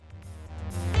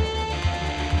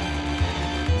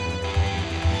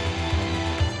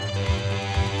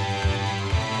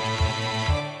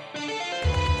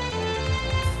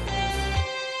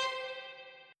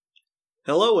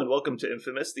Hello and welcome to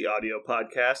Infamous, the audio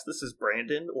podcast. This is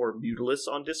Brandon, or Mutilus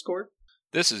on Discord.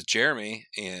 This is Jeremy,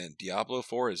 and Diablo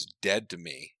 4 is dead to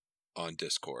me on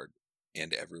Discord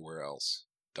and everywhere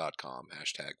else.com,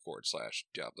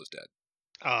 #/Diablo's dead.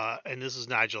 And this is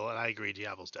Nigel, and I agree,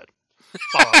 Diablo's dead.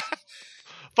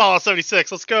 Fallout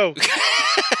 76, let's go!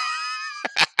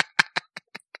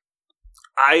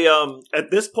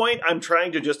 At this point, I'm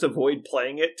trying to just avoid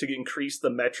playing it to increase the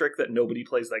metric that nobody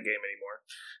plays that game anymore.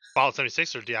 Fallout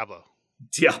 76 or Diablo?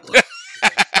 Diablo.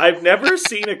 I've never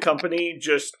seen a company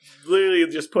just literally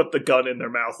just put the gun in their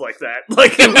mouth like that.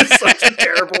 Like, it was such a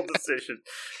terrible decision.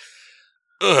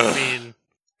 Ugh. I mean,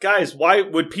 guys, why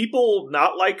would people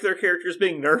not like their characters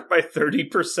being nerfed by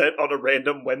 30% on a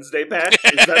random Wednesday patch?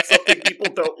 Is that something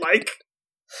people don't like?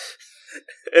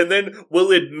 And then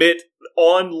we'll admit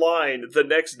online the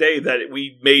next day that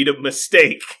we made a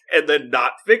mistake and then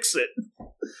not fix it.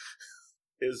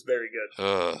 It was very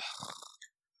good.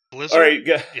 Blizzard? All right,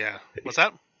 Yeah. What's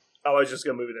that? I was just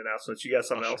going to move into announcements. You got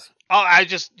something else? Oh,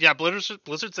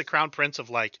 Blizzard's the crown prince of,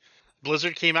 like,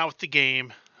 Blizzard came out with the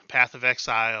game, Path of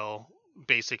Exile,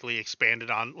 basically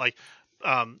expanded on, like,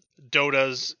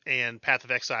 Dota's and Path of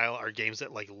Exile are games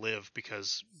that, like, live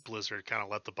because Blizzard kind of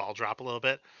let the ball drop a little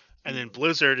bit. And then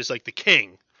Blizzard is like the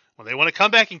king. When they want to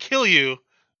come back and kill you,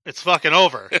 it's fucking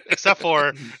over. Except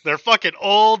for they're fucking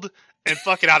old and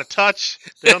fucking out of touch.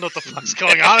 They don't know what the fuck's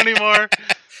going on anymore.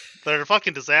 They're a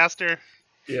fucking disaster.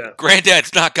 Yeah.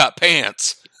 Granddad's not got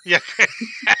pants. Yeah.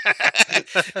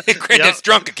 Granddad's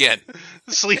drunk again.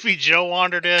 Sleepy Joe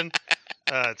wandered in.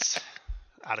 It's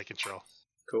out of control.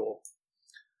 Cool.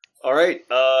 All right,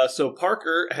 so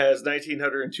Parker has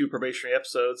 1,902 probationary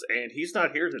episodes, and he's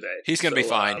not here today. He's going to be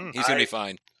fine. He's going to be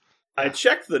fine. I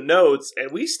checked the notes,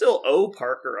 and we still owe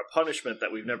Parker a punishment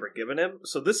that we've never given him,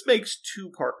 so this makes 2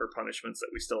 Parker punishments that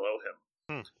we still owe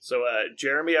him. So,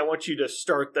 Jeremy, I want you to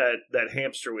start that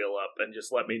hamster wheel up and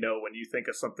just let me know when you think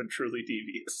of something truly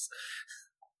devious.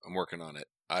 I'm working on it.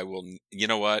 I will... You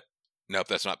know what? Nope,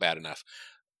 that's not bad enough.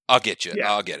 I'll get you.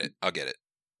 Yeah. I'll get it. We'll get it.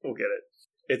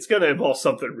 It's going to involve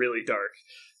something really dark.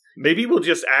 Maybe we'll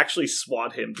just actually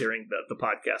swat him during the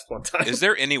podcast one time. Is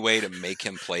there any way to make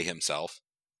him play himself?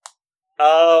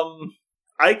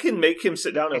 I can make him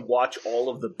sit down and watch all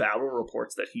of the battle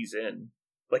reports that he's in.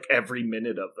 Like, every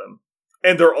minute of them.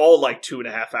 And they're all like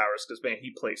 2.5 hours, because, man,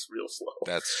 he plays real slow.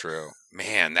 That's true.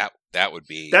 Man, that would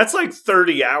be... That's like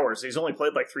 30 hours. He's only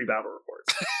played like 3 battle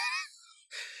reports.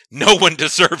 No one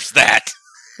deserves that.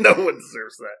 No one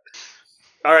deserves that.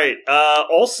 All right.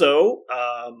 Also,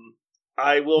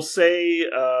 I will say,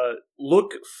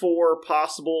 look for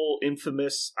possible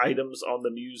Infamous items on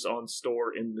the Muse on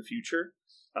store in the future.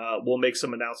 We'll make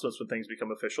some announcements when things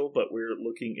become official, but we're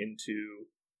looking into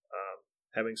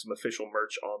having some official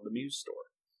merch on the Muse store.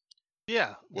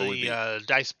 Yeah, the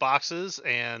dice boxes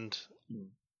and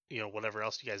whatever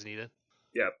else you guys needed.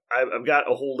 Yeah, I've got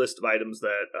a whole list of items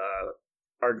that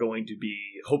are going to be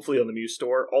hopefully on the Muse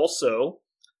store. Also,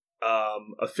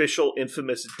 official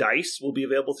Infamous dice will be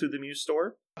available through the Muse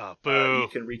store. Boo. You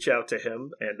can reach out to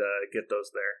him and get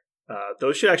those there.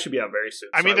 Those should actually be out very soon.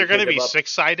 I mean, they're going to be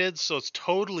 6-sided, so it's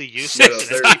totally useless.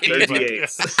 They're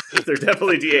D8s. They're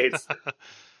definitely D8s.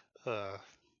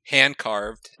 Hand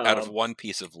carved out of one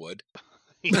piece of wood.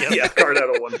 Yeah, carved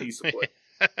out of one piece of wood.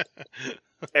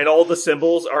 And all the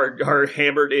symbols are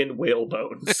hammered in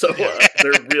whalebone, so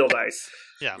they're real nice.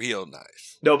 Yeah, real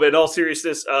nice. No, but in all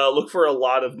seriousness, look for a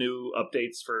lot of new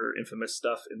updates for Infamous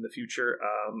stuff in the future.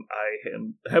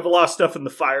 I have a lot of stuff in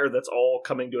the fire that's all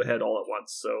coming to a head all at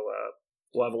once, so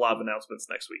we'll have a lot of announcements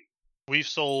next week. We've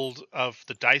sold of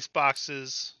the dice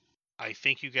boxes. I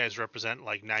think you guys represent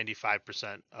like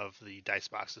 95% of the dice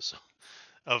boxes.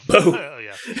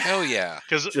 Yeah. Hell yeah!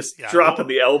 Just dropping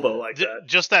the elbow like that.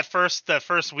 Just that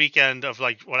first weekend of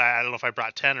like what I don't know if I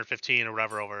brought 10 or 15 or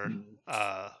whatever over.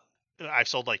 I've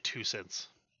sold like 2 since.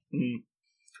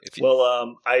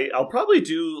 Well, I'll probably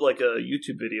do like a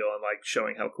YouTube video on like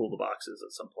showing how cool the box is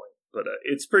at some point, but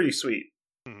it's pretty sweet.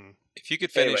 If you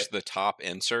could finish the top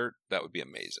insert, that would be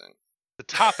amazing. The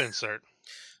top insert.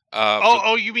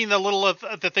 You mean the little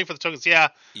the thing for the tokens? Yeah.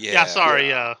 Sorry.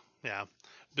 Yeah.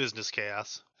 Business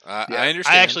chaos. I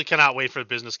understand. I actually cannot wait for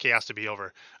Business Chaos to be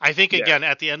over. I think again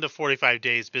at the end of 45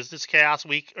 days, Business Chaos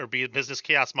week or Business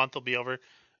Chaos month will be over,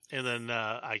 and then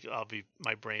I'll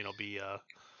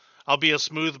be a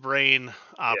smooth brain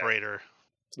operator.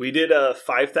 We did a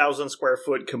 5,000 square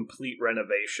foot complete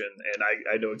renovation, and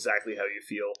I know exactly how you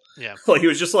feel. Yeah, like it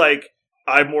was just like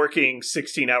I'm working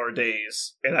 16-hour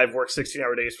days, and I've worked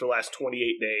 16-hour days for the last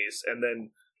 28 days, and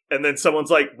then And then someone's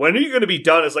like, when are you going to be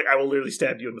done? It's like, I will literally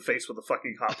stab you in the face with a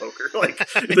fucking hot poker. Like,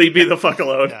 leave me the fuck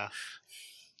alone.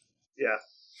 Yeah.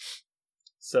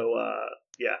 So,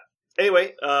 yeah.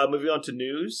 Anyway, moving on to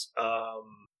news.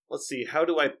 Let's see, how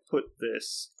do I put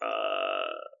this?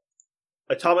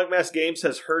 Atomic Mass Games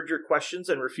has heard your questions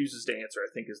and refuses to answer,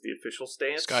 I think is the official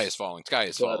stance. Sky is falling.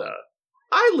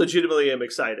 I legitimately am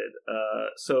excited.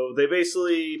 So they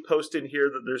basically post in here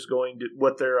that there's going to,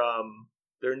 what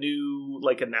their new,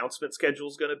 like, announcement schedule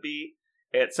is going to be.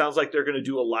 And it sounds like they're going to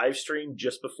do a live stream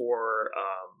just before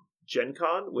Gen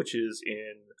Con, which is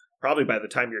in, probably by the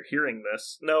time you're hearing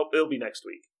this. No, it'll be next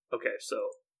week. Okay, so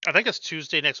I think it's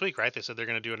Tuesday next week, right? They said they're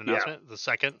going to do an announcement, the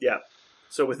 2nd. Yeah.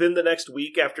 So within the next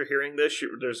week after hearing this,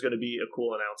 there's going to be a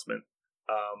cool announcement.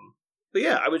 But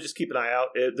yeah, I would just keep an eye out.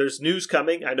 There's news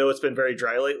coming. I know it's been very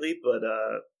dry lately, but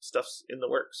stuff's in the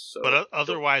works. So. But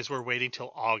otherwise, we're waiting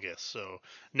till August. So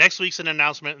next week's an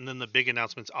announcement, and then the big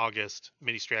announcement's August,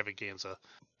 mini extravaganza.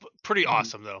 Pretty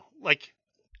awesome, though. Like,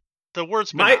 the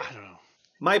word's been, I don't know.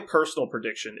 My personal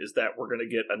prediction is that we're going to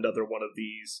get another one of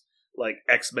these, like,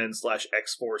 X-Men /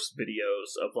 X-Force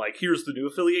videos of, like, here's the new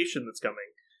affiliation that's coming.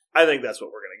 I think that's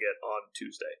what we're going to get on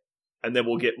Tuesday. And then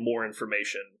we'll get more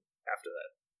information after that.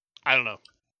 I don't know.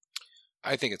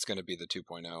 I think it's going to be the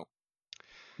 2.0.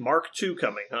 Mark II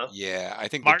coming, huh? Yeah, I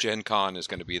think the Gen Con is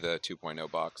going to be the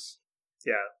 2.0 box.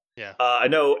 Yeah. I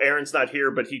know Aaron's not here,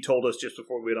 but he told us just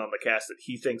before we went on the cast that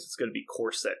he thinks it's going to be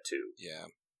core set 2.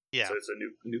 Yeah. So it's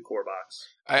a new core box.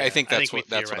 I think that's what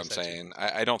I'm saying.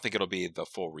 I don't think it'll be the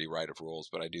full rewrite of rules,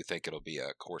 but I do think it'll be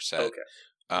a core set. Okay.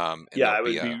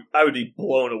 I would be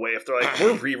blown away if they're like,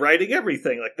 we're rewriting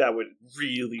everything. Like, that would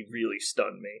really, really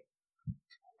stun me.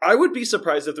 I would be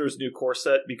surprised if there was a new core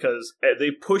set, because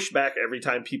they push back every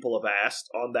time people have asked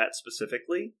on that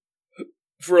specifically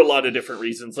for a lot of different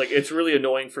reasons. Like, it's really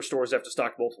annoying for stores to have to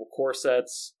stock multiple core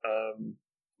sets. I'm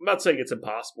not saying it's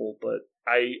impossible, but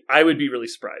I would be really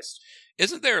surprised.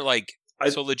 Isn't there, like,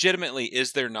 so legitimately,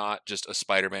 is there not just a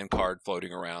Spider-Man card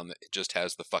floating around that just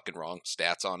has the fucking wrong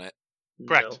stats on it?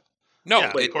 Correct.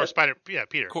 No,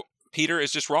 Peter. Peter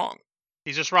is just wrong.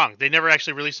 He's just wrong. They never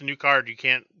actually released a new card. You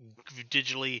can't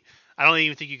digitally. I don't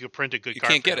even think you could print a good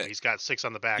card. You can't get it. He's got 6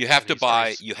 on the back. You have to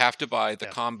buy. You have to buy the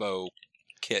combo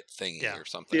kit thingy or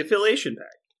something. The affiliation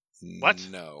pack. What?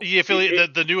 No.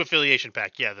 The new affiliation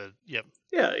pack. Yeah.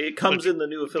 Yeah, it comes in the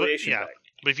new affiliation pack.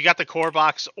 But if you got the core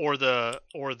box or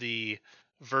the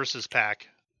versus pack,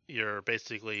 you're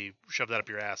basically shove that up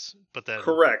your ass. But then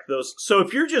correct those. So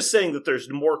if you're just saying that there's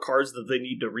more cards that they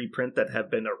need to reprint that have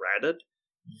been errated,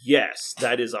 yes,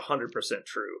 that is 100%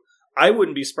 true. I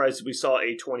wouldn't be surprised if we saw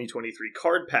a 2023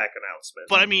 card pack announcement.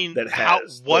 But I mean,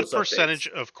 what percentage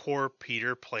of core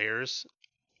Peter players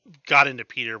got into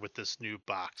Peter with this new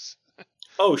box?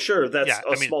 Oh, sure, that's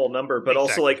small number, but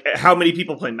also, like, how many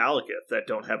people play Malekith that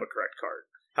don't have a correct card?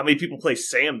 How many people play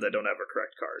Sam that don't have a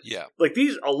correct card? Yeah. Like,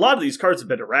 a lot of these cards have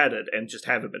been errated and just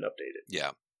haven't been updated.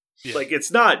 Yeah. Like,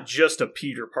 it's not just a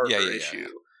Peter Parker issue. Yeah.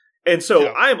 And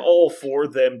so I'm all for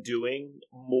them doing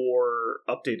more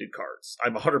updated cards.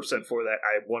 I'm 100% for that.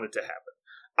 I want it to happen.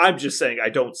 I'm just saying I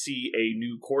don't see a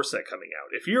new core set coming out.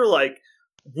 If you're like,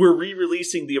 we're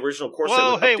re-releasing the original core set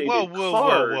with updated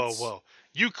cards... Whoa.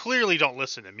 You clearly don't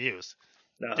listen to Muse.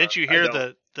 No, didn't you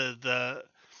hear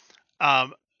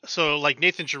so, like,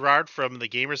 Nathan Gerard from the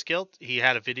Gamers Guild, he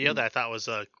had a video that I thought was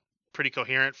pretty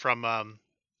coherent from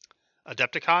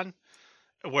Adepticon,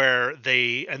 where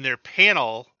in their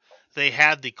panel, they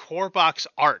had the core box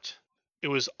art. It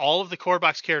was all of the core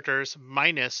box characters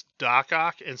minus Doc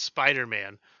Ock and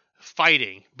Spider-Man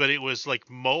fighting, but it was like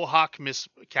Mohawk Miss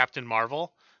Captain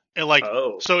Marvel. And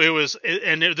so it was,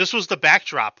 this was the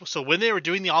backdrop. So when they were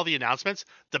doing all the announcements,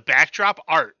 the backdrop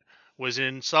art was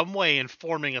in some way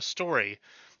informing a story.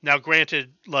 Now,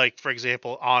 granted, like, for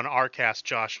example, on our cast,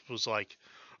 Josh was like,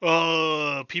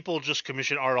 people just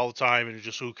commission art all the time, and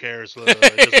just who cares? It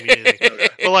doesn't mean anything.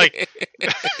 But, like,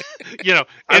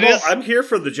 I'm here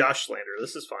for the Josh slander.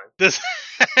 This is fine.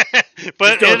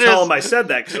 But just don't tell him I said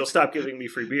that, because he'll stop giving me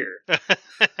free beer.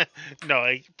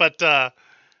 No, but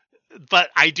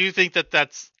I do think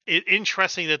that's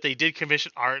interesting that they did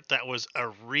commission art that was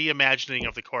a reimagining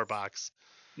of the core box.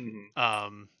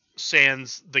 Mm-hmm.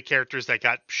 Sans the characters that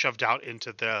got shoved out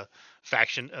into the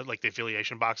faction, like the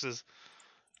affiliation boxes.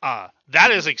 That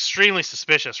is extremely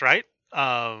suspicious, right?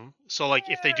 So, like,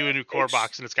 if they do a new core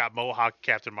box and it's got Mohawk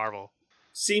Captain Marvel.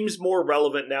 Seems more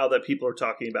relevant now that people are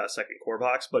talking about second core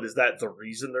box, but is that the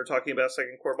reason they're talking about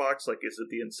second core box? Like, is it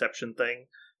the Inception thing?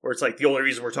 Where it's like, the only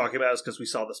reason we're talking about it is because we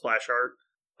saw the splash art?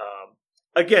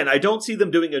 again, I don't see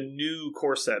them doing a new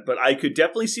core set, but I could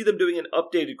definitely see them doing an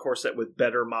updated core set with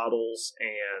better models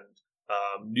and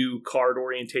new card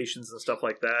orientations and stuff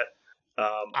like that.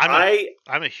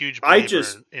 I'm a huge believer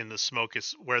in the smoke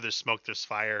is where there's smoke, there's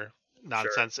fire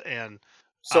nonsense. Sure. And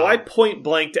so I point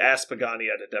blank to Aspagani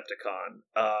at Adepticon.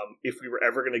 If we were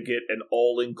ever going to get an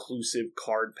all-inclusive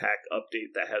card pack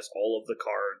update that has all of the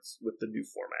cards with the new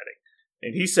formatting.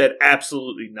 And he said,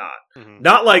 absolutely not. Mm-hmm.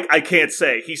 Not like I can't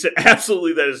say. He said,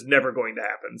 absolutely that is never going to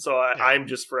happen. So I'm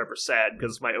just forever sad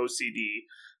because my OCD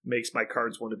makes my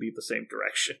cards want to be the same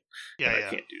direction. Yeah, I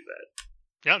can't do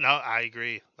that. No, I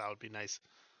agree. That would be nice.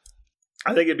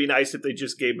 I think it'd be nice if they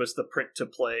just gave us the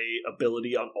print-to-play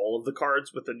ability on all of the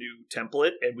cards with a new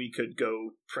template, and we could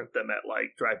go print them at,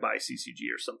 like, Drive-By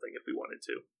CCG or something if we wanted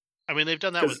to. I mean, they've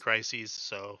done that with Crises,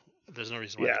 so there's no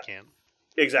reason why they can't.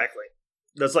 Exactly.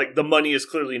 That's like, the money is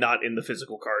clearly not in the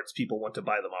physical cards. People want to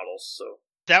buy the models, so...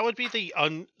 That would be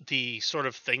the sort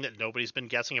of thing that nobody's been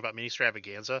guessing about Mini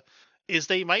Stravaganza, is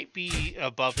they might be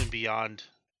above and beyond...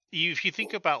 If you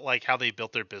think about like how they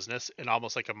built their business in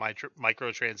almost like a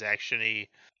microtransaction-y,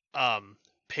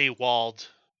 paywalled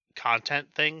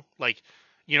content thing, like,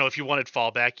 you know, if you wanted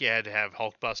fallback, you had to have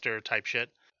Hulkbuster type shit,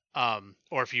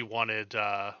 or if you wanted,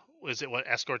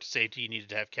 Escort to Safety, you needed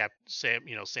to have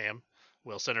Sam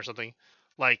Wilson or something.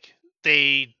 Like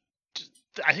I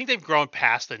think they've grown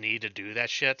past the need to do that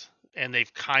shit, and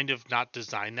they've kind of not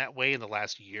designed that way in the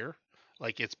last year.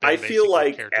 Like it's been I feel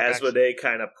like Asmodee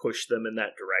kind of pushed them in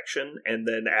that direction, and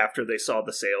then after they saw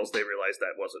the sales, they realized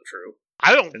that wasn't true.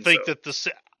 I don't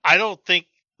think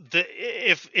that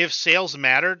if sales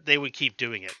mattered, they would keep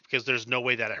doing it because there's no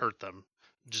way that it hurt them.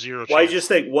 Zero. Well, I just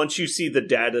think once you see the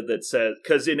data that says,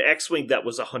 because in X-Wing that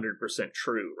was 100%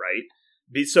 true,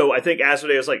 right? So I think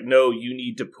Asmodee was like, no, you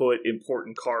need to put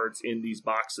important cards in these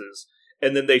boxes.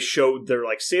 And then they showed their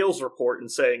like sales report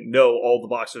and saying, no, all the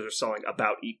boxes are selling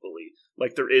about equally.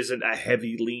 Like there isn't a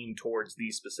heavy lean towards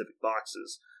these specific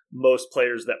boxes. Most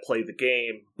players that play the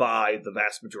game buy the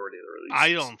vast majority of the releases.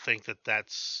 I don't think that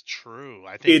that's true.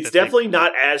 I think it's definitely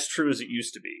not as true as it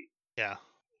used to be. Yeah.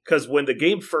 Because when the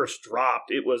game first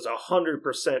dropped, it was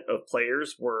 100% of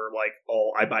players were like,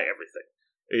 oh, I buy everything,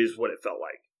 is what it felt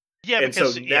like. Yeah, and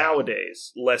so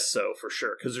nowadays, less so for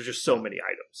sure, because there's just so many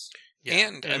items. Yeah.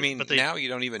 And I mean, now you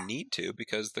don't even need to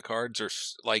because the cards are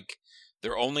like,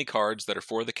 they're only cards that are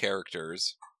for the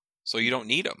characters, so you don't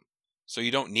need them. So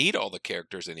you don't need all the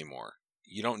characters anymore.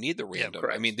 You don't need the random.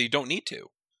 I mean, they don't need to.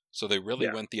 So they really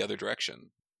went the other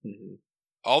direction. Mm-hmm.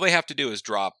 All they have to do is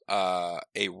drop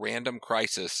a random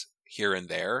Crisis here and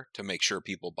there to make sure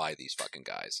people buy these fucking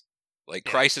guys. Like,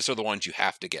 Crisis are the ones you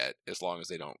have to get as long as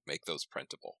they don't make those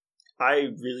printable. I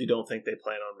really don't think they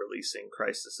plan on releasing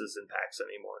Crises in packs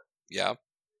anymore. Yeah.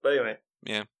 But anyway.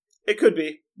 Yeah. It could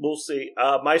be. We'll see.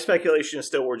 My speculation is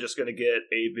still we're just going to get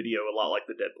a video a lot like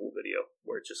the Deadpool video,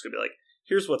 where it's just going to be like,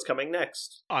 here's what's coming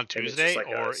next. On Tuesday like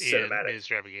or in Mini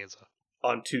Extravaganza?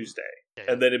 On Tuesday. Yeah.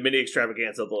 And then in Mini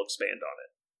Extravaganza, they'll expand on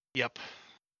it. Yep.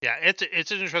 Yeah,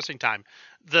 it's an interesting time.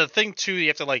 The thing, too, you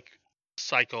have to, like,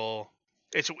 cycle...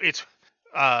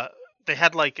 They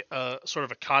had, like, a sort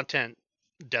of a content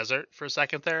desert for a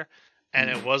second there, and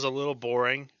it was a little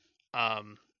boring.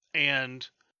 And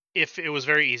if it was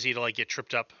very easy to like get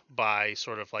tripped up by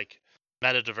sort of like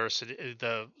meta diversity,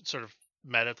 the sort of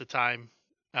meta at the time.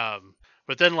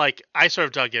 But then like I sort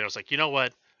of dug in. I was like, you know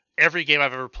what? Every game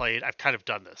I've ever played, I've kind of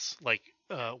done this. Like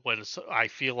when I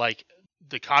feel like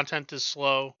the content is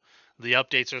slow, the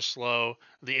updates are slow,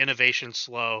 the innovation's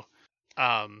slow.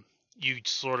 You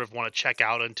sort of want to check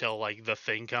out until like the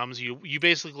thing comes. You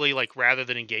basically like rather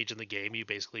than engage in the game, you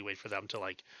basically wait for them to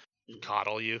like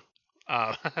coddle you.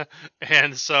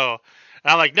 And so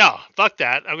I'm like, no, fuck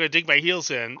that. I'm gonna dig my heels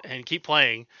in and keep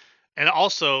playing. And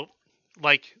also,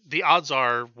 like the odds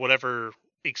are whatever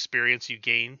experience you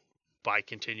gain by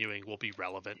continuing will be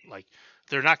relevant. Like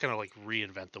they're not gonna like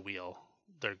reinvent the wheel.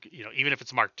 They're even if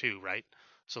it's Mark II, right?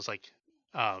 So it's like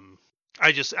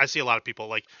I see a lot of people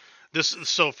like this.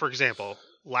 So for example,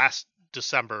 last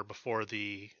December before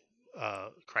the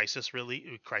Crisis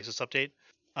update,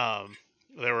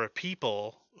 there were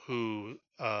people who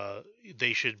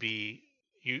they should be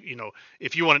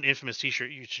if you want an Infamous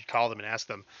t-shirt you should call them and ask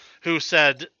them, who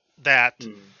said that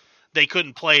they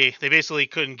couldn't play, they basically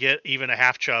couldn't get even a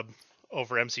half chub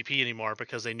over MCP anymore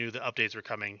because they knew the updates were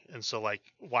coming, and so like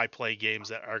why play games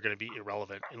that are going to be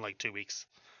irrelevant in like 2 weeks,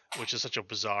 which is such a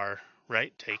bizarre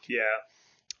take.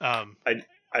 I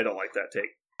don't like that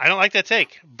take. I don't like that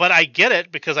take, but I get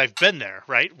it because I've been there,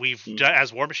 right? We've done,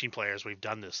 as War Machine players, we've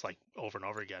done this like over and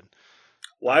over again.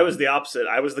 Well, I was the opposite.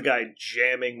 I was the guy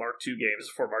jamming Mark II games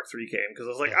before Mark III came because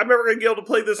I was like, I'm never going to be able to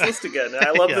play this list again. And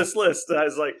I love this list. And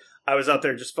I was out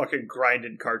there just fucking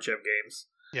grinding card chip games.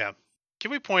 Yeah. Can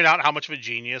we point out how much of a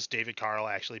genius David Carl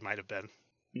actually might have been?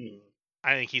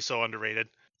 I think he's so underrated.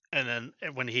 And then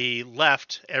when he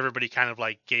left, everybody kind of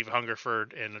like gave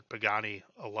Hungerford and Pagani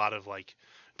a lot of like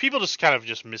people just kind of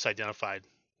just misidentified.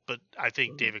 But I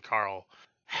think David Carl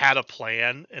had a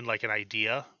plan and like an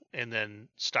idea and then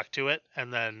stuck to it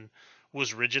and then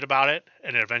was rigid about it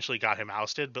and it eventually got him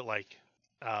ousted. But like,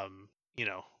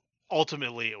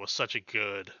 ultimately it was such a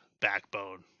good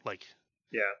backbone. Like,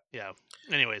 yeah.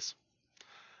 Anyways,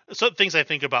 so things I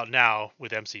think about now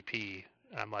with MCP,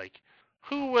 I'm like,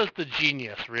 who was the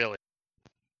genius, really?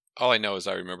 All I know is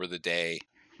I remember the day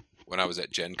when I was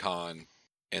at Gen Con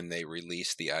and they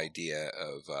released the idea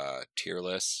of tier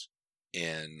lists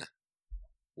in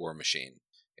War Machine.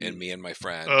 And me and my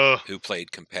friend, who played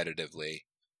competitively,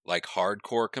 like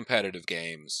hardcore competitive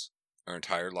games our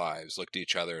entire lives, looked at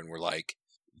each other and were like,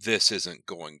 this isn't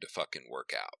going to fucking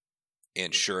work out.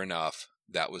 And sure enough,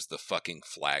 that was the fucking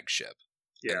flagship.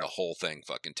 Yeah. And the whole thing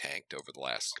fucking tanked over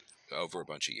a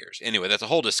bunch of years. Anyway, that's a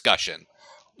whole discussion.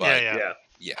 But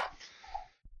yeah.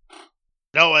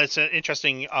 No, it's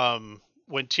interesting.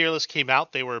 When tier lists came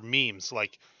out, they were memes.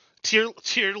 Like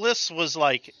tier lists was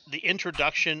like the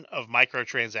introduction of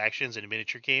microtransactions in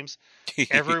miniature games.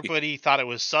 Everybody thought it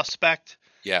was suspect.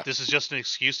 Yeah. This is just an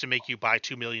excuse to make you buy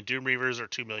 2 million Doom Reavers or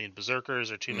 2 million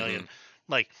Berserkers or 2 million.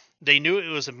 Like they knew it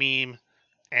was a meme,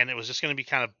 and it was just going to be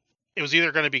it was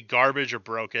either going to be garbage or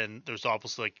broken. There's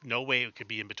almost like no way it could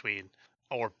be in between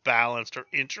or balanced or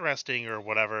interesting or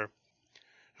whatever.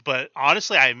 But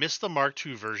honestly, I missed the Mark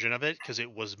II version of it because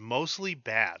it was mostly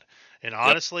bad. And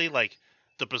honestly, like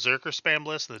the Berserker spam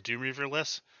list and the Doom Reaver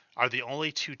list are the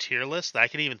only two tier lists that I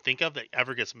can even think of that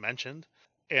ever gets mentioned.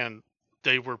 And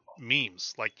they were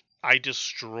memes. Like I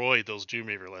destroyed those Doom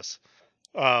Reaver lists.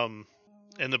 And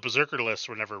the Berserker lists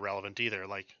were never relevant either.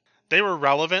 Like they were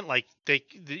relevant. Like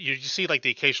you see like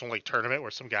the occasional like tournament where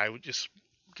some guy would just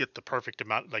get the perfect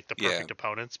amount, like the perfect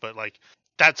opponents. But like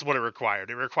that's what it required.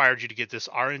 It required you to get this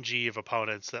RNG of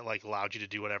opponents that like allowed you to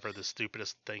do whatever the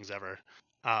stupidest things ever.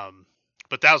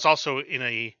 But that was also in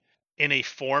a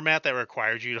format that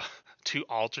required you to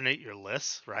alternate your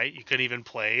lists, right? You couldn't even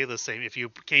play the same. If you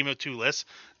came with two lists,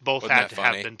 both had to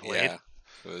have been played.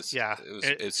 Yeah.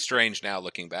 It's strange now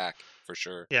looking back, for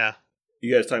sure. Yeah.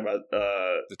 You guys talking about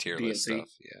the tier list stuff?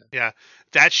 Yeah.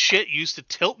 That shit used to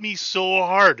tilt me so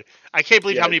hard. I can't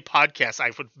believe how many podcasts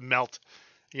I would melt.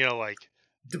 Like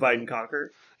Divide and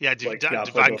Conquer. Yeah, Divide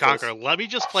and Conquer. Let me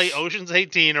just play Ocean's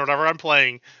 18 or whatever I'm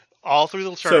playing all through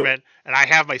the tournament, and I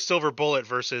have my silver bullet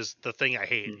versus the thing I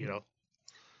hate.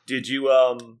 Did you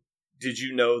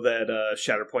know that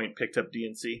Shatterpoint picked up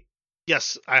DNC?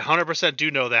 Yes, I 100%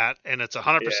 do know that, and it's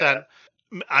 100%.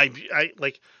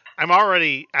 I'm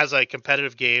already, as a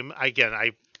competitive game, again,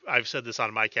 I've said this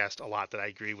on my cast a lot, that I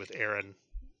agree with Aaron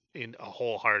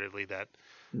wholeheartedly that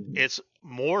it's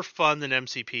more fun than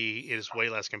MCP. It is way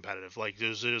less competitive. Like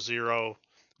there's zero.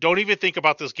 Don't even think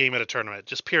about this game at a tournament.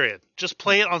 Just period. Just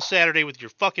play it on Saturday with your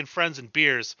fucking friends and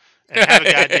beers and have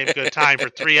a goddamn good time for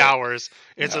 3 hours.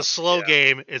 It's a slow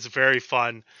game. It's very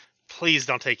fun. Please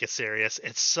don't take it serious.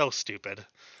 It's so stupid.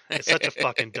 It's such a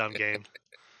fucking dumb game.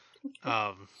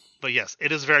 But yes,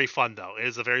 it is very fun though. It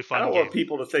is a very fun game. I don't want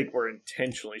people to think we're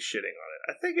intentionally shitting on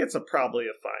it. I think it's probably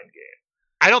a fine game.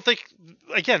 I don't think,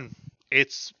 again,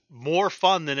 it's more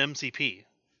fun than MCP,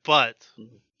 but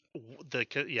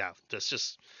that's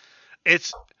just,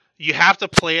 you have to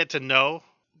play it to know,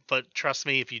 but trust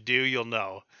me, if you do, you'll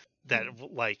know that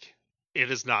like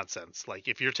it is nonsense. Like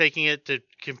if you're taking it to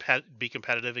be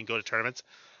competitive and go to tournaments,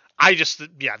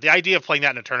 the idea of playing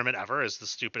that in a tournament ever is the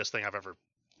stupidest thing I've ever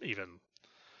even.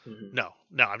 No,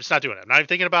 I'm just not doing it. I'm not even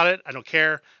thinking about it. I don't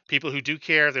care. People who do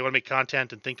care, they want to make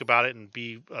content and think about it and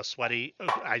be sweaty.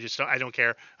 I don't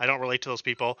care. I don't relate to those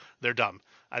people. They're dumb.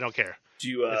 I don't care. Do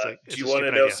you want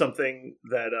to know something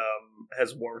that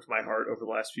has warmed my heart over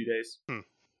the last few days?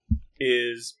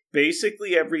 Is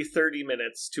basically every 30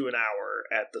 minutes to an hour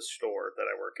at the store that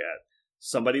I work at,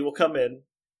 somebody will come in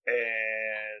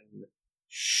and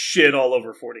shit all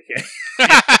over 40K.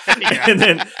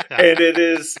 And it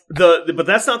is but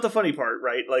that's not the funny part,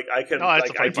 right? Like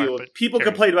I deal with people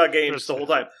complain about games the whole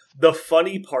time. The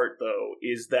funny part though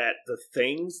is that the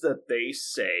things that they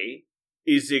say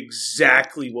is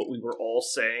exactly what we were all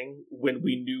saying when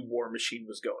we knew War Machine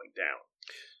was going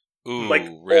down. Ooh, like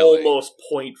really? Almost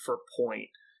point for point.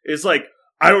 It's like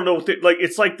I don't know what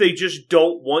it's like they just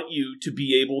don't want you to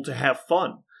be able to have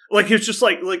fun. Like it's just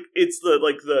like it's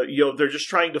the you know, they're just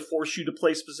trying to force you to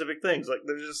play specific things. Like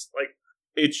they're just like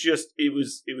it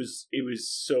was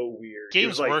so weird.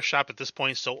 Games like, Workshop at this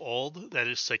point is so old that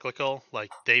it's cyclical.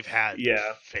 Like they've had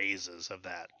phases of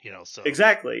that, you know. So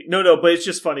exactly. No, but it's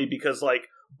just funny because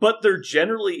but there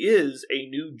generally is a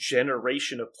new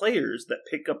generation of players that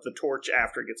pick up the torch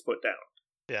after it gets put down.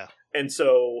 Yeah. And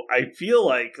so I feel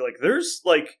like there's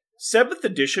 7th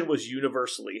edition was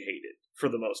universally hated for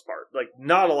the most part. Like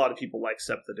not a lot of people like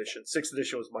 7th edition. 6th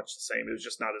edition was much the same. It was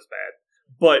just not as bad.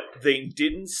 But they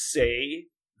didn't say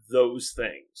those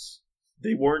things.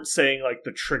 They weren't saying like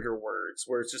the trigger words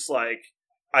where it's just like,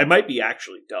 I might be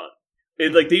actually done.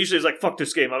 Like they usually is like, fuck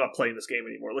this game, I'm not playing this game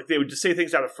anymore. Like they would just say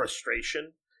things out of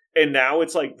frustration. And now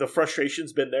it's like the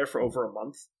frustration's been there for over a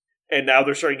month. And now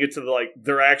they're starting to get to the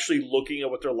they're actually looking at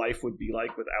what their life would be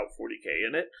like without 40K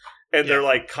in it. And they're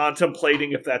like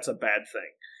contemplating if that's a bad thing.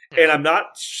 And I'm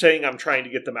not saying I'm trying to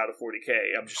get them out of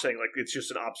 40K. I'm just saying it's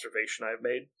just an observation I've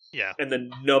made. Yeah. And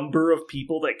the number of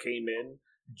people that came in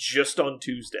just on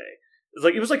Tuesday.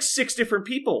 It was 6 different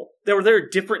people that were there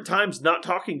at different times not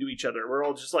talking to each other. We're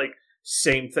all just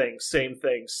same thing.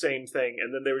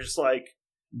 And then they were just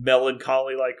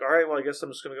melancholy, all right, well, I guess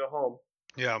I'm just going to go home.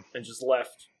 Yeah. And just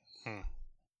left.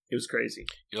 It was crazy.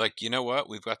 You're like, you know what?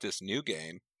 We've got this new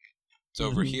game. It's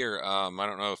over here. I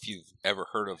don't know if you've ever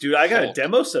heard of Dude, I got Hulk. a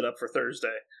demo set up for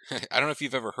Thursday. I don't know if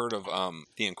you've ever heard of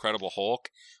The Incredible Hulk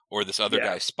or this other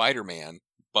guy, Spider-Man,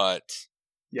 but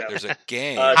there's a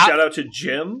game. Shout out to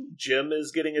Jim. Jim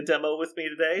is getting a demo with me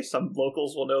today. Some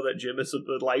locals will know that Jim is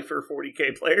the lifer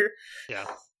 40K player. Yeah.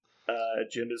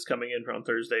 Jim is coming in on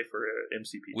Thursday for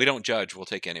MCP. We don't judge. We'll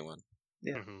take anyone.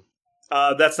 Yeah.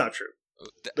 Mm-hmm. That's not true.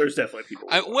 There's definitely people.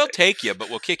 We'll take you, but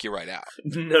we'll kick you right out.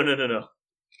 No.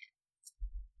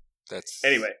 That's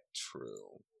anyway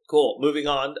true. Cool. Moving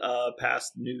on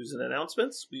past news and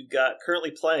announcements. We've got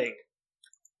currently playing.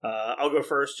 I'll go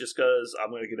first just because I'm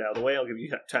going to get out of the way. I'll give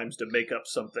you times to make up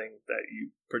something that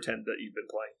you pretend that you've been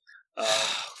playing.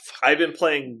 I've been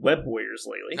playing Web Warriors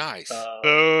lately. Nice.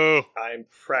 I'm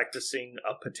practicing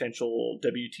a potential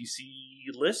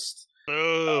WTC list.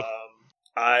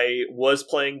 I was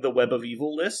playing the Web of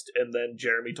Evil list, and then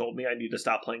Jeremy told me I need to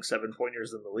stop playing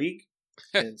 7-pointers in the league.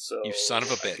 And so you son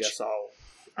of a bitch.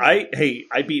 I guess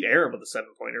I beat Aaron with a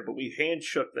 7-pointer, but we hand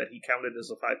shook that he counted as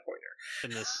a 5-pointer.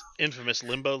 In this infamous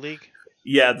Limbo League?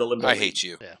 Yeah, the Limbo League. I hate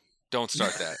you. Yeah. Don't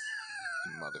start that,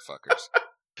 you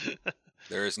motherfuckers.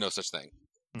 There is no such thing.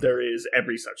 There is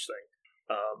every such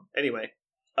thing. Anyway,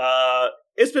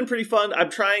 it's been pretty fun. I'm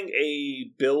trying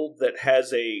a build that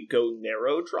has a go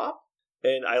narrow drop,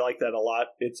 and I like that a lot.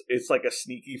 It's like a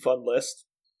sneaky fun list.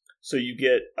 So you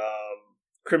get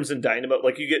Crimson Dynamo.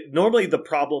 You get normally the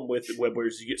problem with Web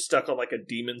Warriors, you get stuck on a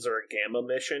Demons or a Gamma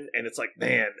mission, and it's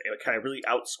man, can I really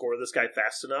outscore this guy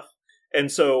fast enough?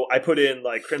 And so I put in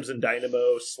Crimson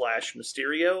Dynamo /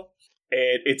 Mysterio,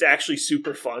 and it's actually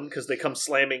super fun because they come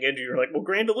slamming into you. You're well,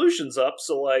 Grand Illusion's up,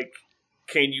 so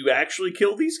can you actually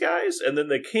kill these guys? And then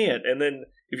they can't. And then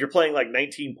if you're playing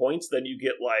 19 points, then you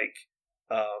get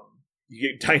you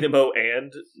get Dynamo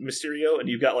and Mysterio, and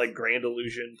you've got Grand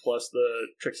Illusion plus the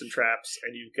Tricks and Traps,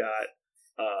 and you've got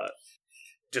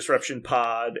Disruption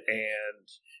Pod, and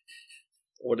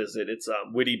what is it? It's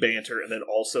Witty Banter, and then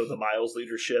also the Miles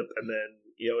Leadership, and then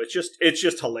it's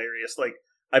just hilarious.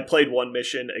 I played one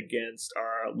mission against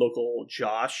our local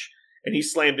Josh, and he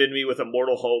slammed into me with a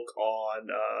Mortal Hulk on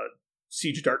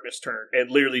Siege of Darkness turn, and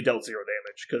literally dealt 0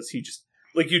 damage because he just.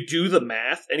 You do the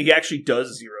math, and he actually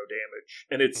does 0 damage,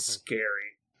 and it's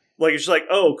scary. It's just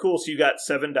oh, cool, so you got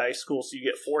 7 dice, cool, so you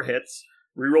get 4 hits,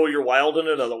 reroll your wild on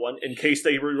another one, in case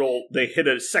they hit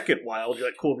a second wild,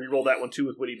 you're cool, reroll that one too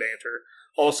with Witty Banter.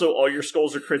 Also, all your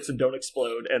skulls are crits and don't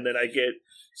explode, and then I get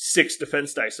 6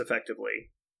 defense dice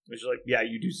effectively. Which is yeah,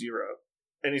 you do 0.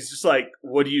 And he's just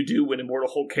what do you do when Immortal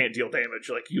Hulk can't deal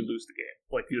damage? You lose the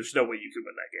game. There's no way you can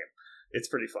win that game. It's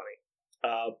pretty funny.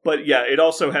 But yeah, it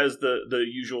also has the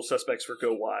usual suspects for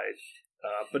go wide.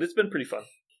 But it's been pretty fun.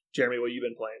 Jeremy, what have you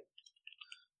been playing?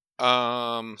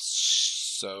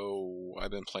 So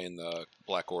I've been playing the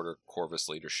Black Order Corvus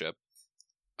Leadership.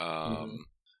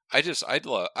 I just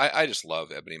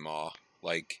love Ebony Maw.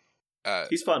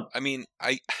 He's fun. I mean,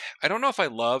 I don't know if I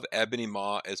love Ebony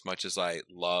Maw as much as I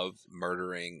love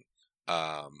murdering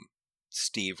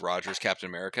Steve Rogers, Captain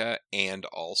America, and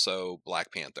also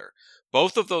Black Panther.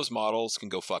 Both of those models can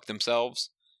go fuck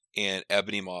themselves, and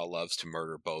Ebony Maw loves to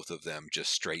murder both of them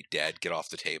just straight dead, get off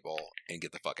the table, and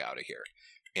get the fuck out of here.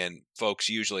 And folks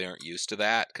usually aren't used to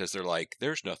that because they're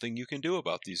there's nothing you can do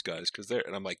about these guys because they're...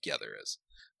 And I'm yeah, there is.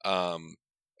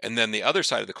 And then the other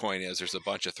side of the coin is there's a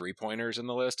bunch of 3-pointers in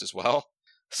the list as well.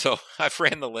 So I've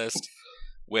ran the list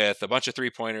with a bunch of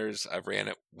 3-pointers. I've ran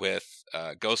it with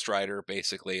Ghost Rider,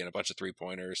 basically, and a bunch of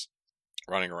 3-pointers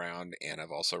running around. And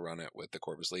I've also run it with the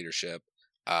Corvus leadership.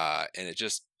 And it's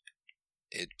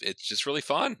just really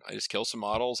fun. I just kill some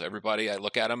models. Everybody, I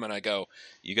look at them and I go,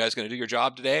 you guys going to do your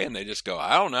job today? And they just go,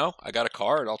 I don't know. I got a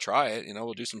card. I'll try it.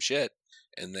 We'll do some shit.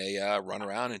 And they run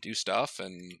around and do stuff.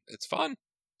 And it's fun.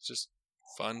 It's just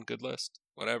fun. Good list.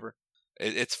 Whatever.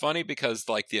 It's funny because,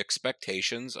 like, the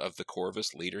expectations of the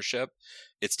Corvus leadership,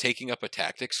 it's taking up a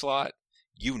tactic slot.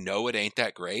 It ain't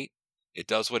that great. It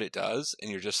does what it does.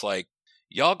 And you're just like,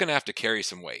 y'all going to have to carry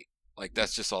some weight. Like,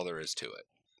 that's just all there is to it.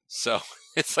 So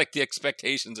it's like the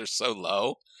expectations are so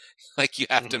low, like you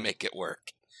have to make it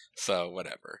work. So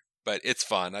whatever. But it's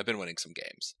fun. I've been winning some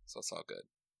games. So it's all good.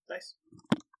 Nice.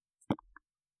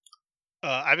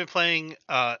 I've been playing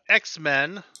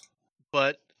X-Men,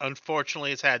 but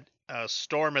unfortunately it's had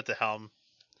Storm at the helm.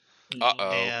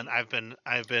 Uh-oh. And I've been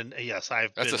That's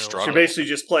a struggle. So you're basically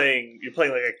just playing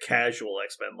like a casual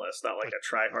X-Men list, not like a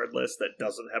try-hard list that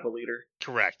doesn't have a leader.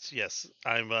 Correct. Yes.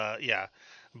 I'm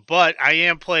but I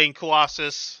am playing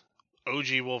Colossus,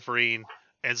 OG Wolverine,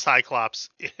 and Cyclops.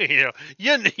 you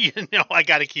know I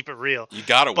got to keep it real. You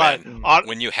got to win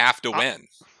when you have to win.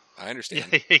 I understand.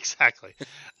 Yeah, exactly.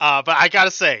 But I got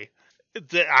to say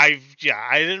that I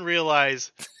didn't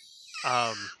realize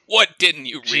what didn't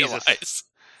you realize?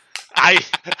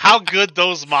 How good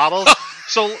those models.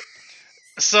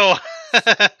 So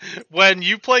when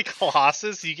you play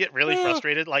Colossus, you get really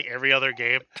frustrated like every other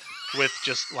game with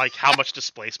just like how much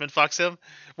displacement fucks him.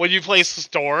 When you play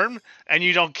Storm and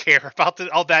you don't care about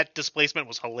all that displacement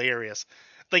was hilarious.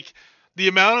 Like the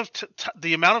amount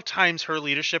of times her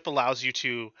leadership allows you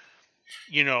to,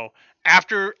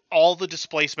 after all the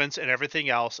displacements and everything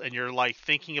else, and you're like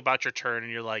thinking about your turn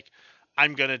and you're like,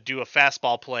 I'm going to do a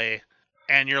fastball play.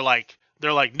 And you're like,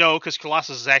 they're like, no, because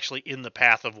Colossus is actually in the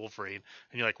path of Wolverine.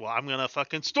 And you're like, well, I'm going to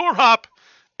fucking Storm Hop.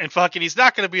 And fucking he's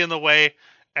not going to be in the way.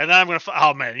 And then I'm going to,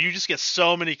 oh man, you just get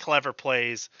so many clever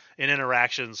plays and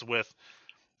interactions with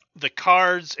the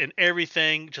cards and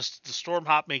everything. Just the Storm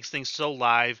Hop makes things so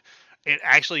live. It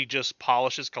actually just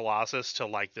polishes Colossus to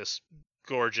like this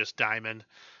gorgeous diamond,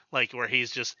 like where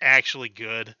he's just actually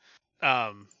good.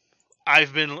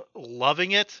 I've been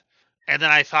loving it. And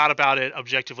then I thought about it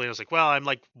objectively. And I was like, well, I'm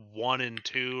like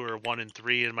 1-2 or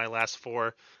 1-3 in my last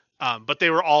 4. But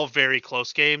they were all very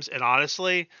close games. And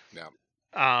honestly,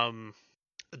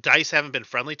 dice haven't been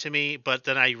friendly to me. But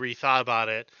then I rethought about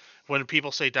it. When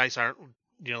people say dice aren't,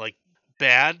 like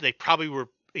bad, they probably were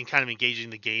kind of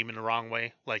engaging the game in the wrong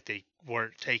way. Like they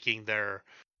weren't taking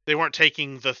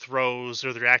the throws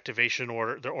or their activation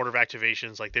order, their order of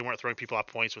activations. Like they weren't throwing people off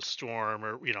points with Storm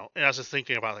or, and I was just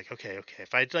thinking about like, okay,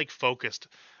 if I'd like focused,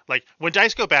 like when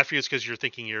dice go bad for you, it's because you're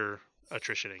thinking you're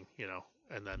attritioning,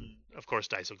 and then of course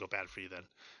dice will go bad for you then,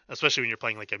 especially when you're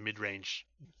playing like a mid-range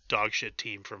dog shit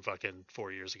team from fucking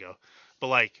 4 years ago. But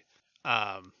like,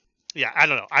 yeah, I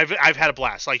don't know. I've had a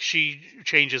blast. Like she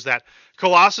changes that.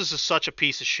 Colossus is such a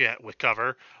piece of shit with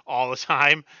cover all the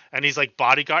time, and he's like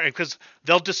bodyguard, because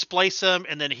they'll displace him,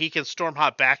 and then he can storm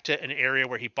hop back to an area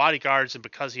where he bodyguards, and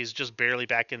because he's just barely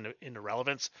back into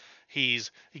relevance, he's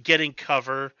getting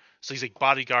cover. So he's like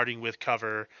bodyguarding with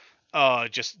cover.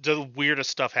 Just the weirdest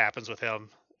stuff happens with him.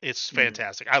 It's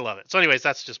fantastic. I love it. So, anyways,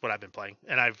 that's just what I've been playing,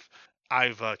 and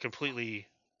I've completely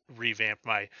revamped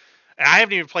my. And I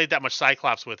haven't even played that much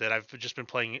Cyclops with it. I've just been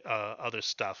playing other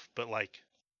stuff. But like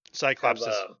Cyclops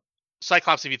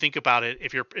Cyclops, if you think about it,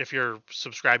 if you're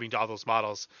subscribing to all those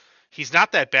models, he's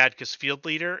not that bad because Field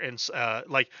Leader and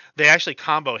like they actually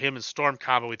combo him and Storm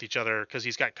combo with each other because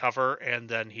he's got cover and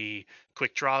then he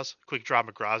quick draw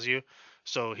McGraws you.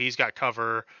 So he's got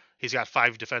cover. He's got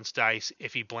 5 defense dice.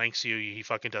 If he blanks you, he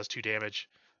fucking does 2 damage.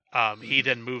 He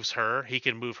then moves her. He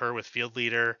can move her with Field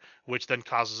Leader, which then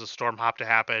causes a Storm Hop to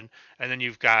happen. And then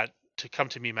you've got to Come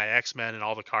to Me, My X-Men, and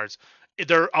all the cards.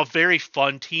 They're a very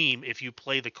fun team if you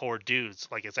play the core dudes.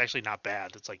 Like, it's actually not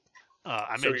bad. It's like, so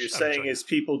what you're saying is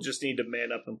people just need to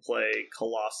man up and play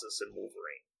Colossus and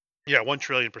Wolverine. Yeah,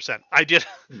 1,000,000,000,000%.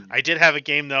 I did have a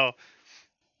game though.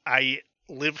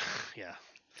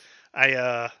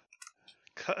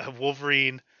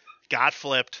 Wolverine got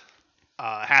flipped.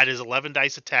 Had his 11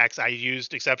 dice attacks. I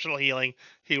used exceptional healing.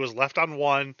 He was left on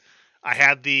 1. I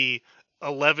had the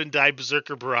 11 die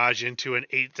Berserker Barrage into an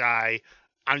 8 die.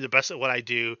 I'm the best at what I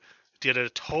do. Did a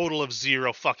total of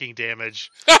 0 fucking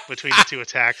damage between the 2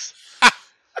 attacks.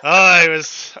 I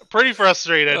was pretty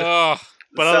frustrated.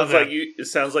 But it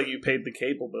sounds like you paid the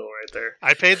cable bill right there.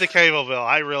 I paid the cable bill.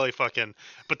 I really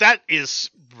but that is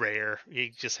rare.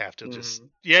 You just have to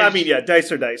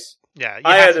dice are dice. Yeah,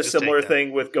 I had a similar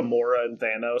thing with Gamora and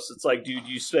Thanos. It's like, dude,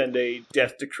 you spend a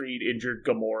death decreed injured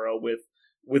Gamora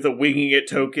with a winging it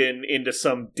token into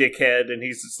some dickhead, and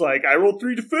he's just like, I rolled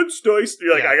 3 defense dice. And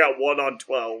you're like, I got 1 on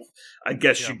 12. I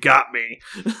guess you got me.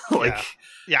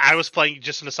 I was playing,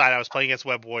 just an aside, I was playing against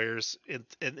Web Warriors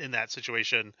in that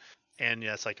situation, and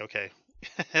it's like, okay.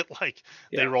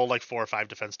 They roll like 4 or 5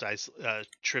 defense dice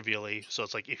trivially, so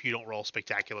it's like, if you don't roll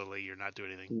spectacularly, you're not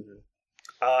doing anything. Mm-hmm.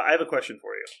 I have a question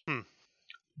for you.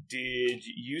 Did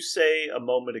you say a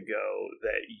moment ago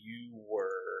that you were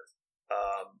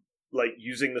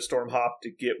using the Storm Hop to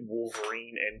get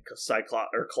Wolverine and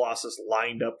Colossus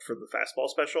lined up for the fastball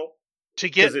special? To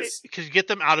get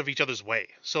them out of each other's way.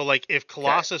 So like if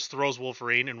Colossus throws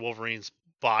Wolverine and Wolverine's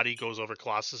body goes over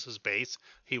Colossus's base,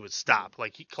 he would stop.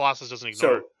 Like Colossus doesn't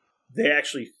ignore. So they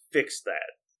actually fixed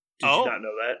that. Did you not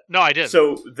know that? No, I didn't.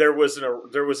 So there was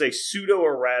a pseudo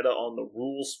errata on the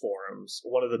rules forums,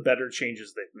 one of the better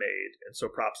changes they've made, and so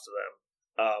props to them.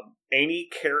 Any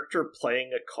character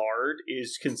playing a card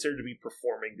is considered to be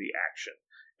performing the action.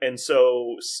 And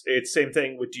so it's same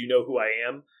thing with Do You Know Who I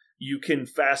Am? You can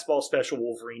fastball special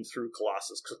Wolverine through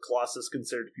Colossus, because Colossus is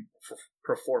considered to be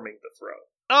performing the throw.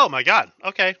 Oh my god.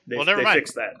 Okay. Well, never mind. They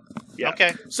fixed that. Yeah.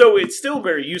 Okay. So it's still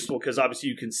very useful because obviously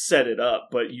you can set it up,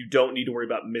 but you don't need to worry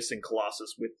about missing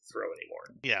Colossus with the throw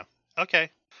anymore. Yeah. Okay.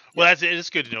 Well, it is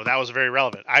good to know. That was very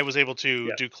relevant. I was able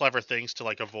to do clever things to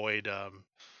avoid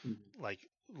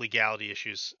legality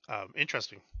issues.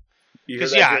 Interesting.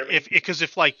 Because if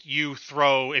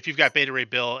you've got Beta Ray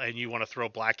Bill and you want to throw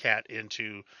Black Cat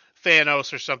into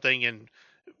Thanos or something, and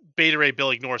Beta Ray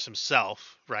Bill ignores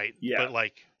himself, right? Yeah.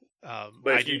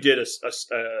 But if you did a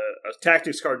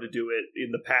tactics card to do it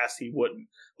in the past, he wouldn't.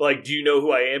 Like, Do You Know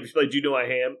Who I Am? If you play Do You Know Who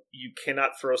I Am, you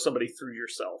cannot throw somebody through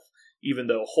yourself, even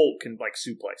though Hulk can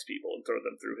suplex people and throw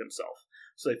them through himself.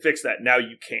 So they fixed that. Now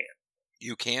you can.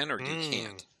 You can, or you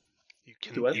can't? You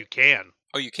can. You can.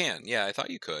 Oh, you can. Yeah, I thought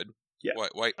you could. Yeah.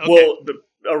 Why? Okay. Well,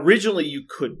 originally you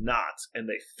could not, and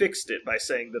they fixed it by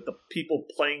saying that the people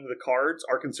playing the cards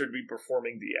are considered to be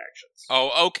performing the actions.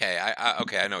 Oh, okay.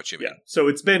 I know what you mean. Yeah. So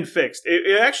it's been fixed.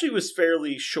 It actually was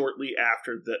fairly shortly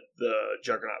after the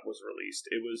Juggernaut was released.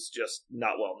 It was just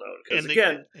not well known. Because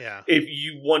if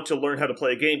you want to learn how to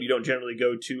play a game, you don't generally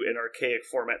go to an archaic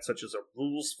format such as a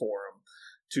rules forum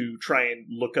to try and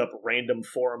look up random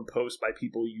forum posts by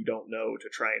people you don't know to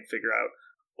try and figure out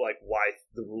why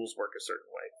the rules work a certain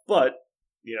way. But,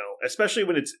 especially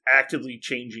when it's actively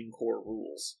changing core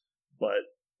rules. But,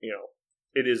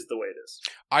 it is the way it is.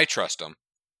 I trust them.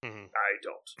 Mm-hmm. I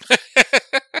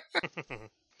don't.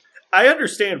 I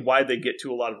understand why they get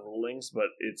to a lot of rulings, but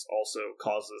it's also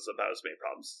causes about as many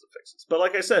problems as it fixes. But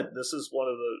like I said, this is one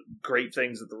of the great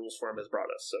things that the rules forum has brought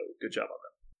us, so good job on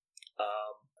that.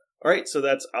 All right, so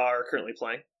that's our currently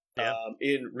playing. Yeah.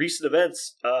 In recent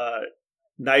events,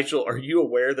 Nigel, are you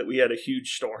aware that we had a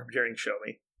huge storm during Show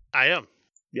Me? I am.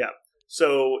 Yeah.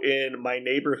 So in my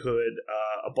neighborhood,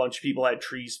 a bunch of people had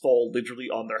trees fall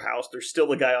literally on their house. There's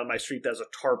still a guy on my street that has a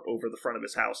tarp over the front of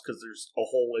his house because there's a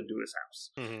hole into his house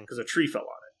because a tree fell on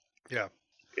it. Yeah.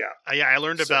 Yeah. I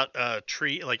learned about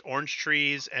orange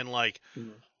trees and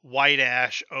white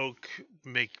ash, oak,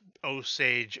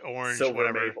 osage, orange, silver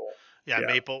whatever. maple. Yeah,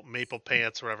 maple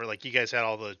pants, whatever. You guys had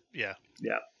all the Yeah.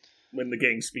 When the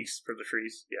gang speaks for the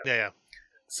trees. Yeah.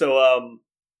 So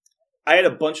I had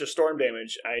a bunch of storm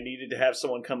damage. I needed to have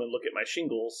someone come and look at my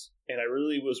shingles, and I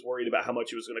really was worried about how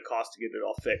much it was going to cost to get it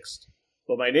all fixed.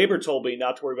 But my neighbor told me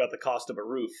not to worry about the cost of a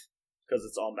roof because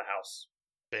it's on the house.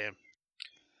 Damn.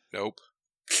 Nope.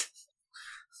 Did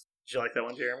you like that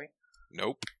one, Jeremy?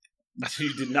 Nope.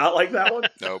 You did not like that one?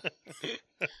 Nope.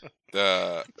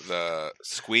 The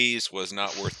squeeze was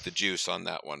not worth the juice on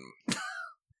that one.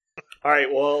 All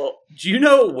right, well, do you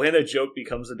know when a joke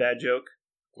becomes a dad joke?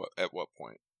 At what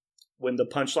point? When the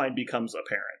punchline becomes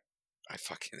apparent. I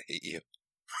fucking hate you.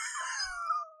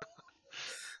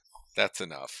 That's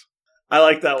enough. I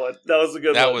like that one. That was a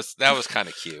good one. That was kind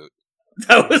of cute.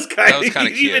 That was kind of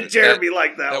cute. Even Jeremy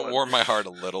liked that one. That warmed my heart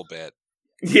a little bit.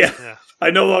 Yeah. I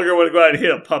no longer want to go out and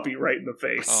hit a puppy right in the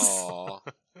face. Aww.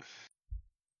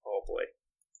 Oh, boy.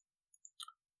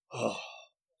 Oh.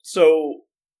 So,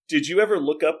 did you ever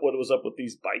look up what was up with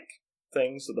these bike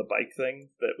things, or the bike thing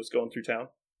that was going through town?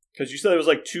 Because you said there was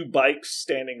 2 bikes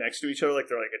standing next to each other,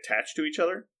 they're attached to each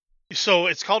other? So,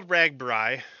 it's called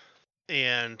Ragbri,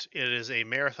 and it is a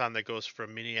marathon that goes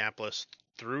from Minneapolis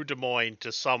through Des Moines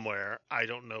to somewhere. I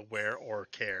don't know where or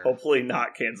care. Hopefully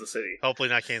not Kansas City.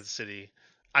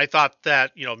 I thought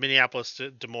that, Minneapolis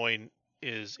to Des Moines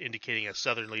is indicating a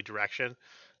southerly direction,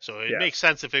 so it makes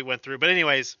sense if it went through. But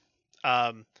anyways,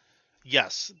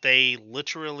 yes, they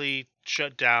literally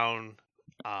shut down.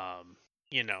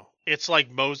 It's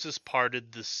like Moses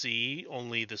parted the sea,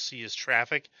 only the sea is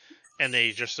traffic, and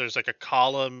there's like a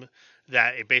column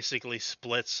that it basically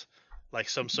splits like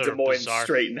some sort Des Moines of bizarre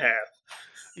straight in half.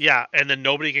 Yeah, and then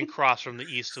nobody can cross from the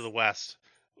east to the west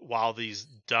while these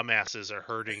dumbasses are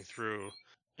herding through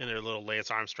in their little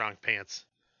Lance Armstrong pants.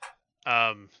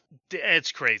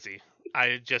 It's crazy.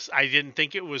 I didn't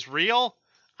think it was real.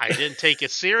 I didn't take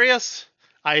it serious.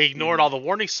 I ignored all the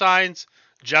warning signs.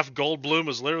 Jeff Goldblum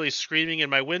was literally screaming in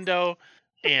my window,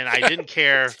 and I didn't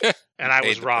care, and I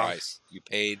was wrong. Price.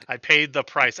 I paid the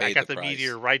price. I got the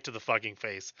meteor right to the fucking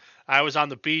face. I was on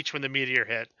the beach when the meteor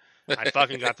hit. I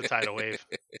fucking got the tidal wave.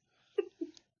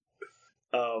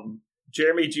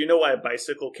 Jeremy, do you know why a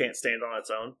bicycle can't stand on its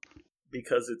own?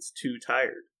 Because it's too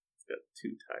tired. It's got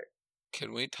too tired.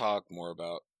 Can we talk more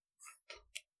about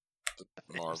the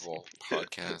Marvel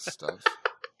podcast stuff?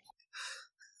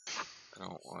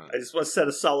 I just want to set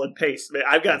a solid pace, man.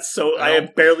 I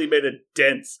have barely made a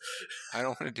dent. I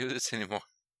don't want to do this anymore.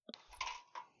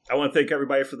 I want to thank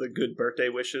everybody for the good birthday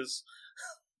wishes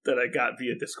that I got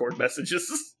via Discord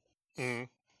messages. Mm.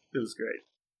 It was great.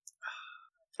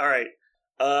 All right.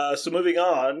 So moving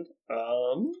on,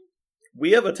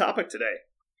 we have a topic today.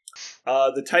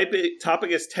 The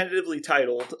topic is tentatively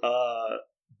titled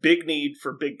 "Big Need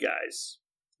for Big Guys."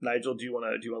 Nigel, do you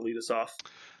want to lead us off?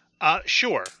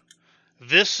 Sure.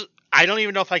 I don't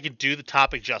even know if I could do the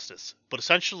topic justice, but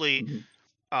essentially,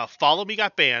 Follow Me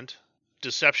got banned,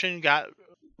 Deception got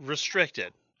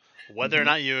restricted. Whether or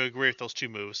not you agree with those two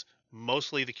moves,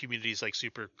 mostly the community's like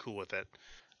super cool with it.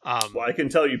 Well, I can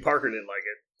tell you Parker didn't like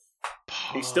it.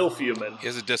 He's still fuming. He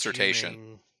has a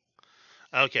dissertation.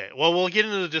 Okay, well, we'll get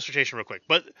into the dissertation real quick,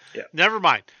 but never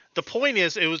mind. The point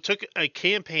is, took a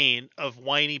campaign of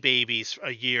whiny babies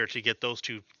a year to get those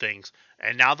two things,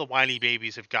 and now the whiny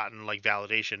babies have gotten like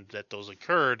validation that those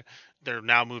occurred. They're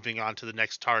now moving on to the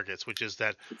next targets, which is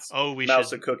that we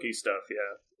mouse and cookie stuff. Yeah,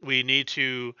 we need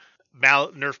to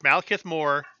nerf Malekith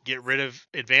more, get rid of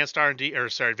advanced R&D,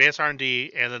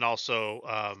 and then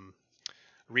also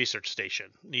research station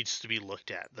needs to be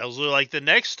looked at. Those are like the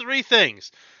next three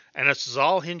things. And this is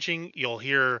all hinging, you'll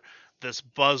hear this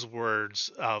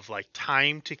buzzwords of like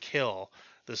time to kill.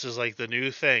 This is like the new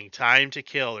thing, time to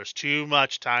kill. There's too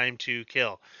much time to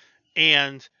kill.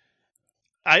 And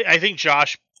I think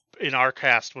Josh, in our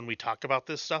cast, when we talk about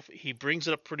this stuff, he brings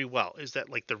it up pretty well, is that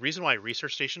like the reason why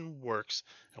Research Station works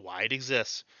and why it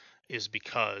exists is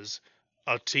because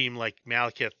a team like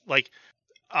Malekith, like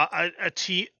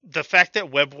the fact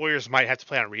that Web Warriors might have to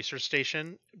play on Research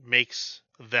Station makes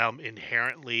them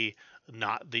inherently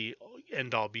not the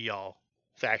end-all be-all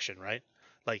faction, right?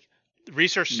 Like,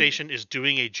 Research Station is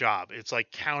doing a job. It's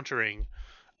like countering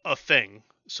a thing.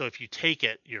 So if you take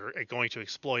it, you're going to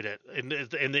exploit it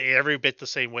in every bit the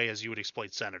same way as you would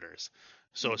exploit senators.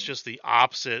 So it's just the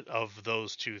opposite of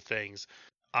those two things.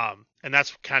 And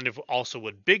that's kind of also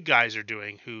what big guys are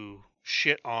doing who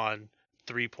shit on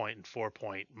 3-point and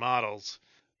 4-point models.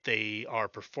 They are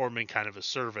performing kind of a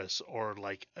service, or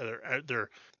like they're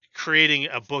creating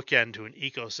a bookend to an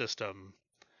ecosystem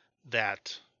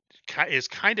that is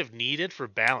kind of needed for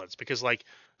balance. Because like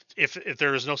if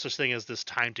there is no such thing as this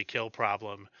time to kill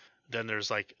problem, then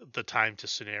there's like the time to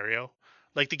scenario.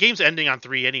 Like the game's ending on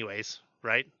 3 anyways,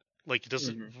 right? Like it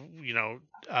doesn't,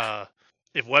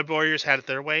 if Web Warriors had it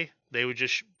their way, they would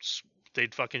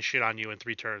they'd fucking shit on you in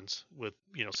 3 turns with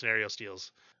scenario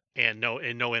steals. And no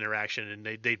interaction,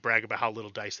 and they'd brag about how little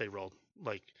dice they rolled.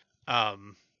 Like,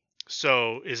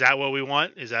 so is that what we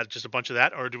want? Is that just a bunch of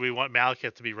that, or do we want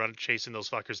Malekith to be chasing those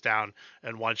fuckers down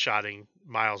and one-shotting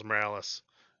Miles Morales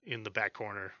in the back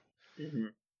corner?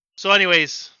 So,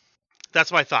 anyways,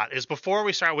 that's my thought. Is before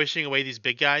we start wishing away these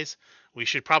big guys, we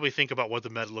should probably think about what the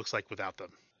meta looks like without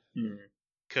them.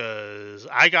 Because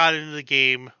I got into the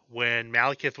game when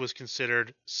Malekith was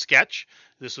considered sketch.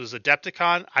 This was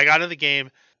Adepticon. I got into the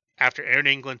game after Aaron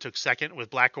England took second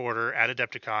with Black Order at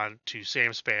Adepticon to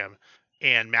Sam Spam,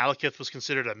 and Malekith was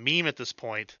considered a meme at this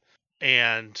point,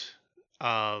 and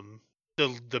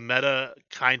the meta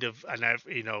kind of, and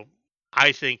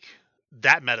I think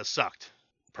that meta sucked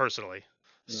personally.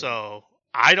 So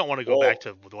I don't want to go back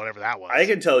to whatever that was. I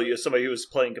can tell you, as somebody who was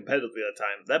playing competitively at the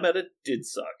time, that meta did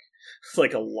suck.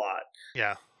 Like a lot.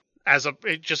 Yeah. As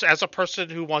a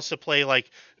person who wants to play like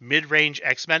mid-range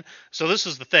X-Men. So this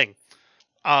is the thing.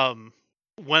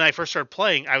 When I first started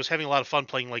playing, I was having a lot of fun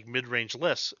playing like mid-range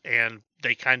lists, and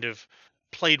they kind of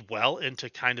played well into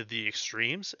kind of the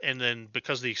extremes, and then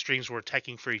because the extremes were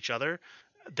teching for each other,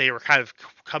 they were kind of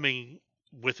coming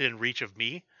within reach of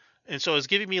me, and so it's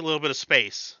giving me a little bit of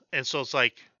space. And so it's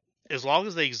like, as long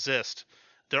as they exist,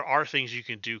 there are things you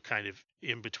can do kind of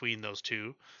in between those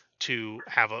two to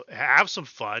have some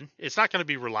fun. It's not going to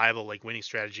be reliable like winning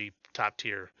strategy top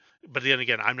tier, but then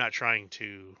again, I'm not trying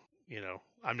to,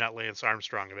 I'm not Lance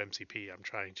Armstrong of MCP. I'm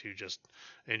trying to just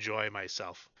enjoy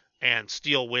myself and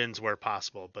steal wins where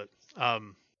possible. But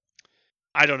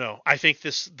I don't know. I think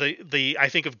I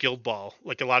think of Guild Ball.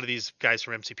 Like, a lot of these guys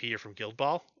from MCP are from Guild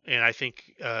Ball, and I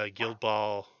think Guild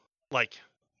Ball's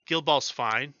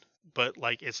fine, but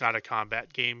like, it's not a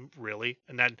combat game really.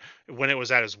 And then when it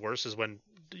was at its worst is when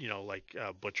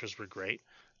Butchers were great.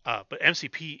 But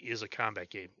MCP is a combat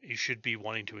game. You should be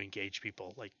wanting to engage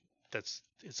people. Like, it's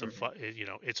a fun,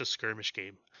 it's a skirmish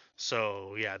game.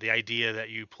 So yeah, the idea that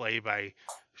you play by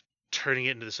turning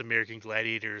it into this American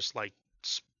Gladiators like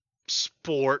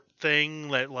sport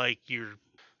thing, that like you're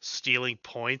stealing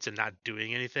points and not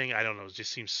doing anything, I don't know, it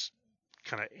just seems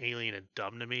kind of alien and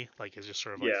dumb to me. Like, it's just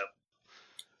sort of like... Yeah.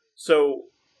 So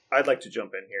I'd like to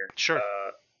jump in here. Sure.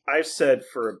 I've said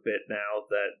for a bit now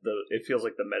that it feels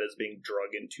like the meta is being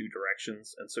drug in two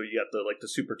directions, and so you got the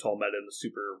super tall meta and the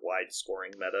super wide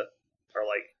scoring meta are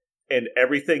like, and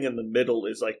everything in the middle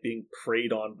is like being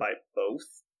preyed on by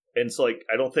both. And so, like,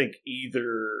 I don't think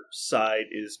either side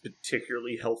is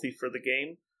particularly healthy for the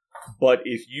game. But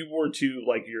if you were to,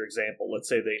 like your example, let's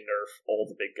say they nerf all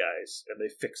the big guys and they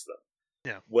fix them.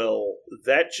 Yeah. Well,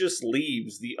 that just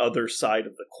leaves the other side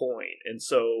of the coin. And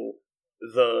so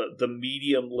the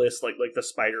medium list, like the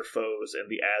Spider Foes and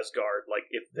the Asgard, like,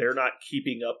 if they're not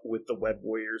keeping up with the Web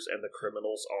Warriors and the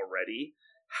Criminals already,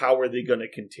 how are they going to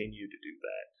continue to do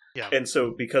that? Yeah. And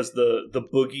so, because the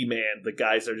boogeyman, the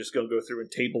guys that are just going to go through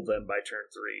and table them by turn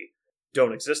 3,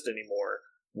 don't exist anymore,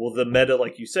 well, the meta,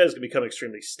 like you said, is going to become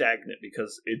extremely stagnant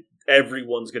because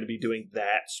everyone's going to be doing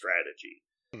that strategy.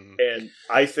 Mm-hmm. And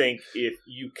I think if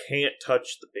you can't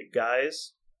touch the big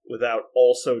guys without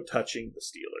also touching the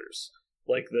Steelers,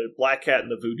 like the Black Cat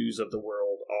and the Voodoos of the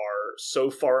world are so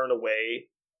far and away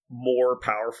more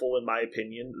powerful, in my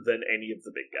opinion, than any of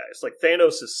the big guys. Like,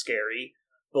 Thanos is scary,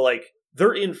 but like,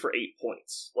 they're in for 8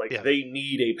 points. Like, They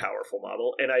need a powerful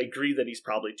model, and I agree that he's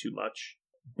probably too much.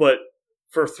 But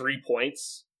for 3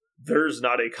 points, there's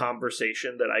not a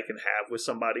conversation that I can have with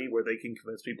somebody where they can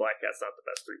convince me Black Cat's not the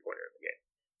best 3-pointer in the game.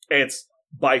 And it's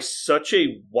by such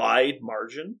a wide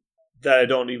margin that I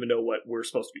don't even know what we're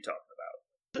supposed to be talking about.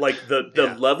 Like,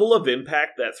 the level of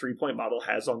impact that 3-point model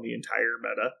has on the entire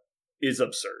meta is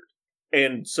absurd.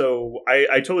 And so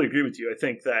I totally agree with you. I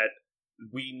think that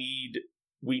we need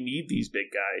these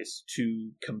big guys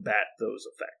to combat those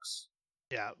effects.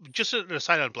 Yeah, just an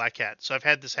aside on Black Cat. So I've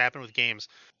had this happen with games.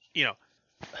 The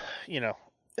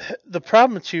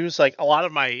problem too is, like, a lot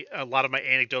of my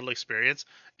anecdotal experience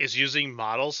is using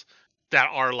models that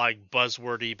are like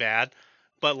buzzwordy bad,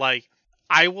 but like,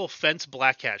 I will fence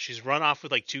Black Cat. She's run off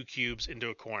with like 2 cubes into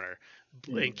a corner,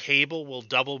 and Cable will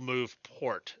double move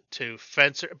port to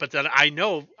fence her. But then I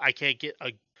know I can't get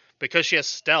because she has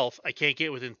stealth, I can't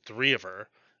get within 3 of her.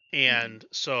 And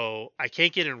so I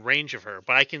can't get in range of her,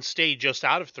 but I can stay just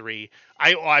out of 3.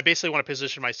 I basically want to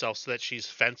position myself so that she's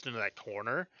fenced into that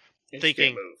corner, and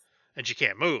thinking, and she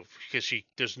can't move because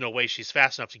there's no way she's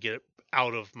fast enough to get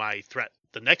out of my threat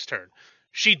the next turn.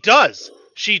 She does.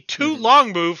 She 2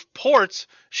 long move ports.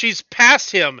 She's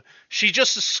past him. She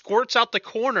just squirts out the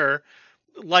corner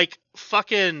like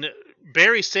fucking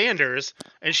Barry Sanders,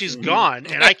 and she's gone.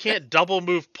 And I can't double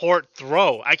move port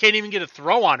throw. I can't even get a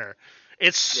throw on her.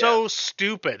 It's so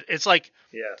stupid. It's like,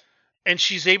 and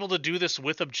she's able to do this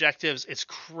with objectives. It's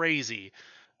crazy.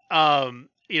 And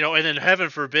then heaven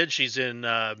forbid she's in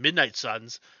Midnight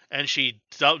Suns and she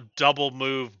double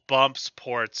move bumps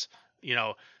ports.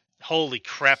 Holy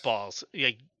crap balls.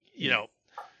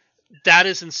 That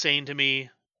is insane to me.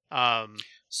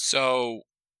 So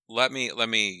let me.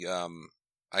 I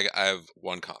have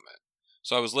one comment.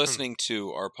 So I was listening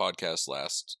to our podcast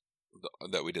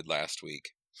that we did last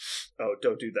week. Oh,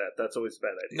 don't do that. That's always a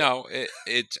bad idea. No,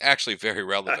 it's actually very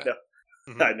relevant.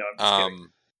 I know. I'm just kidding.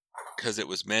 Because it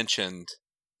was mentioned,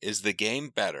 is the game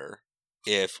better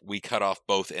if we cut off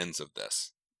both ends of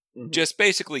this? Mm-hmm. Just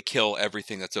basically kill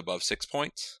everything that's above 6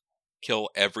 points. Kill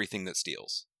everything that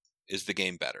steals. Is the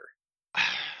game better?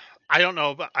 I don't know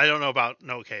about.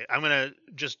 No, okay. I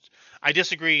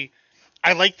disagree.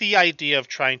 I like the idea of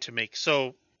trying to make.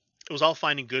 So it was all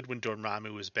fine and good when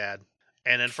Dormammu was bad.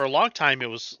 And then for a long time, it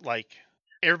was like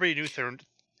everybody knew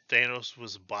Thanos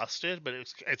was busted, but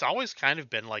it's always kind of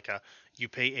been like you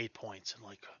pay 8 points and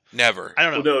like never. I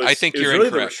don't know. Well, no, I think it you're was really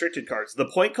incorrect. the restricted cards. The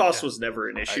point cost was never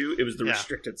an issue. It was the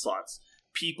restricted slots.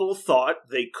 People thought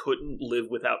they couldn't live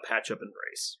without Patch Up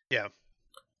Embrace. Yeah.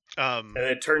 And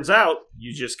it turns out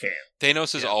you just can't.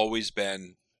 Thanos has always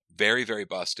been very, very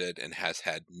busted and has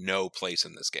had no place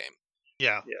in this game.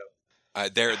 Yeah.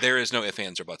 There is no ifs,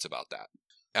 ands, or buts about that.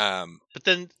 But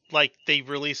then, like, they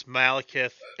release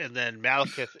Malekith, and then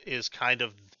Malekith is kind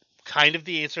of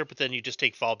the answer, but then you just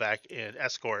take Fallback and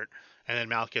Escort, and then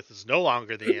Malekith is no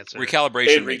longer the answer.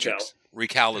 Recalibration matrix.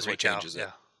 Recal is what changes it.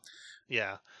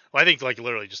 Yeah. Well, I think, like,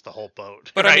 literally just the whole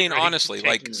boat. But, right? I mean, honestly,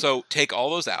 so take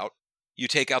all those out. You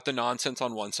take out the nonsense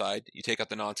on one side, you take out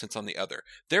the nonsense on the other.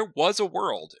 There was a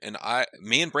world, and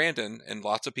me and Brandon and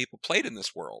lots of people played in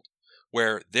this world,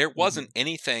 where there wasn't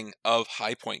anything of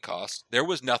high point cost. There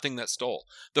was nothing that stole.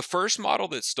 The first model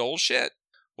that stole shit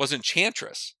was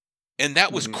Enchantress, and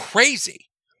that was crazy.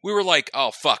 We were like,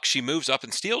 oh, fuck, she moves up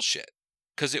and steals shit,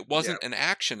 because it wasn't an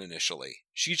action initially.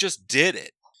 She just did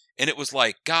it, and it was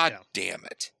like, God damn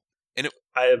it. And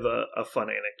I have a fun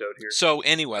anecdote here. So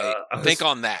anyway, think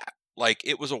on that. Like,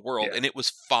 it was a world, and it was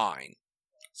fine.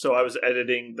 So I was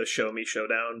editing the Show Me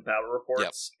Showdown battle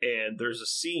reports, and there's a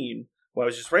scene where I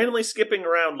was just randomly skipping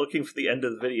around looking for the end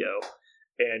of the video,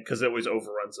 and because it always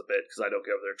overruns a bit, because I don't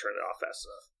get over there and turn it off fast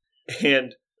enough.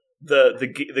 And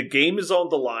the game is on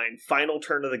the line, final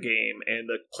turn of the game, and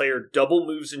the player double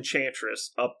moves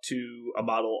Enchantress up to a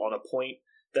model on a point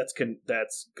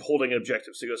that's holding an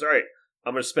objective. So he goes, all right,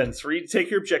 I'm going to spend 3 to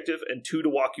take your objective and 2 to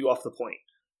walk you off the point.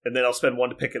 And then I'll spend 1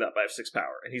 to pick it up. I have 6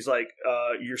 power. And he's like,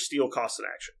 your steal costs an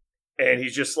action. And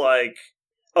he's just like,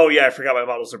 oh yeah, I forgot my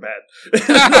models are bad.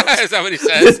 Is that what he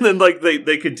says? And then like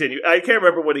they continue. I can't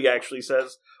remember what he actually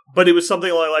says, but it was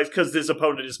something along the lines, because his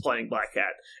opponent is playing Black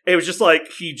Cat. And it was just like,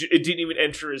 it didn't even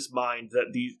enter his mind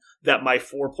that my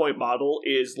 4-point model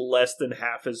is less than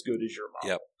half as good as your model.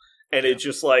 Yep. And it's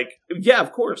just like, yeah,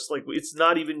 of course. Like, it's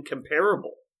not even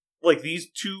comparable. Like,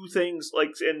 these two things,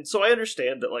 like, and so I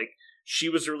understand that, like, she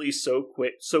was released so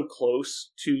quick, so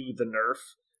close to the nerf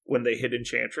when they hit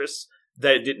Enchantress,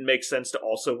 that it didn't make sense to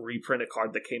also reprint a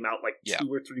card that came out like 2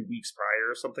 or 3 weeks prior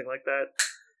or something like that.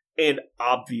 And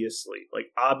obviously,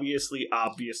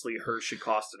 hers should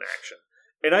cost an action.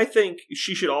 And I think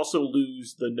she should also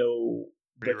lose the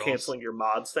canceling your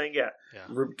mods thing. Yeah.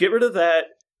 Get rid of that.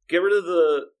 Get rid of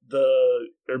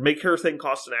or make her thing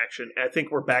cost an action. And I think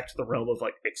we're back to the realm of,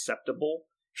 like, acceptable.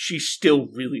 She's still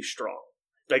really strong.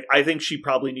 Like, I think she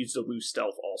probably needs to lose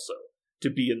stealth also to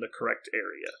be in the correct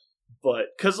area. But,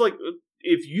 because, like,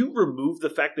 if you remove the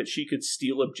fact that she could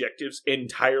steal objectives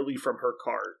entirely from her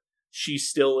card, she's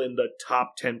still in the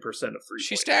top 10% of 3-pointers.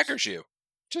 She staggers you.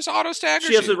 Just auto-staggers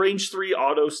you. She has a range 3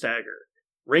 auto-stagger.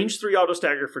 Range 3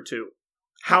 auto-stagger for 2.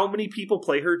 How many people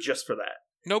play her just for that?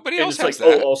 Nobody else has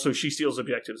that. Oh, also she steals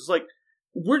objectives. It's like,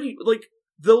 where do you, like,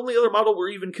 the only other model we're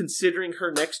even considering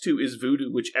her next to is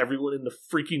Voodoo, which everyone in the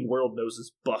freaking world knows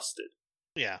is busted.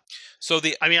 Yeah. So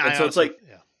it's like,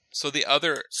 so the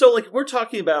other, so like, we're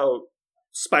talking about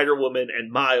Spider-Woman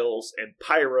and Miles and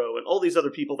Pyro and all these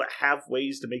other people that have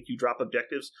ways to make you drop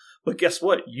objectives. But guess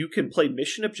what? You can play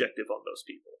mission objective on those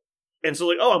people. And so,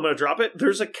 like, oh, I'm going to drop it.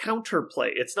 There's a counter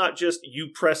play. It's not just you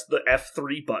press the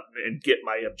F3 button and get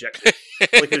my objective.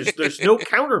 Like, there's no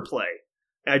counter play.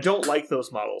 And I don't like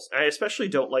those models. And I especially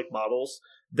don't like models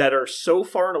that are so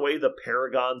far and away the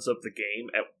paragons of the game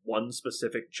at one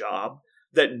specific job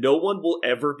that no one will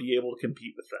ever be able to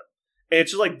compete with them. And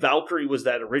it's just like Valkyrie was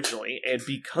that originally, and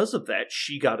because of that,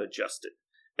 she got adjusted.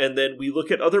 And then we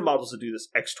look at other models that do this,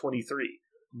 X-23.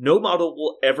 No model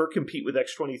will ever compete with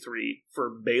X-23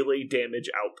 for melee damage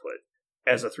output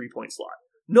as a 3-point slot.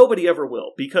 Nobody ever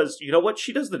will, because, you know what?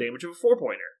 She does the damage of a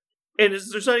 4-pointer. And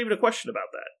there's not even a question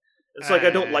about that. It's like, I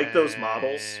don't like those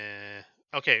models.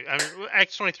 Okay, I mean,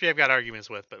 X-23 I've got arguments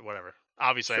with, but whatever.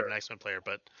 Obviously, I'm an X-Men player,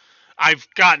 but I've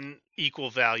gotten equal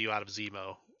value out of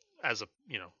Zemo as a,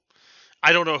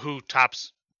 I don't know who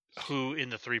in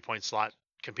the 3-point slot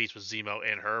competes with Zemo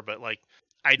and her, but, like,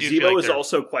 I do feel like Zemo is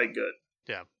also quite good.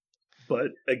 Yeah.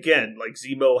 But, again, like,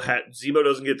 Zemo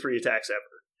doesn't get 3 attacks ever.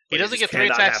 He doesn't get 3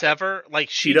 attacks ever. Like,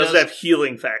 she doesn't have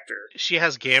healing factor. She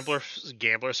has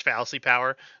gambler's fallacy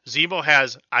power. Zemo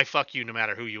has I fuck you no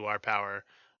matter who you are power.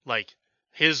 Like,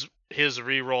 his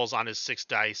rerolls on his 6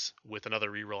 dice with another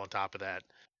reroll on top of that.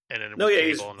 And then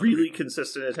he's really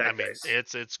consistent attack dice.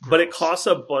 It's gross. But it costs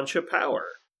a bunch of power.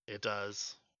 It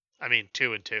does. I mean,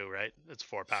 2 and 2, right? It's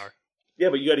 4 power. Yeah,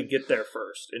 but you got to get there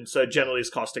first, and so generally it's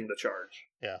costing the charge.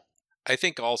 Yeah. I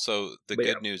think also the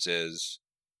good news is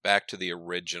back to the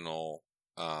original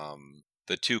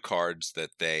the 2 cards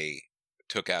that they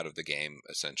took out of the game,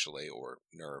 essentially, or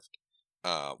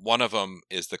nerfed. One of them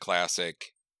is the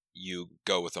classic, you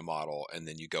go with a model, and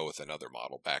then you go with another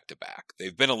model back to back.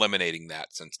 They've been eliminating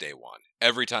that since day one.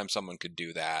 Every time someone could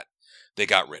do that, they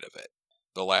got rid of it.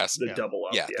 The double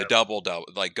up. Yeah, the double,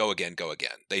 like go again.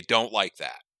 They don't like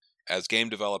that. As game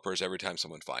developers, every time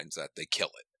someone finds that, they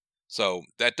kill it. So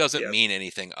that doesn't mean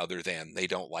anything other than they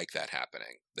don't like that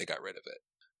happening. They got rid of it.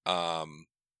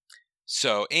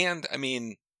 And I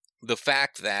mean, the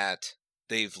fact that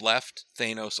they've left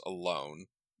Thanos alone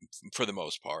for the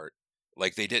most part,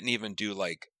 like they didn't even do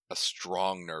like a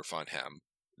strong nerf on him.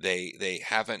 They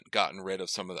haven't gotten rid of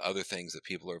some of the other things that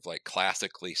people have like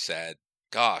classically said,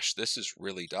 gosh, this is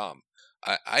really dumb.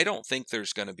 I don't think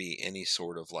there's going to be any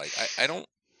sort of like, I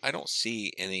don't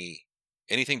see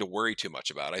anything to worry too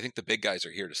much about. I think the big guys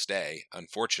are here to stay,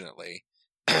 unfortunately,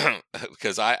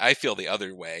 because I feel the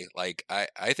other way. Like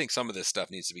I think some of this stuff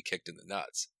needs to be kicked in the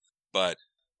nuts. But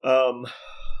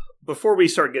before we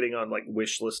start getting on like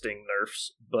wish listing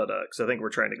nerfs, but because I think we're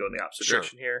trying to go in the opposite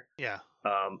direction here. Yeah.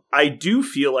 I do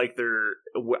feel like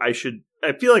I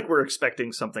feel like we're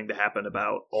expecting something to happen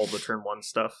about all the turn 1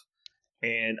 stuff.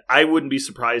 And I wouldn't be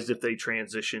surprised if they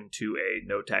transition to a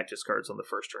no tactics cards on the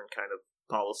first turn kind of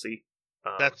policy.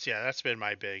 That's been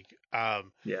my big.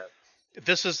 Yeah.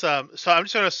 This is so I'm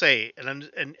just gonna say, and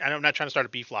I'm not trying to start a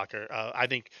beef locker. I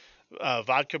think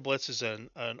Vodka Blitz is an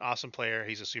awesome player.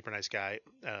 He's a super nice guy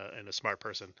and a smart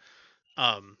person.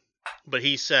 But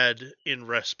he said, in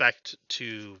respect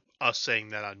to us saying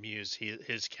that on Muse,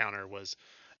 his counter was,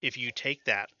 if you take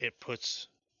that,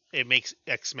 it makes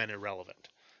X-Men irrelevant.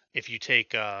 If you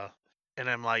take and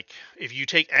I'm like, if you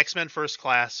take X-Men First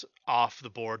Class off the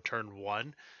board turn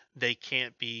 1, they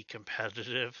can't be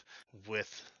competitive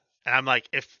with. And I'm like,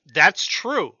 if that's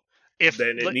true,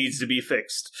 then it needs to be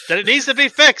fixed. Then it needs to be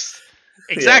fixed.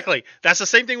 Exactly. Yeah. That's the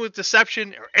same thing with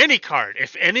Deception or any card.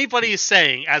 If anybody is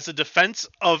saying, as a defense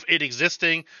of it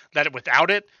existing, that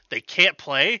without it they can't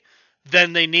play,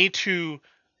 then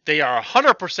they are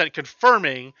 100%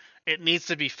 confirming it needs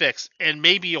to be fixed, and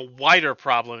maybe a wider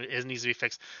problem needs to be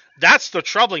fixed. That's the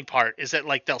troubling part, is that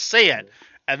like they'll say it,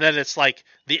 and then it's like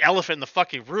the elephant in the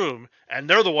fucking room, and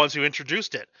they're the ones who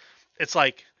introduced it. It's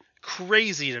like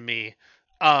crazy to me.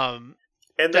 And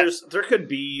there could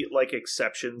be like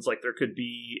exceptions, like there could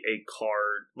be a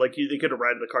card, like they could have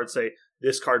read the card say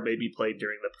this card may be played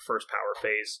during the first power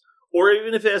phase, or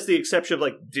even if it has the exception of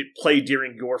like play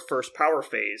during your first power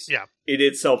phase. Yeah, it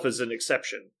itself is an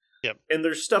exception. Yep. And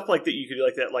there's stuff like that you could do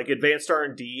like that, like advanced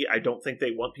R&D. I don't think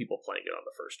they want people playing it on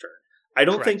the first turn. I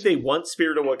don't think they want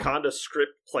Spirit of Wakanda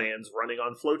script plans running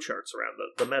on flowcharts around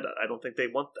the meta. I don't think they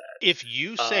want that. If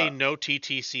you say no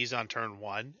TTCs on turn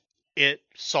 1, it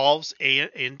solves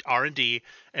R&D,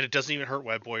 and it doesn't even hurt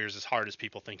Web Warriors as hard as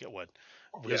people think it would.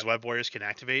 Because Web Warriors can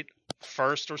activate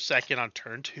first or second on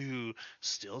turn 2,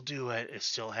 still do it, and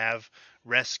still have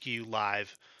rescue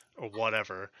live or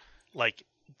whatever. Like,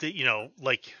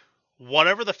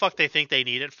 whatever the fuck they think they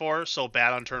need it for, so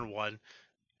bad on turn 1,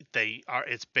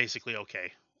 it's basically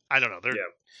okay. I don't know.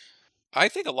 I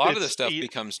think a lot of the stuff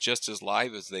becomes just as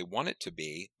live as they want it to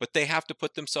be, but they have to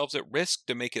put themselves at risk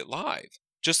to make it live.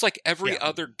 Just like every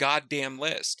other goddamn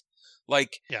list.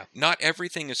 Like, not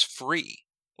everything is free.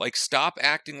 Like, stop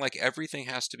acting like everything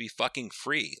has to be fucking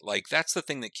free. Like, that's the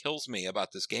thing that kills me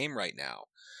about this game right now.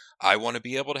 I want to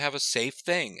be able to have a safe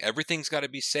thing. Everything's got to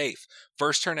be safe.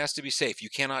 First turn has to be safe. You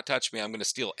cannot touch me. I'm going to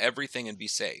steal everything and be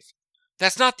safe.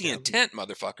 That's not the intent,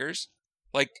 motherfuckers.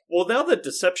 Like, well, now that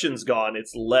Deception's gone,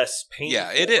 it's less painful.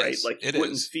 Yeah, it is. Right? Like, it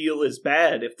wouldn't feel as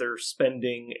bad if they're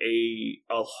spending a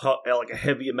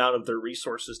heavy amount of their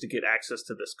resources to get access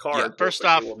to this card. Yeah, first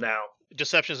off, now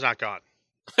Deception's not gone.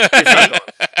 It's not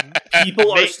gone.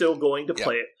 People are still going to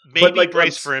play it. Maybe like,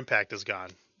 Brace for Impact is gone.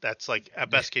 That's like a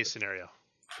best case scenario.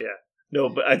 Yeah. No,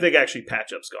 but I think actually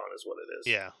Patch-Up's gone is what it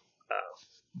is. Yeah.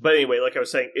 But anyway, like I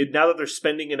was saying, now that they're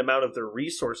spending an amount of their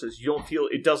resources,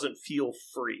 it doesn't feel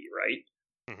free, right?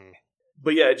 Mm-hmm.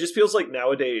 But yeah, it just feels like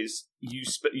nowadays you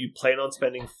plan on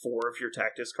spending 4 of your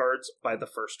tactics cards by the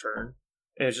first turn,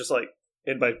 and it's just like,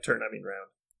 and by turn I mean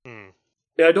round.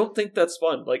 Yeah, I don't think that's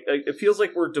fun. Like, it feels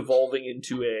like we're devolving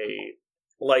into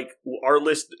our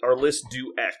list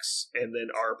do X, and then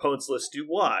our opponent's list do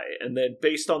Y, and then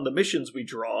based on the missions we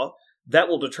draw, that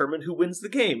will determine who wins the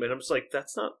game. And I'm just like,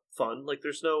 that's not fun. Like,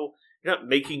 you're not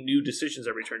making new decisions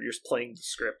every turn. You're just playing the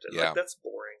script, and like, that's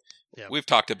boring. Yeah. We've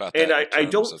talked about that. And I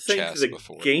don't think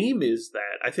the game is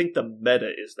that. I think the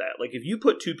meta is that. Like, if you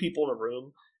put 2 people in a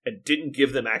room and didn't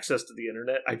give them access to the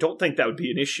internet, I don't think that would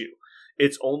be an issue.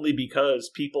 It's only because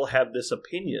people have this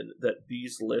opinion that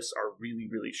these lists are really,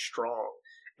 really strong.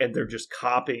 and they're just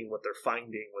copying what they're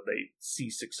finding when they see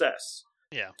success.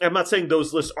 Yeah. I'm not saying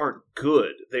those lists aren't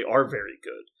good. They are very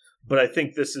good. But I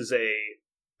think this is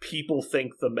people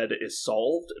think the meta is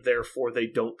solved, therefore they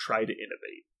don't try to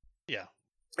innovate. Yeah.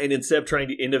 And instead of trying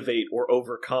to innovate or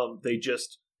overcome, they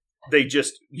just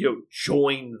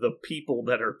join the people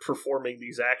that are performing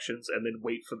these actions and then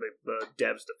wait for the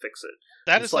devs to fix it.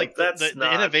 That is like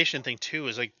the innovation thing too,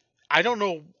 is like, I don't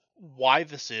know why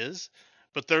this is,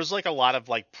 but there's like a lot of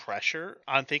like pressure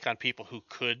on people who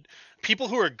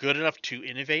are good enough to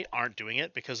innovate aren't doing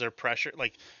it because they're pressure,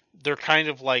 like they're kind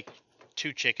of like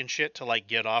too chicken shit to like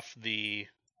get off the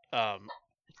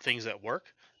things that work.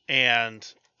 And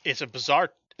it's a bizarre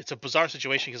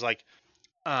situation because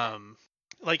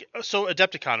so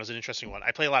Adepticon is an interesting one.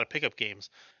 I play a lot of pickup games,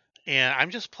 and I'm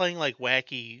just playing like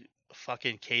wacky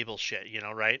fucking cable shit,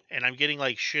 right? And I'm getting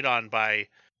like shit on by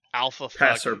alpha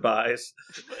passerbys.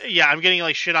 Yeah, I'm getting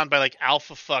like shit on by like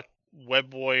alpha fuck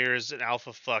web warriors and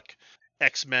alpha fuck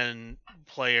X-Men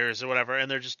players or whatever, and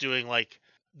they're just doing like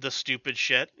the stupid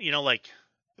shit, like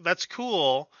that's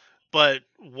cool, but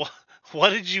what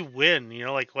did you win?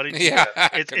 Like, what did you? Yeah,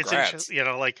 it's interesting.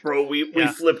 Like, bro, we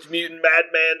flipped Mutant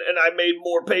Madman, and I made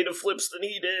more pay to flips than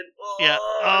he did. Yeah,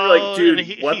 like,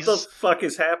 dude, what the fuck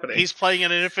is happening? He's playing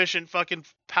an inefficient fucking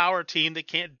power team that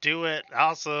can't do it.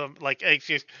 Awesome, like, and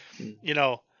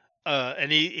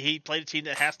he played a team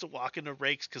that has to walk into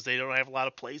rakes because they don't have a lot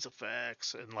of plays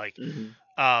effects, and like,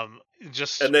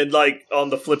 and then like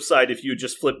on the flip side, if you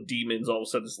just flip demons, all of a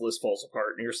sudden this list falls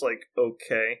apart, and you're just like,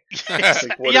 okay,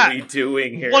 like, what are we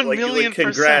doing here? 1,000,000%,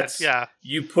 congrats, yeah.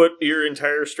 You put your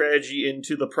entire strategy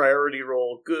into the priority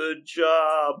role. Good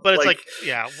job. But it's like,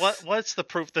 what's the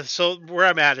proof? So where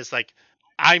I'm at is like,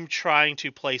 I'm trying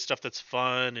to play stuff that's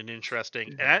fun and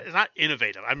interesting, and it's not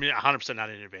innovative. I'm 100% not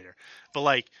an innovator, but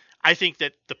like, I think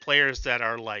that the players that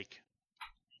are like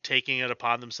taking it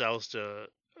upon themselves to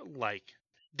like,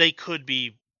 they could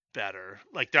be better.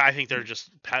 Like, I think they're just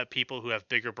people who have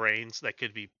bigger brains that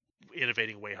could be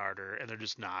innovating way harder, and they're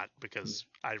just not because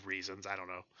I have reasons. I don't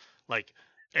know. Like,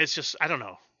 it's just, I don't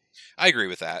know. I agree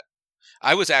with that.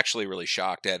 I was actually really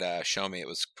shocked at Show Me. It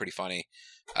was pretty funny.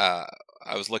 I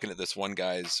was looking at this one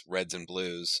guy's reds and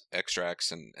blues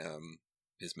extracts and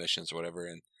his missions or whatever,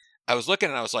 and I was looking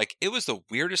and I was like, it was the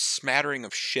weirdest smattering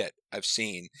of shit I've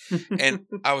seen. And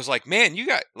I was like, man, you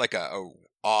got like a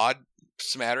odd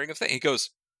smattering of things. He goes,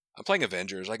 I'm playing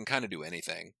Avengers. I can kind of do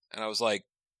anything. And I was like,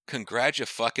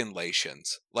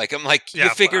 congratulations. Like, I'm like, you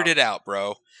figured it out,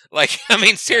 bro. Like, I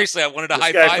mean, seriously, I wanted to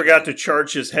high five. This guy forgot to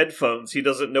charge his headphones. He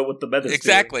doesn't know what the meta's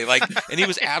exactly. doing. Like, and he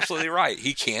was absolutely right.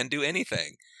 He can do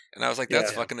anything. And I was like,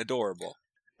 that's fucking adorable.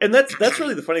 And that's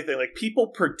really the funny thing. Like, people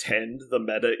pretend the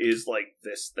meta is like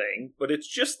this thing, but it's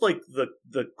just like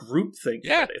the group thing.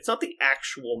 Yeah, meta. It's not the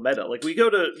actual meta. Like, we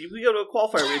go to a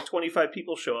qualifier, we have 25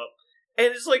 people show up, and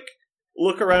it's like,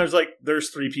 look around, it's like, there's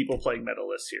 3 people playing meta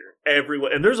lists here.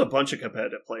 Everyone, and there's a bunch of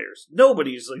competitive players.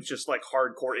 Nobody's like just like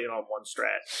hardcore in on one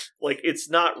strat. Like, it's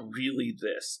not really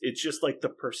this. It's just like the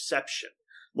perception.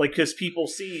 Like, because people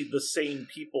see the same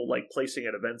people like placing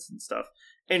at events and stuff.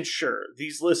 And sure,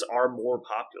 these lists are more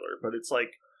popular, but it's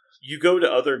like, you go to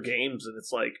other games and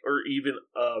it's like, or even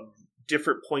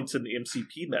different points in the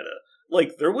MCP meta.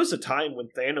 Like, there was a time when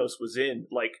Thanos was in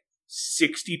like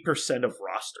 60% of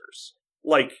rosters.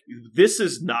 Like, this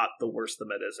is not the worst the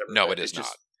meta has ever been. No, it is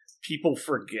not. People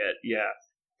forget,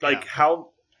 Like,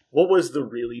 what was the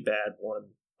really bad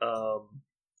one? I'm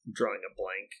drawing a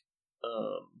blank.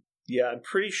 Yeah, I'm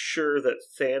pretty sure that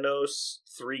Thanos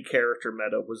 3-character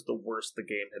meta was the worst the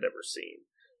game had ever seen.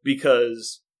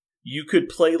 Because you could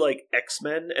play like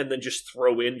X-Men and then just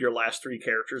throw in your last 3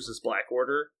 characters as Black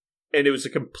Order. And it was a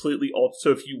completely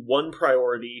so if you won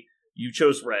priority, you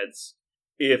chose reds.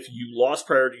 If you lost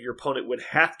priority, your opponent would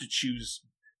have to choose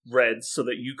reds so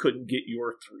that you couldn't get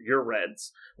your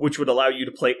reds, which would allow you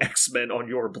to play X-Men on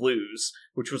your blues,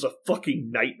 which was a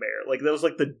fucking nightmare. Like, that was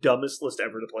like the dumbest list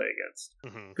ever to play against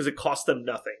because it cost them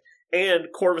nothing. And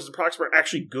Corvus and Proxima are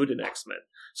actually good in X-Men,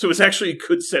 so it's actually a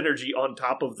good synergy on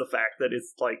top of the fact that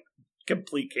it's like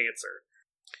complete cancer.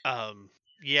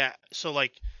 Yeah. So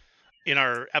like in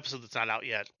our episode that's not out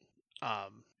yet,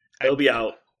 it'll be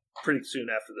out pretty soon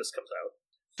after this comes out.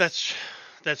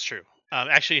 That's true.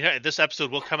 Actually, this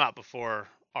episode will come out before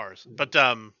ours. But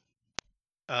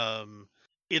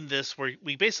in this,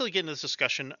 we basically get in this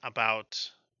discussion about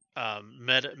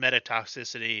meta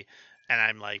toxicity, and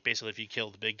I'm like, basically, if you kill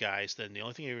the big guys, then the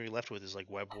only thing you're left with is like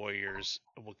Web Warriors,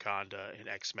 Wakanda, and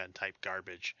X-Men type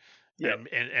garbage,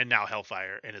 and now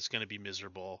Hellfire, and it's going to be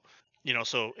miserable.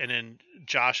 So, and then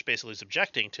Josh basically is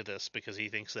objecting to this because he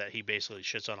thinks that he basically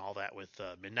shits on all that with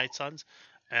Midnight Suns.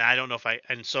 And I don't know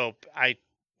if so I,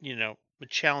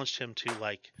 challenged him to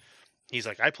like, he's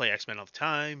like, I play X-Men all the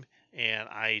time, and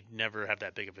I never have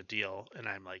that big of a deal. And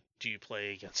I'm like, do you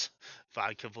play against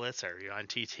Vodka Blitz or on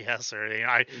TTS or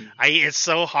it's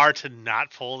so hard to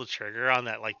not pull the trigger on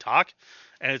that like talk,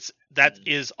 and that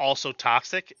is also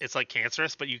toxic. It's like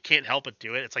cancerous, but you can't help but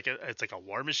do it. It's like a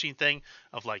War Machine thing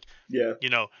of like,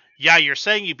 you're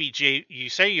saying you beat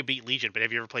you beat Legion, but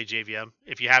have you ever played JVM?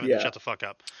 If you haven't, then shut the fuck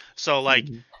up. So like,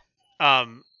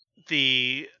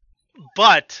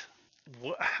 but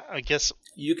I guess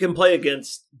you can play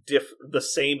against the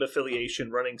same affiliation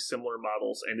running similar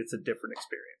models, and it's a different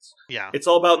experience. Yeah, it's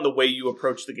all about in the way you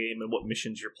approach the game and what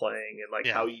missions you're playing, and like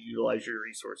how you utilize your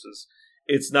resources.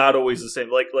 It's not always the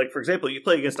same. Like for example, you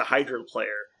play against a Hydra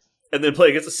player, and then play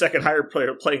against a second Hydra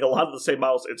player playing a lot of the same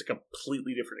models. It's a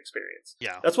completely different experience.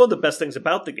 Yeah, that's one of the best things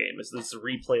about the game is this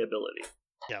replayability.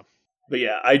 Yeah, but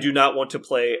yeah, I do not want to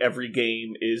play every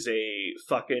game is a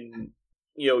fucking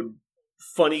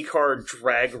funny card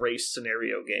drag race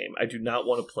scenario game. I do not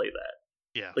want to play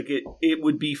that. Yeah. Like it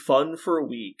would be fun for a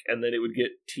week and then it would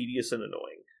get tedious and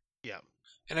annoying. Yeah.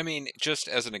 And I mean, just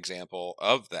as an example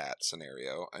of that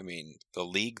scenario, I mean, the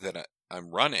league that I'm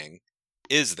running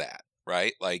is that,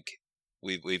 right? Like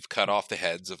we've cut off the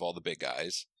heads of all the big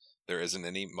guys. There isn't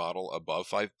any model above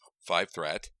five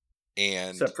threat,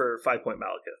 and except for 5-point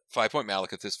Malekith. 5-point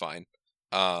Malekith is fine.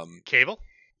 Cable.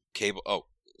 Oh,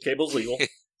 Cable's legal.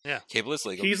 Yeah, Cable is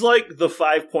legal. He's like the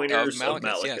 5-pointers of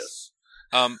Malekith. Yes.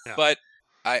 But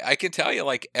I can tell you,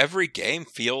 like, every game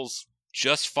feels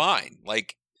just fine.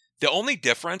 Like, the only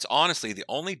difference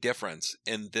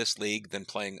in this league than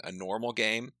playing a normal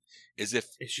game is if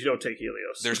you don't take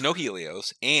Helios. There's no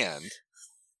Helios, and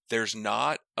there's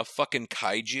not a fucking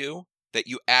kaiju that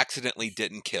you accidentally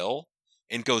didn't kill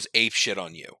and goes ape shit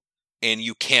on you. And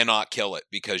you cannot kill it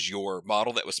because your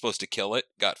model that was supposed to kill it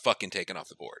got fucking taken off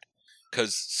the board.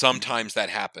 Because sometimes that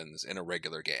happens in a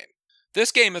regular game.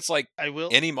 This game, it's like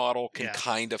any model can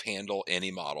kind of handle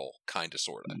any model, kind of,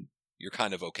 sort of. You're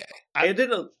kind of okay. And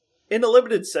in a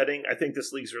limited setting, I think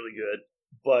this league's really good.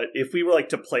 But if we were like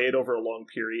to play it over a long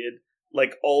period,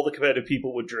 like all the competitive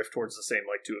people would drift towards the same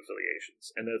like two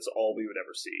affiliations, and that's all we would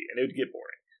ever see, and it would get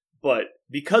boring. But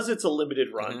because it's a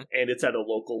limited run and it's at a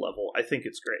local level, I think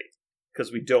it's great. Because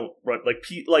we don't run like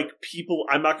people.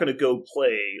 I'm not going to go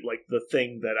play like the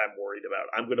thing that I'm worried about.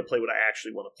 I'm going to play what I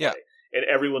actually want to play, and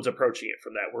everyone's approaching it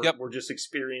from that. We're just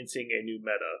experiencing a new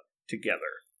meta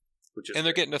together,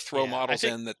 they're getting to throw models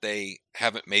in that they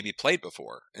haven't maybe played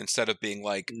before, instead of being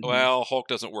like, well, Hulk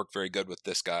doesn't work very good with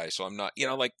this guy, so I'm not.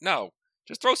 No,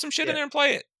 just throw some shit in there and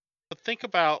play it. But think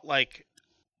about like,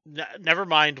 never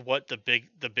mind what the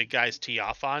big guys tee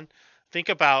off on. Think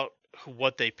about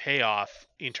what they pay off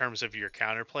in terms of your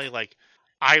counterplay. Like,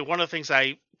 one of the things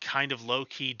I kind of low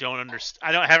key don't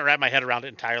understand. I haven't wrapped my head around it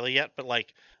entirely yet, but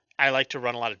like, I like to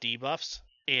run a lot of debuffs,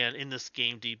 and in this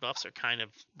game, debuffs are kind of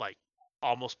like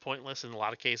almost pointless in a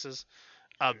lot of cases.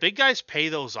 Big guys pay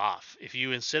those off if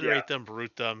you incinerate them,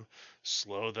 brute them,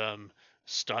 slow them,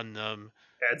 stun them.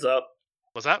 Adds up.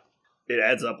 What's that? It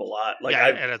adds up a lot. Like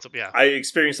it adds up. Yeah, I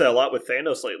experienced that a lot with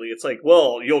Thanos lately. It's like,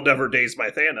 well, you'll never daze my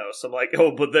Thanos. I'm like,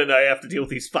 oh, but then I have to deal with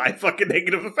these 5 fucking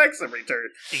negative effects every turn.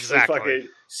 Exactly. Like fucking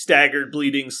staggered,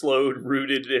 bleeding, slowed,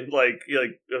 rooted, and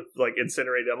like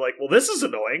incinerated. I'm like, well, this is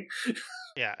annoying.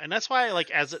 Yeah, and that's why, like,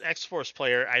 as an X-Force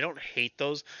player, I don't hate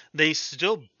those. They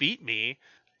still beat me,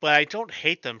 but I don't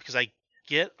hate them because I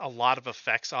get a lot of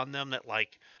effects on them that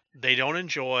like they don't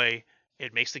enjoy.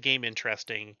 It makes the game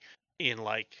interesting. In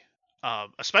like.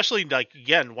 Especially like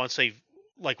again, once they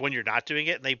like when you're not doing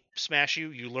it and they smash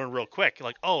you, you learn real quick.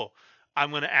 Like, oh,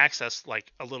 I'm going to access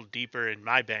like a little deeper in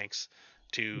my banks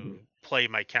to play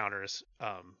my counters.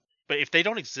 But if they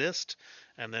don't exist,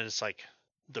 and then it's like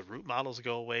the root models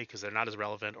go away because they're not as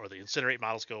relevant, or the incinerate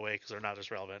models go away because they're not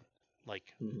as relevant. Like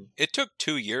it took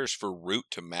 2 years for root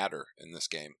to matter in this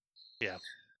game. Yeah,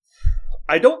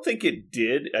 I don't think it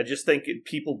did. I just think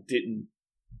people didn't.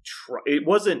 It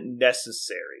wasn't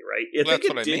necessary, right? I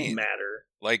think it did matter.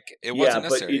 Like, it wasn't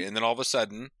necessary. And then all of a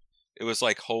sudden, it was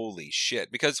like, holy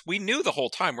shit. Because we knew the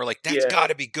whole time, we're like, that's got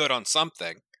to be good on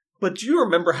something. But do you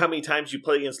remember how many times you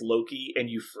played against Loki and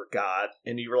you forgot?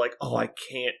 And you were like, oh, I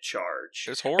can't charge.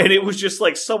 It was horrible. And it was just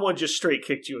like someone just straight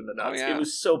kicked you in the nuts. It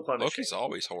was so punishing. Loki's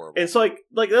always horrible. And it's like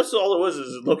that's all it was,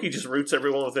 is Loki just roots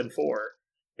everyone within 4.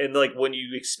 And like when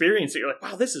you experience it, you're like,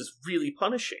 wow, this is really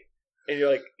punishing. And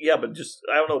you're like, yeah, but just,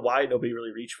 I don't know why nobody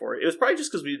really reached for it. It was probably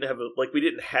just because we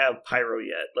didn't have Pyro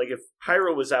yet. Like, if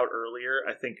Pyro was out earlier,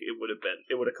 I think it would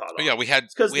have caught on. Yeah, we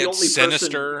had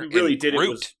Sinister person who really and did Groot. It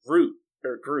was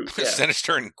Groot. Yeah.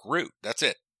 Sinister and Groot. That's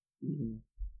it. Mm-hmm.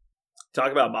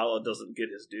 Talk about a model that doesn't get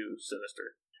his due,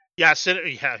 Sinister. Yeah.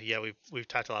 We've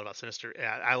talked a lot about Sinister.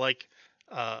 Yeah, I like.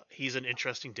 He's an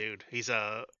interesting dude. He's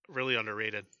really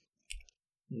underrated.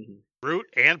 Mm-hmm. Root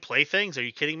and Playthings? Are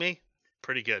you kidding me?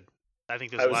 Pretty good. I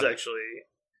think there's. I was actually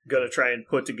gonna try and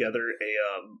put together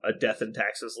a death and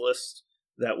taxes list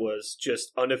that was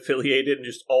just unaffiliated and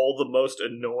just all the most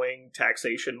annoying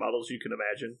taxation models you can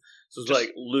imagine. So it's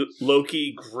like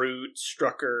Loki, Groot,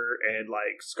 Strucker, and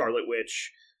like Scarlet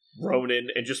Witch, Ronan,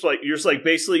 and just like your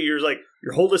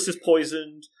whole list is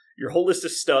poisoned, your whole list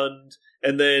is stunned,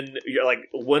 and then you're like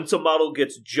once a model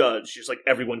gets judged, just like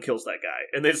everyone kills that guy,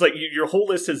 and then it's like your whole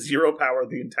list has 0 power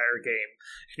the entire game,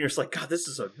 and you're just like, God, this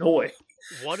is annoying.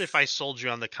 What if I sold you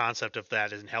on the concept of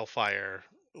that in Hellfire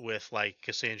with like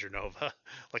Cassandra Nova,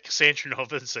 like Cassandra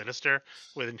Nova and Sinister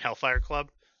within Hellfire Club?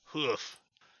 Oof.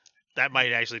 That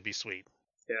might actually be sweet.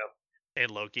 Yeah.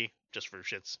 And Loki, just for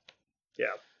shits. Yeah.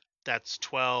 That's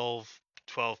 12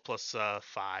 plus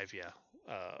 5,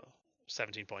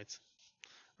 17 points.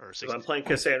 Or 16. If I'm playing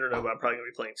Cassandra Nova, I'm probably going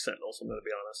to be playing Sentinels, I'm going to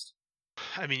be honest.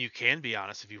 I mean, you can be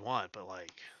honest if you want, but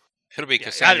like... It'll be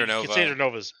Cassandra Nova. Cassandra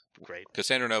Nova's great.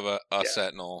 Cassandra Nova,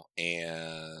 Sentinel,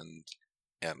 and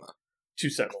Emma. 2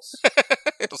 Sentinels.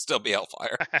 It'll still be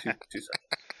Hellfire. 2 Sentinels.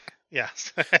 Yeah.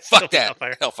 Fuck that.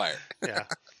 Hellfire. Yeah.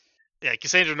 Yeah,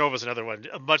 Cassandra Nova's another one.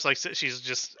 Much like she's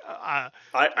just...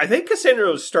 I think Cassandra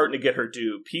Nova's starting to get her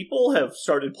due. People have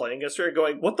started playing against her and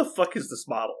going, what the fuck is this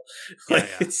model?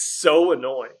 It's so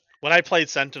annoying. When I played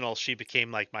Sentinel, she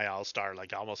became like my all-star,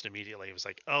 like almost immediately. It was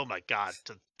like, oh my god,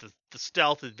 the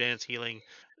stealth, advanced healing,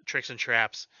 tricks and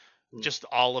traps, just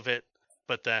all of it.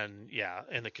 But then,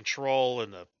 and the control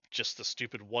and the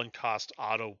stupid one-cost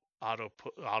auto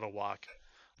walk.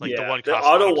 Like the one-cost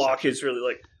auto walk is really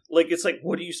like it's like,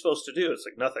 what are you supposed to do? It's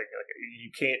like nothing. Like you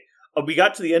can't. We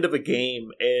got to the end of a game,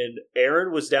 and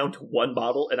Aaron was down to 1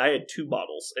 model, and I had 2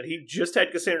 models, and he just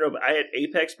had Cassandra Nova. I had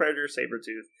Apex Predator,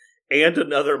 Sabretooth, and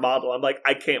another model. I'm like,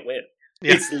 I can't win.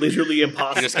 Yeah. It's literally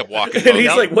impossible. He just kept walking. And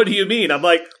he's like, what do you mean? I'm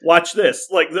like, watch this.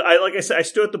 Like I said, I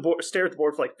stood at the board, stared at the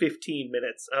board for like 15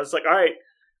 minutes. I was like, all right.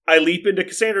 I leap into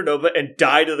Cassandra Nova and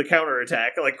die to the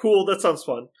counterattack. Like, cool, that sounds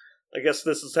fun. I guess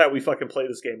this is how we fucking play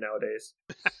this game nowadays.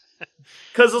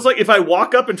 Because it's like, if I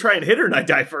walk up and try and hit her and I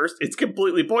die first, it's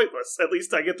completely pointless. At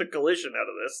least I get the collision out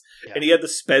of this. Yeah. And he had to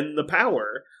spend the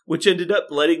power, which ended up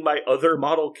letting my other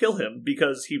model kill him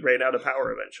because he ran out of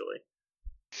power eventually.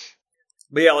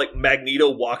 But yeah, like, Magneto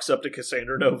walks up to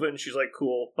Cassandra Nova and she's like,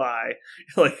 cool, bye.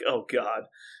 You're like, oh god.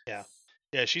 Yeah.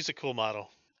 Yeah, she's a cool model.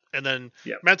 And then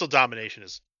Mental Domination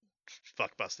is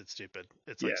fuck busted stupid.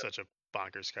 It's like such a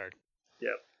bonkers card. Yeah.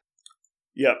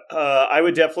 Yeah, I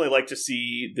would definitely like to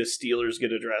see the Steelers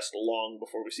get addressed long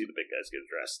before we see the big guys get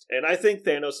addressed. And I think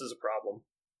Thanos is a problem.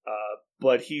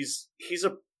 But he's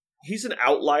an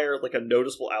outlier, like a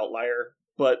noticeable outlier.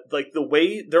 But like the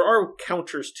way there are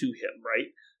counters to him,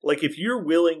 right? Like if you're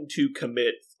willing to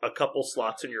commit a couple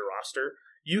slots in your roster,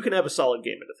 you can have a solid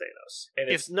game into Thanos. And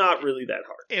it's not really that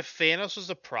hard. If Thanos was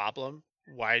a problem,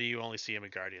 why do you only see him in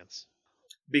Guardians?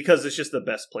 Because it's just the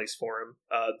best place for him.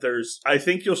 I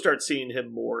think you'll start seeing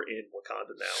him more in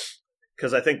Wakanda now.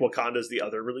 Because I think Wakanda's the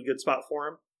other really good spot for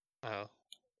him. Oh.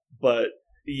 But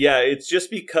yeah, it's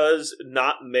just because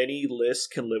not many lists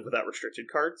can live without restricted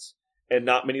cards. And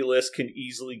not many lists can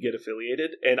easily get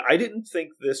affiliated. And I didn't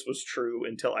think this was true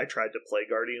until I tried to play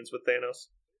Guardians with Thanos.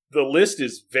 The list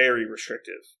is very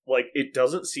restrictive. Like, it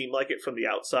doesn't seem like it from the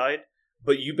outside.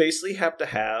 But you basically have to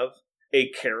have a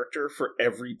character for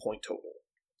every point total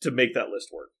to make that list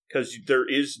work, because there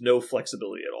is no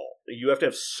flexibility at all. You have to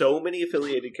have so many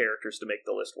affiliated characters to make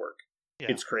the list work.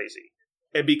 Yeah. It's crazy.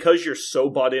 And because you're so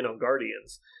bought in on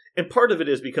Guardians, and part of it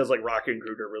is because like Rocket and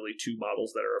Groot are really 2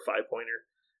 models that are a 5-pointer,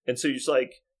 and so you're just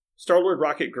like Star-Lord,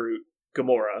 Rocket, Groot,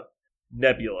 Gamora,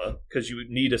 Nebula, because you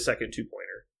would need a second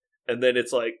 2-pointer. And then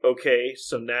it's like, okay,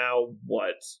 so now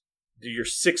what? You're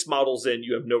 6 models in,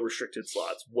 you have no restricted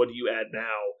slots. What do you add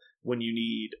now when you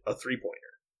need a 3-pointer?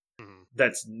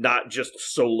 That's not just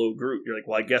solo Groot. You're like,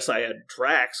 well, I guess I had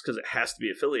Drax because it has to be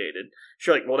affiliated.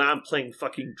 You're like, well, now I'm playing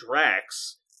fucking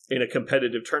Drax in a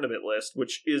competitive tournament list,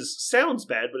 which sounds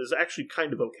bad, but is actually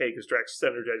kind of okay because Drax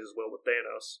synergizes well with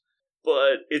Thanos.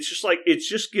 But it's just like, it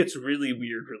just gets really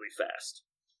weird really fast.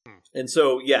 And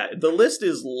so, yeah, the list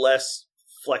is less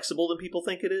flexible than people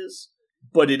think it is,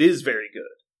 but it is very good.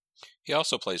 He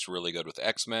also plays really good with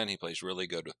X-Men. He plays really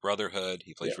good with Brotherhood.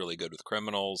 He plays really good with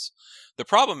Criminals. The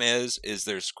problem is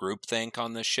there's groupthink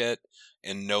on this shit,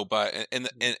 and nobody and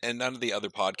none of the other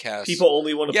podcasts. People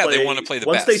only want to play. Yeah, they want to play the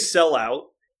once best. They sell out.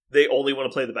 they only want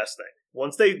to play the best thing.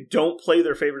 Once they don't play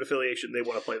their favorite affiliation, they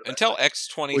want to play the best until thing,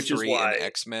 X-23 and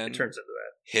X-Men it turns into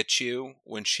that. hit you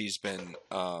when she's been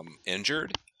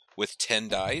injured with 10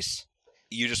 dice.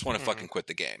 You just want to fucking quit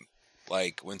the game.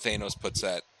 Like, when Thanos puts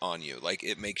that on you, like,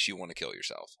 it makes you want to kill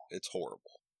yourself. It's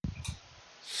horrible.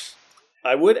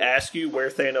 I would ask you where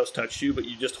Thanos touched you, but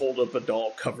you just hold up a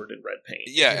doll covered in red paint.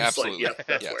 Yeah, absolutely. Like, yep,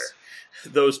 that's where.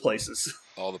 Those places.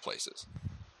 All the places.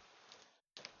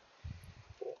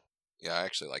 Yeah, I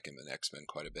actually like him in X-Men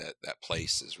quite a bit. That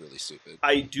place is really stupid.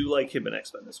 I do like him in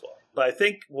X-Men as well. But I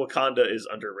think Wakanda is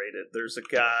underrated. There's a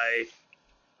guy...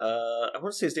 I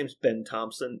want to say his name's Ben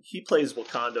Thompson. He plays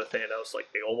Wakanda Thanos like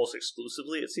almost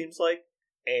exclusively, it seems like,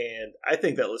 and I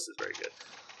think that list is very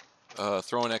good.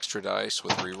 Throwing extra dice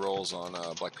with rerolls on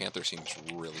Black Panther seems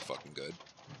really fucking good.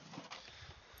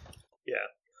 Yeah,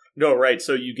 no, right.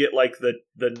 So you get like the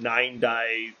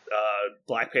 9-die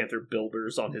Black Panther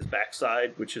builders on his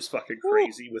backside, which is fucking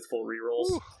crazy with full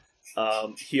rerolls.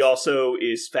 He also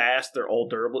is fast. They're all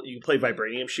durable. You can play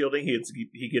Vibranium Shielding.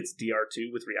 He gets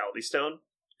DR2 with Reality Stone,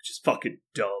 which is fucking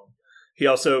dumb. He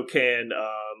also can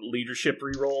leadership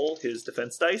reroll his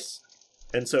defense dice,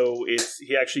 and so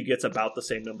he actually gets about the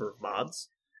same number of mods.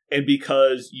 And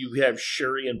because you have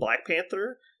Shuri and Black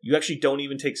Panther, you actually don't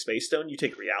even take Space Stone. You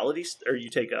take Reality, or you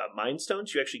take Mind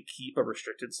Stones. You actually keep a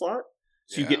restricted slot,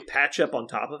 so you get Patch Up on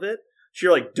top of it. So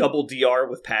you're like double DR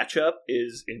with Patch Up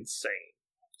is insane.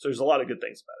 So there's a lot of good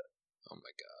things about it. Oh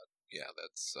my god, yeah,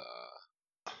 that's.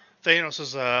 Thanos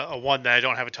is a one that I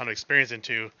don't have a ton of experience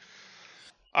into.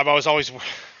 I was always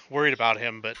worried about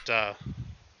him, but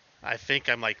I think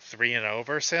I'm like 3-0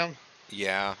 versus him.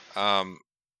 Yeah,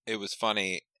 it was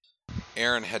funny.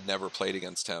 Aaron had never played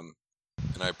against him,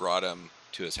 and I brought him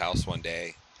to his house one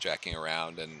day, jacking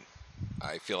around, and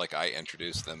I feel like I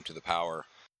introduced them to the power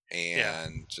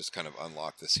and just kind of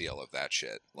unlocked the seal of that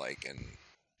shit. Like, and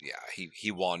yeah,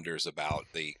 he wanders about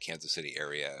the Kansas City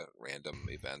area, random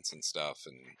events and stuff,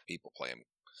 and people play him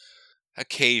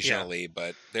occasionally,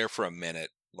 but there for a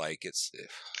minute. Like,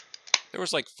 there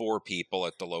was like 4 people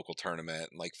at the local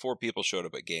tournament, and like 4 people showed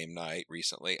up at game night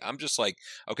recently. I'm just like,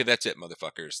 okay, that's it,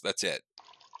 motherfuckers. That's it.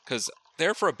 Because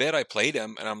there for a bit I played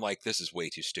him, and I'm like, this is way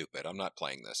too stupid. I'm not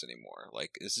playing this anymore.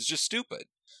 Like, this is just stupid.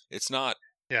 It's not.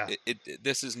 Yeah.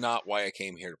 This is not why I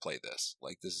came here to play this.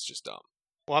 Like, this is just dumb.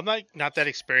 Well, I'm not that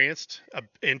experienced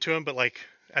into him, but like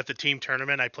at the team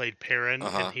tournament, I played Perrin,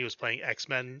 and he was playing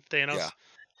X-Men Thanos. Yeah.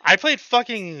 I played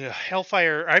fucking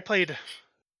Hellfire.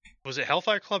 Was it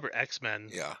Hellfire Club or X-Men?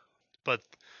 Yeah. But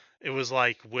it was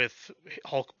like with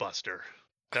Hulkbuster.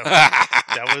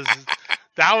 That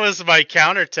was my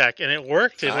counter tech, and it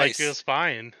worked. Nice. It was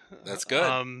fine. That's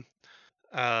good.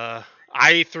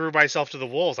 I threw myself to the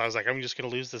wolves. I was like, I'm just gonna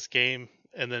lose this game,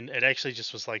 and then it actually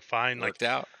just was like fine. Worked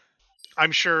out.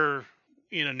 I'm sure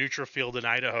in a neutral field in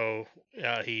Idaho,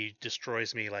 he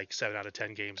destroys me like 7 out of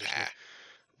 10 games or something.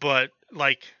 But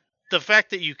like the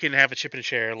fact that you can have a chip and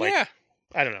share, like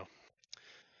I don't know.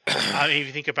 I mean, if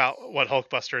you think about what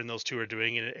Hulkbuster and those two are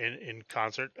doing in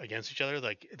concert against each other,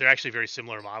 like they're actually very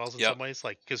similar models in some ways.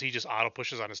 Like because he just auto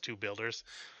pushes on his 2 builders.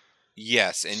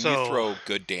 Yes, and you throw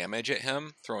good damage at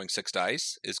him. Throwing 6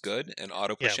 dice is good, and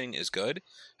auto pushing is good.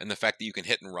 And the fact that you can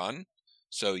hit and run,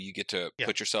 so you get to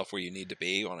put yourself where you need to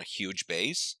be on a huge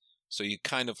base. So you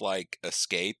kind of like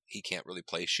escape. He can't really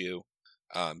place you.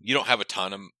 You don't have a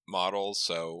ton of models,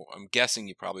 so I'm guessing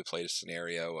you probably played a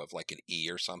scenario of like an E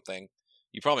or something.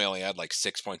 You probably only had like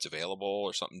 6 points available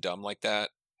or something dumb like that.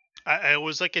 It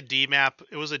was like a D map.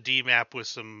 It was a D map with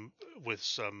some.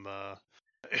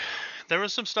 There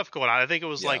was some stuff going on. I think it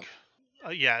was like,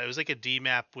 it was like a D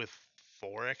map with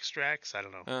 4 extracts. I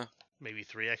don't know, maybe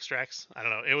 3 extracts. I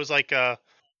don't know. It was like,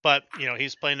 but you know,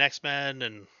 he's playing X-Men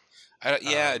and.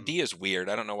 D is weird.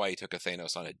 I don't know why he took a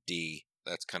Thanos on a D.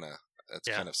 That's kind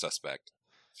of suspect.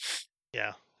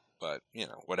 Yeah. But you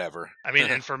know, whatever. I mean,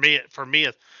 and for me,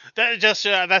 that's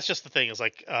just the thing. Is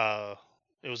like,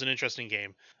 it was an interesting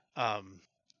game,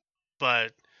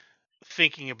 but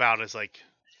thinking about it is like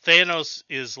Thanos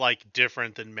is like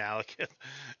different than Malekith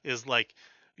is like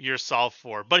you're solved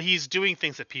for, but he's doing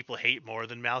things that people hate more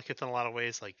than Malekith in a lot of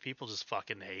ways. Like people just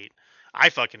fucking hate. I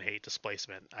fucking hate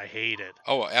displacement. I hate it.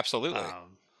 Oh, absolutely.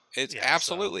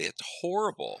 It's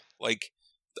horrible. Like.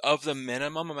 Of the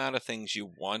minimum amount of things you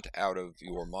want out of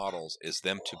your models is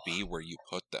them to be where you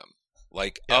put them.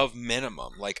 Like, of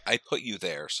minimum. Like, I put you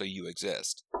there, so you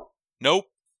exist. Nope.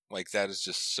 Like, that is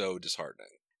just so disheartening.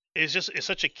 It's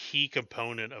such a key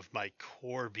component of my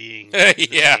core being in the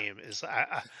game.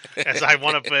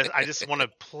 I just want to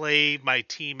play my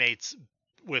teammates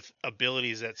with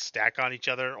abilities that stack on each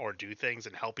other or do things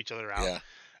and help each other out. Yeah.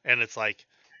 And it's like,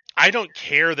 I don't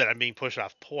care that I'm being pushed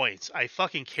off points. I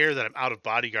fucking care that I'm out of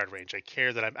bodyguard range. I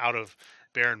care that I'm out of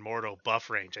Baron Mordo buff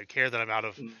range. I care that I'm out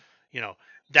of,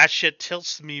 that shit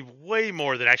tilts me way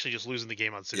more than actually just losing the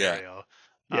game on scenario.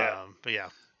 Yeah. But yeah.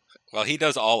 Well, he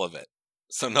does all of it.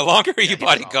 So no longer are you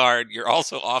bodyguard, you're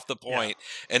also off the point,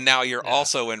 and now you're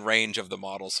also in range of the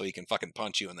model, so he can fucking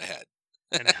punch you in the head.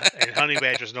 and Honey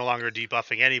Badger's no longer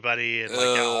debuffing anybody, and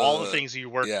all the things you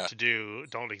work to do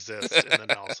don't exist. And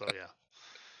then also,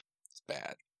 it's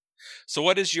bad. So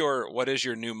what is your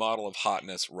new model of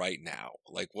hotness right now?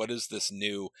 Like, what is this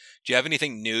new? Do you have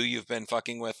anything new you've been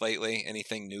fucking with lately?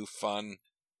 Anything new fun?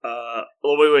 Well,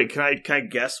 wait. Can I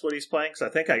guess what he's playing? Because I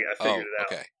think I figured it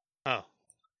out. Okay. Oh.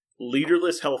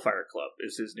 Leaderless Hellfire Club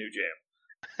is his new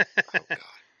jam.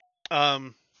 Oh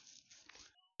god.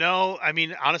 No, I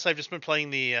mean, honestly, I've just been playing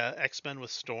the X-Men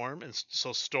with Storm, and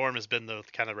so Storm has been the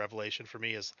kind of revelation for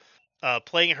me, is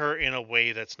playing her in a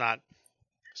way that's not.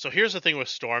 So here's the thing with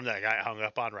Storm that I got hung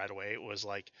up on right away. It was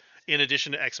like, in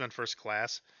addition to X-Men First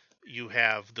Class, you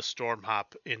have the Storm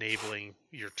Hop enabling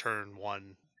your turn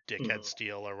 1 dickhead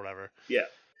steal or whatever. Yeah.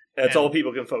 That's all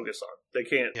people can focus on. They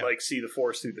can't see the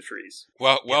forest through the trees.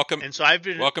 Well, welcome. And so I've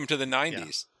been welcome to the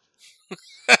 90s.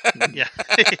 Yeah.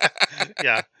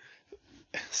 Yeah.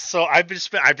 So I've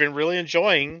been really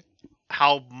enjoying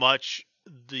how much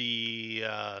the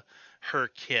her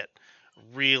kit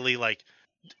really like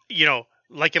in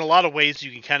a lot of ways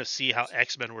you can kind of see how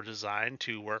X-Men were designed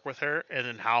to work with her, and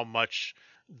then how much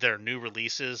their new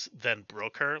releases then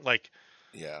broke her. Like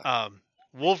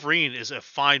Wolverine is a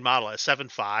fine model at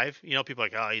 7.5. People are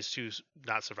like, oh, he's too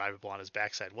not survivable on his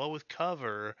backside. Well, with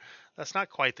cover, that's not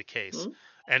quite the case. Mm-hmm.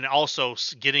 And also,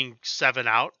 getting 7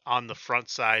 out on the front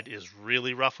side is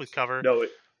really rough with cover. No,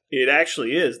 it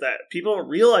actually is. That people don't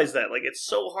realize that. Like, it's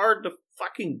so hard to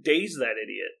fucking daze that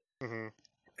idiot.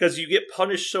 Because you get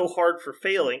punished so hard for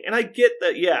failing. And I get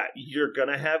that, you're going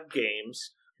to have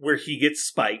games where he gets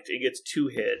spiked and gets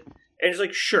 2-hit. And it's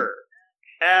like, sure.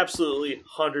 Absolutely,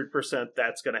 100%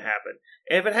 that's going to happen.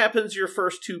 And if it happens your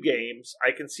first 2 games, I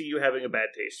can see you having a bad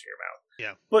taste in your mouth.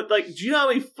 Yeah. But, like, do you know how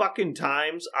many fucking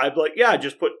times I'd be like,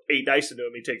 just put 8 dice into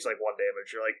him, he takes, 1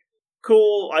 damage. You're like,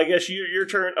 cool, I guess your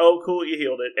turn. Oh, cool, you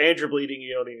healed it. And you're bleeding,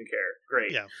 you don't even care.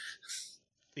 Great. Yeah.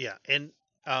 Yeah, and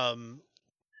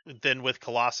then with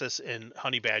Colossus and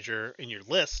Honey Badger in your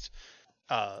list,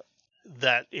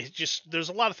 that it just, there's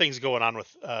a lot of things going on with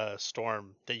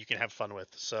Storm that you can have fun with,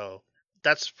 so...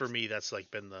 That's for me. That's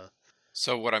been the.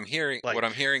 So what I'm hearing,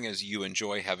 is you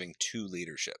enjoy having 2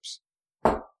 leaderships.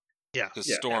 Yeah, because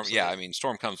Storm. Absolutely. I mean,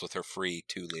 Storm comes with her free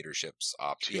 2 leaderships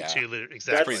option. Exactly.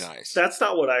 That's pretty nice. That's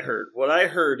not what I heard. What I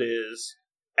heard is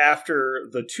after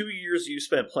the 2 years you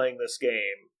spent playing this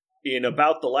game, in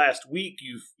about the last week,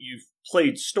 you've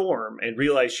played Storm and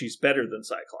realized she's better than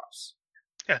Cyclops.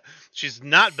 Yeah, she's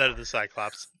not better than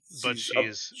Cyclops, but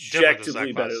she's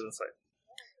objectively better than Cyclops.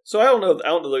 So I don't know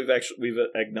that we've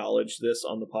acknowledged this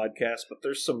on the podcast, but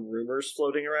there's some rumors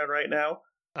floating around right now.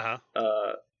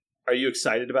 Are you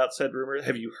excited about said rumors?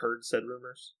 Have you heard said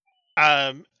rumors?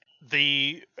 As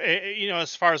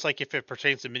far as if it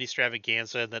pertains to Mini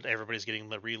Stravaganza, that everybody's getting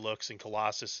the relooks and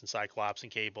Colossus and Cyclops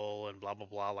and Cable and blah blah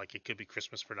blah, it could be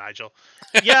Christmas for Nigel.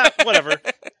 Yeah, whatever.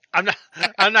 I'm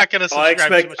not gonna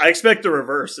subscribe. I expect the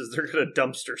reverse. Is they're gonna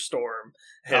dumpster Storm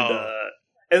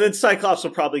and then Cyclops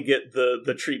will probably get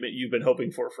the treatment you've been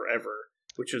hoping for forever,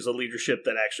 which is a leadership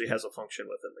that actually has a function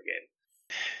within the game.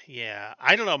 Yeah,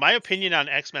 I don't know. My opinion on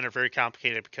X-Men are very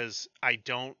complicated because I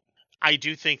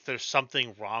do think there's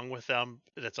something wrong with them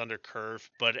that's under curve,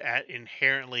 but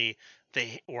inherently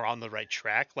they were on the right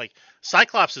track. Like,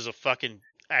 Cyclops is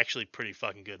actually pretty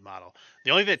fucking good model.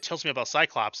 The only thing that tells me about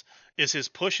Cyclops is his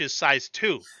push is size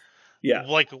 2. Yeah.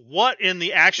 What in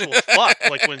the actual fuck?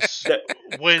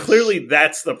 When clearly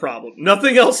that's the problem.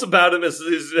 Nothing else about him has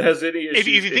any issues. If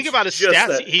you think about his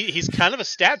stats, he's kind of a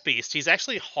stat beast. He's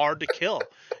actually hard to kill.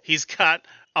 He's got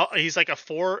he's like a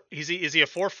 4. Is he a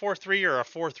 4-4-3 or a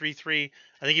 4-3-3?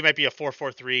 I think he might be a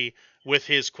 4-4-3 with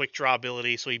his quick draw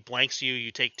ability. So he blanks you.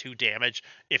 You take 2 damage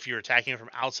if you're attacking him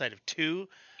from outside of 2.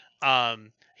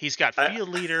 He's got field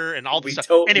leader and all this stuff.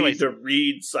 Anyways, need to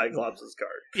read Cyclops' card.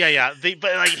 Yeah.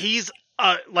 But he's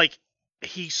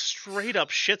he straight up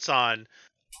shits on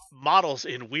models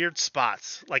in weird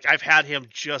spots. Like, I've had him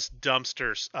just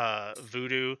dumpster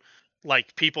Voodoo.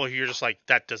 Like, people who you're just like,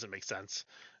 that doesn't make sense.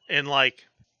 And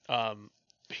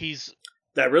he's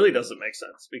that really doesn't make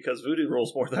sense because Voodoo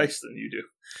rolls more dice than you do.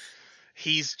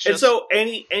 He's just... And so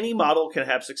any model can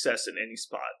have success in any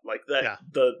spot like that. Yeah.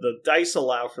 The dice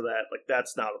allow for that. Like,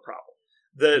 that's not a problem.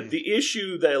 The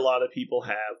issue that a lot of people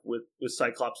have with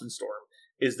Cyclops and Storm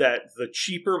is that the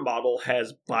cheaper model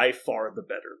has by far the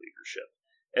better leadership.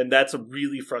 And that's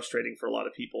really frustrating for a lot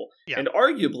of people. Yeah. And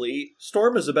arguably,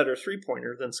 Storm is a better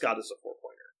 3-pointer than Scott is a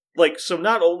 4-pointer. Like, so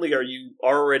not only are you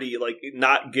already, like,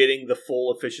 not getting the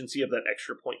full efficiency of that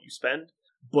extra point you spend,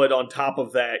 but on top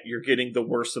of that, you're getting the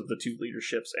worst of the two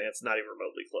leaderships, and it's not even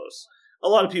remotely close. A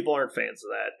lot of people aren't fans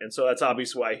of that, and so that's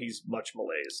obviously why he's much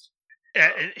malaised.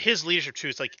 And his leadership too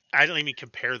is like, I don't even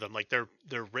compare them. Like they're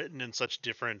written in such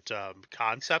different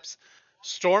concepts.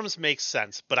 Storm's makes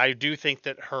sense, but I do think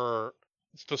that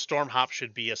the Storm Hop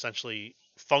should be essentially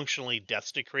functionally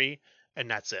Death's Decree,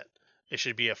 and that's it. It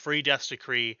should be a free Death's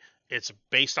Decree. It's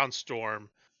based on Storm.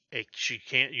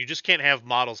 You just can't have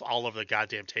models all over the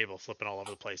goddamn table flipping all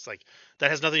over the place. Like, that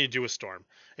has nothing to do with Storm.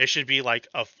 It should be like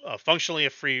a functionally a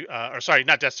free, or sorry,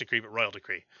 not Death's Decree, but Royal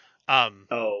Decree.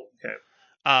 Okay.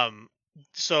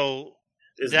 So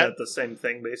is that the same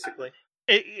thing basically?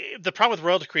 The problem with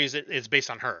Royal Decree is it's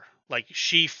based on her. Like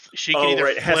she can either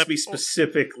flip, it has to be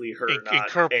specifically her,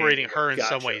 incorporating her in gotcha.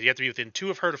 some way. You have to be within 2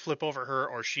 of her to flip over her,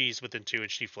 or she's within 2 and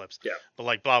she flips. Yeah. But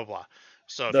like blah blah blah.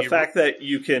 So the fact that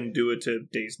you can do it to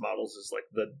Daze models is like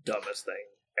the dumbest thing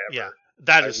ever. Yeah,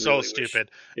 that is so stupid,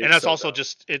 and that's so also dumb.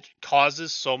 just it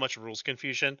causes so much rules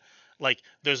confusion. Like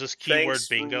there's this keyword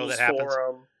bingo that happens.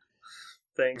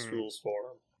 Thanks rules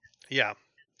forum. Yeah.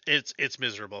 It's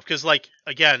miserable because, like,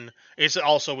 again, it's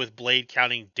also with Blade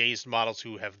counting dazed models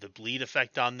who have the bleed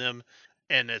effect on them,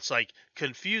 and it's like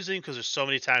confusing because there's so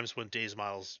many times when dazed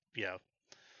models,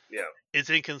 it's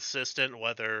inconsistent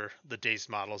whether the dazed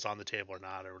model is on the table or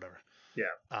not or whatever.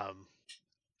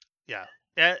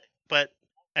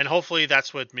 And hopefully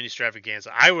that's what Mini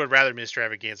Stravaganza. I would rather Mini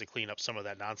Stravaganza clean up some of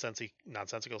that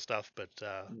nonsensical stuff, but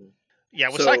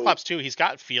with Cyclops too, he's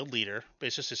got Field Leader, but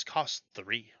it's just his cost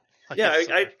 3.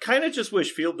 I kind of just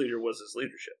wish Field Leader was his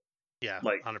leadership. Yeah,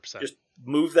 like 100%. Just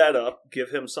move that up,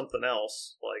 give him something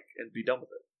else, like, and be done with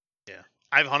it. Yeah,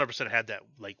 I've 100% had that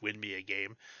like win me a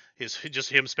game. Is just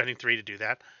him spending 3 to do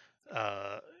that.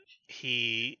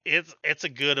 It's a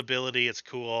good ability. It's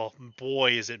cool.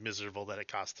 Boy, is it miserable that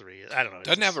it costs 3. I don't know.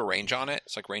 Doesn't have a range on it.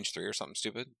 It's like range 3 or something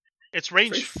stupid. It's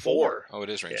range 4. Oh, it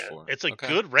is range 4. It's a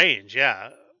good range.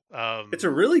 Yeah. It's a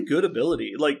really good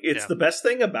ability. Like, it's the best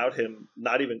thing about him.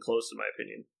 Not even close, in my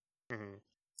opinion. Mm-hmm.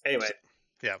 Anyway.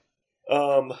 Yeah.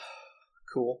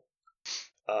 Cool.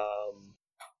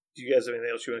 Do you guys have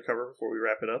anything else you want to cover before we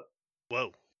wrap it up?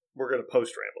 Whoa. We're going to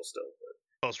post-ramble still.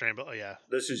 Post-ramble? Oh, yeah.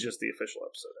 This is just the official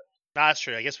episode. No, that's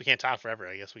true. I guess we can't talk forever.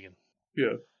 I guess we can.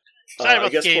 Yeah. Excited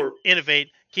about the game. Innovate.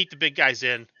 Keep the big guys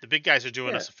in. The big guys are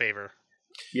doing us a favor.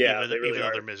 Yeah, even though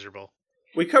they're miserable.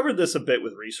 We covered this a bit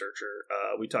with Researcher.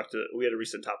 We had a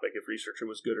recent topic if Researcher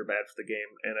was good or bad for the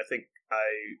game, and I think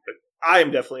I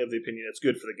am definitely of the opinion it's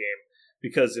good for the game,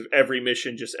 because if every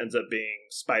mission just ends up being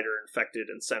spider infected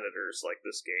and senators like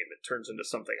this game, it turns into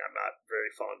something I'm not very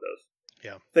fond of.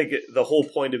 Yeah, I think the whole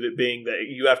point of it being that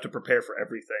you have to prepare for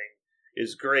everything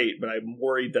is great, but I'm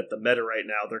worried that the meta right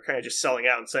now, they're kind of just selling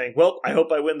out and saying, well, I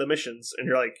hope I win the missions, and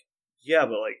you're like, yeah,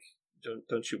 but like,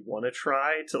 don't you want to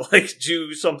try to like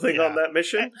do something on that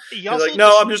mission? You're like,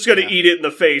 no, I'm just going to eat it in the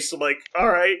face. I'm like, all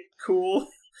right, cool.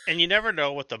 And you never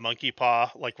know what the monkey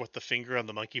paw, like what the finger on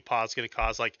the monkey paw is going to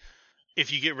cause. Like,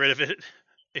 if you get rid of it,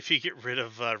 if you get rid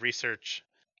of research,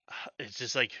 it's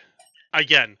just like,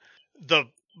 again, the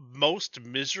most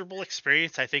miserable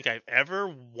experience I think I've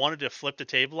ever wanted to flip the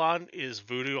table on is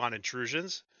Voodoo on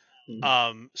intrusions.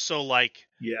 Mm-hmm. So like,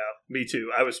 yeah, me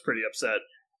too. I was pretty upset.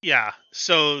 Yeah,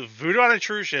 so Voodoo on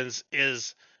intrusions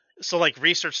is so like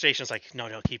research stations like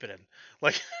no keep it in,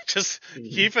 like just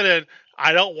keep it in.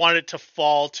 I don't want it to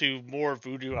fall to more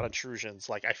Voodoo on intrusions.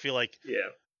 Like I feel like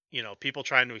people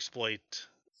trying to exploit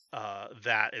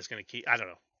that is going to keep. I don't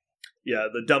know. Yeah,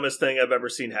 the dumbest thing I've ever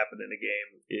seen happen in a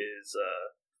game is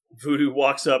Voodoo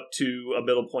walks up to a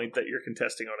middle point that you're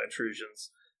contesting on intrusions,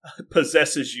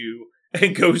 possesses you,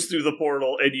 and goes through the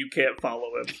portal, and you can't follow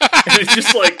him. And it's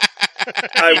just like.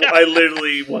 I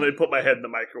literally wanted to put my head in the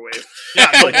microwave. Yeah,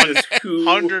 like who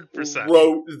 100%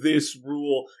 wrote this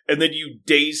rule, and then you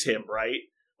daze him right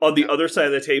on the other side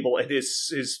of the table, and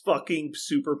his fucking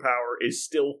superpower is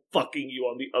still fucking you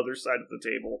on the other side of the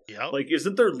table. Yep. Like,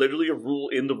 isn't there literally a rule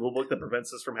in the rulebook that prevents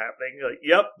this from happening? Like,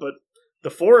 yep, but the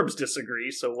forums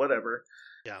disagree, so whatever.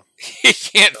 Yeah, he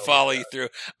can't follow you through.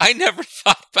 I never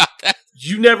thought about that.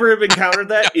 You never have encountered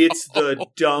that? No. It's the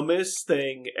dumbest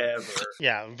thing ever.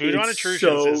 Yeah, Voodoo on intrusions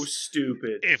so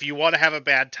stupid. If you want to have a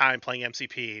bad time playing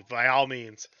MCP, by all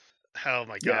means. Oh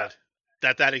my god,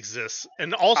 that exists,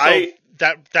 and also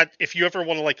that if you ever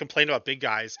want to like complain about big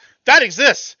guys, that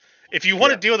exists. If you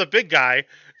want to deal with a big guy,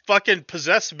 fucking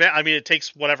possess. I mean, it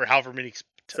takes however many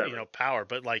power,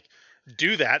 but like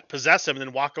do that, possess him, and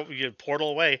then walk over, you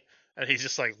portal away, and he's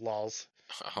just like lols.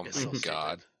 Oh my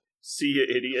god! See you,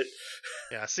 idiot.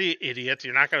 Yeah, see, idiot.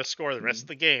 You're not going to score the rest of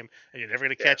the game, and you're never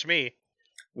going to catch me.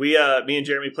 Me and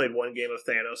Jeremy played one game of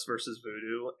Thanos versus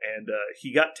Voodoo, and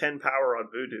he got 10 power on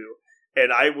Voodoo,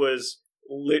 and I was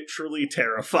literally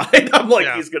terrified. I'm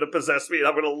like, he's going to possess me, and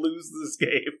I'm going to lose this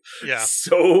game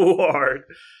so hard.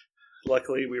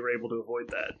 Luckily, we were able to avoid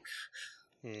that.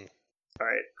 All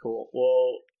right, cool.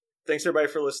 Well, thanks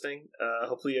everybody for listening.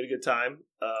 Hopefully you had a good time.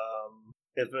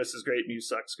 Infamous is great. Muse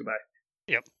sucks. Goodbye.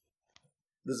 Yep.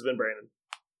 This has been Brandon.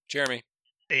 Jeremy.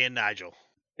 And Nigel.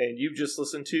 And you've just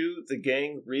listened to The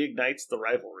Gang Reignites the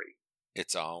Rivalry.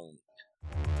 It's on.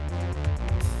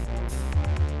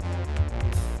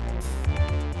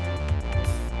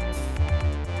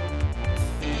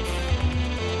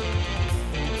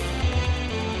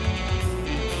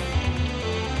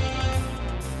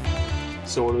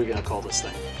 So what are we going to call this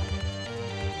thing?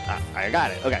 I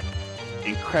got it. Okay.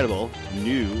 Incredible,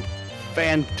 new,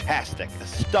 fantastic,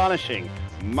 astonishing,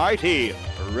 mighty,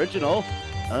 original,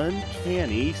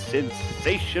 uncanny,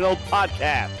 sensational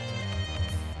podcast.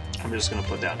 I'm just going to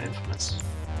put down Infamous.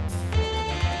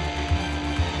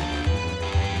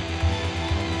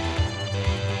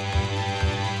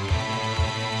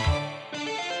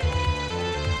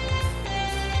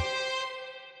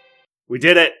 We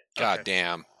did it! God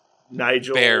damn.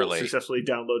 Nigel barely successfully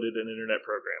downloaded an internet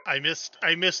program.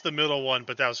 I missed the middle one,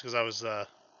 but that was because I was the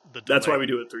delay. That's why we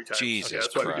do it 3 times. Jesus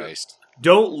Christ.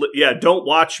 Don't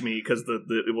watch me because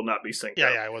it will not be synced.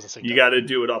 Yeah, up. I wasn't synced. You got to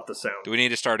do it off the sound. Do we need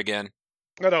to start again?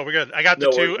 No, we're good. I got the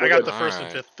two. I got good. the first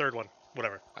and third one.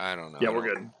 Whatever. I don't know. Yeah,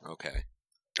 we're good. Okay.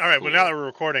 All right. Cool. Well, now that we're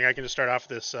recording, I can just start off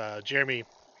this. Jeremy,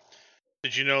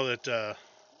 did you know that?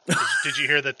 Did you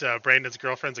hear that Brandon's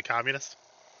girlfriend's a communist?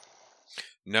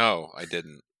 No, I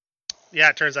didn't. Yeah,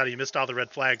 it turns out he missed all the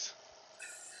red flags.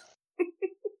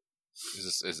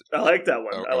 I like that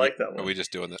one. I like that one. Are we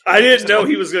just doing this? I didn't know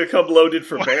he was going to come loaded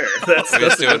for bear. We're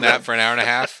just doing that for an hour and a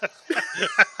half?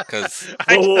 Because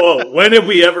whoa. When have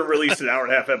we ever released an hour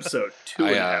and a half episode?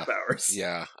 2.5 hours.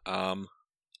 Yeah.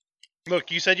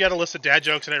 Look, you said you had a list of dad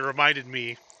jokes, and it reminded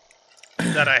me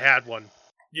that I had one.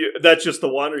 That's just the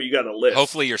one, or you got a list?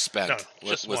 Hopefully you're spent. No,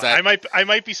 just was one. that? I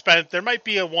might be spent. There might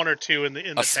be a one or two in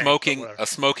the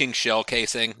smoking shell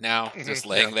casing now, just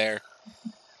laying there.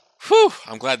 Whew!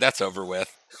 I'm glad that's over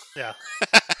with. Yeah.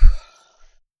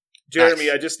 Jeremy,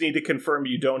 nice. I just need to confirm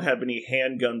you don't have any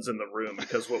handguns in the room,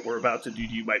 because what we're about to do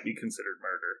to you might be considered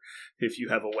murder if you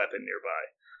have a weapon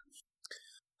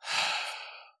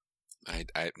nearby.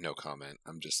 I no comment.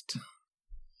 I'm just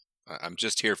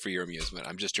here for your amusement.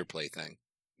 I'm just your plaything.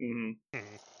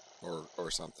 Mm-hmm. Or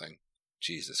something.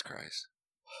 Jesus Christ.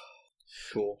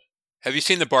 Cool. Have you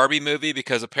seen the Barbie movie?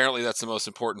 Because apparently that's the most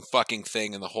important fucking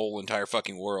thing in the whole entire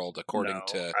fucking world, according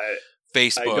to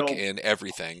Facebook and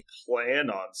everything. Plan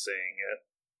on seeing it.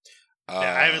 Yeah,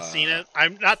 I haven't seen it.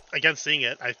 I'm not against seeing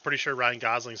it. I'm pretty sure Ryan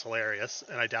Gosling's hilarious,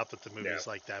 and I doubt that the movie's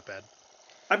like that bad.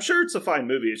 I'm sure it's a fine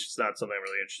movie. It's just not something I'm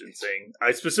really interested in seeing.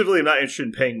 I specifically am not interested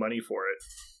in paying money for it.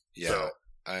 Yeah. So.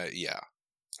 Yeah.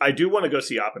 I do want to go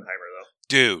see Oppenheimer, though.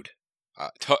 Dude.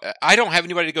 I don't have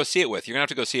anybody to go see it with. You're going to have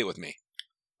to go see it with me.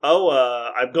 Oh,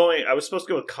 I'm going. I was supposed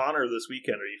to go with Connor this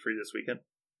weekend. Are you free this weekend?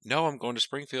 No, I'm going to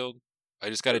Springfield. I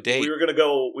just got a date. We were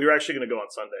actually going to go on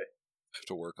Sunday. I have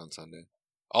to work on Sunday.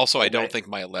 Also, I don't think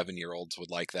my 11-year-olds would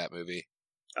like that movie.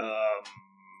 Why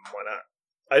not?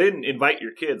 I didn't invite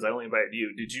your kids. I only invited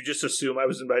you. Did you just assume I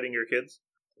was inviting your kids?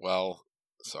 Well,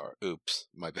 sorry. Oops.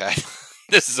 My bad.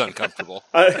 This is uncomfortable.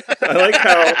 I like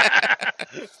how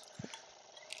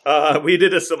we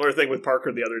did a similar thing with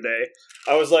Parker the other day.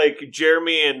 I was like,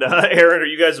 Jeremy and Aaron, are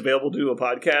you guys available to do a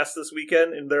podcast this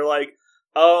weekend? And they're like,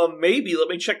 maybe. Let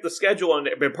me check the schedule. And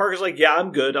Parker's like, yeah,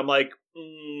 I'm good. I'm like,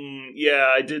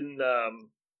 yeah, I didn't.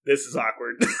 This is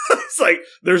awkward. It's like,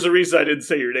 there's a reason I didn't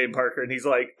say your name, Parker. And he's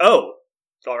like, oh.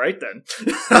 All right, then.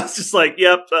 I was just like,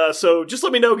 yep, so just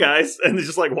let me know, guys. And they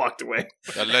just, walked away.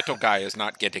 The little guy is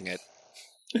not getting it.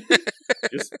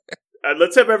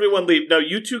 Let's have everyone leave. No,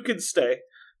 you two can stay.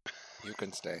 You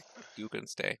can stay. You can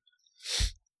stay.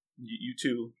 You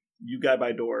two, you guy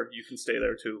by door, you can stay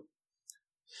there, too.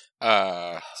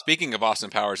 Speaking of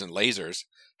Austin Powers and lasers,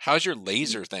 how's your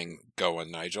laser thing going,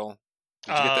 Nigel?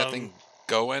 Did you get that thing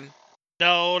going?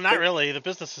 No, not really. The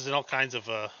business is in all kinds of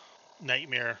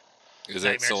nightmare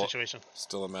situation.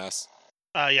 Still a mess?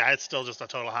 Yeah, it's still just a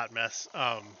total hot mess.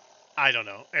 I don't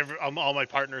know. All my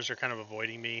partners are kind of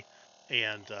avoiding me,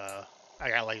 and I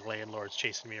got landlords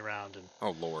chasing me around. And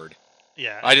oh Lord,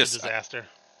 yeah, it's a disaster.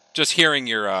 Just hearing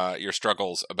your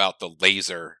struggles about the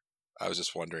laser, I was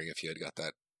just wondering if you had got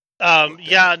that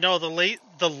Yeah, no,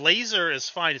 the laser is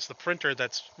fine. It's the printer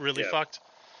that's really fucked.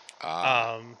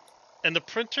 And the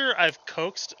printer I've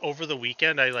coaxed over the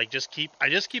weekend. I just keep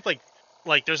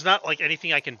like there's not like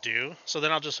anything I can do. So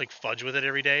then I'll just like fudge with it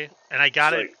every day. And I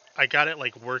got it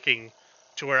like working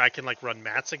to where I can like run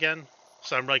mats again.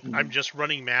 So I'm like I'm just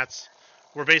running mats.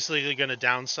 We're basically going to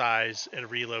downsize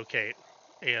and relocate.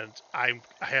 And I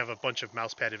have a bunch of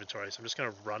mouse pad inventory, so I'm just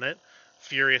going to run it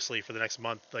furiously for the next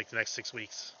month, like the next 6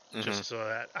 weeks, just so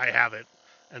that I have it.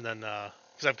 And then,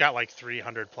 because I've got like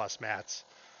 300 plus mats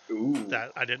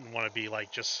that I didn't want to be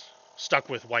like just stuck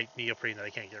with white neoprene that I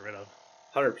can't get rid of.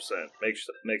 100%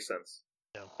 makes sense.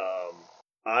 Yeah.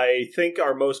 I think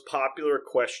our most popular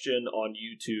question on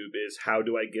YouTube is how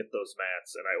do I get those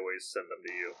mats, and I always send them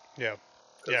to you.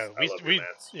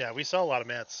 Yeah, we sell a lot of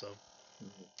mats, so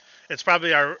it's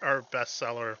probably our best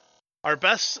seller. Our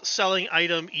best selling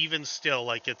item, even still,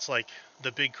 like it's like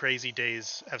the big crazy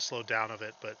days have slowed down of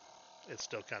it, but it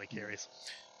still kind of carries.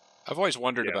 I've always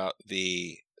wondered about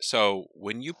so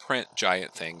when you print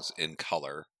giant things in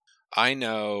color, I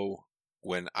know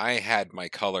when I had my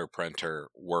color printer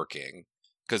working,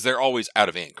 because they're always out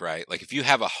of ink, right? Like if you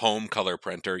have a home color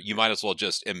printer, you might as well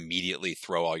just immediately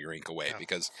throw all your ink away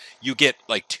because you get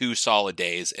like 2 solid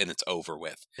days and it's over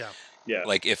with. Yeah.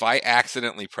 Like if I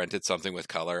accidentally printed something with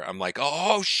color, I'm like,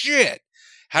 oh shit!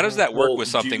 How does that work with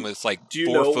something that's like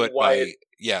 4 foot by?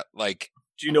 Do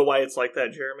you know why it's like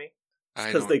that, Jeremy?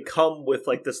 Because they come with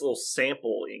like this little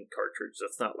sample ink cartridge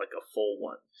that's not like a full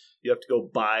one. You have to go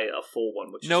buy a full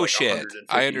one, which is like shit.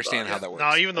 I understand how that works.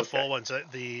 No, even the full ones,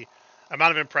 the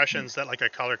amount of impressions that like a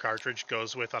color cartridge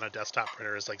goes with on a desktop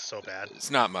printer is like so bad.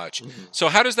 It's not much. So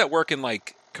how does that work in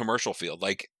like commercial field?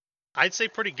 Like I'd say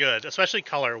pretty good, especially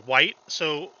color. White,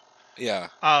 so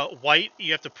white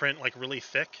you have to print like really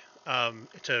thick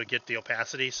to get the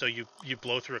opacity, so you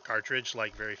blow through a cartridge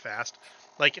like very fast.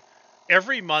 Like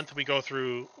every month we go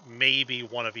through maybe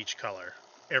one of each color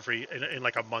in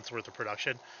like a month's worth of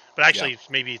production, but actually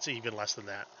maybe it's even less than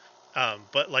that.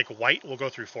 But like white will go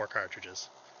through 4 cartridges,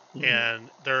 and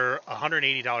they're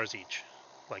 $180 each.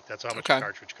 Like that's how much a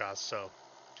cartridge costs. So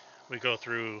we go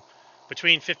through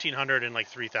between 1,500 and like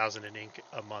 3,000 in ink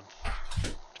a month,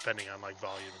 depending on like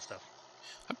volume and stuff.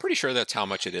 I'm pretty sure that's how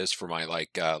much it is for my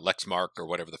like Lexmark or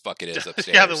whatever the fuck it is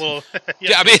upstairs. Yeah, the little.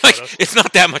 I mean, like it's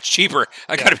not that much cheaper.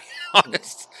 I gotta be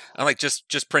honest. I'm like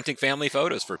just printing family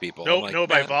photos for people.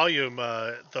 By volume,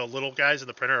 the little guys in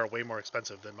the printer are way more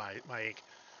expensive than my ink.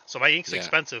 So my ink's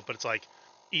expensive, but it's like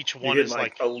each one is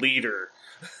like a liter.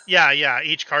 Yeah.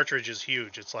 Each cartridge is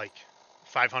huge. It's like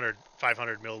 500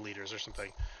 milliliters or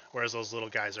something. Whereas those little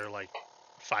guys are like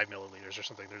 5 milliliters or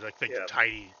something. They're like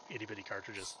tiny itty bitty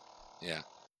cartridges. Yeah.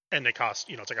 And they cost,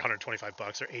 it's like $125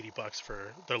 or $80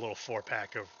 for their little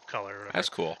 4-pack of color. That's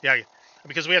cool. Yeah,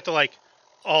 because we have to like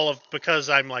because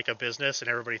I'm like a business and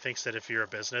everybody thinks that if you're a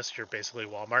business, you're basically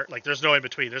Walmart. Like there's no in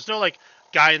between. There's no like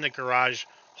guy in the garage,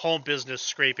 home business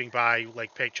scraping by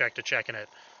like paycheck to check in it.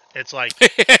 It's like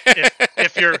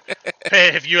if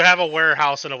you have a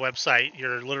warehouse and a website,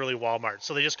 you're literally Walmart.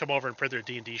 So they just come over and print their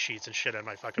D&D sheets and shit on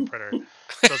my fucking printer.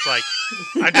 So it's like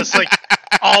I'm just like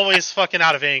always fucking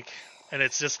out of ink, and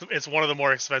it's one of the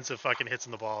more expensive fucking hits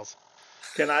in the balls.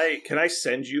 Can I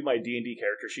send you my D&D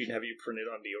character sheet and have you print it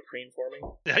on neoprene for me?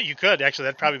 Yeah, you could actually.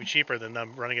 That'd probably be cheaper than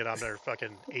them running it on their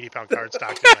fucking 80-pound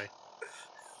cardstock anyway.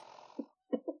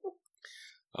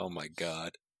 Oh my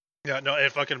god. Yeah, no,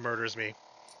 it fucking murders me.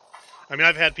 I mean,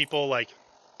 I've had people like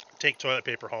take toilet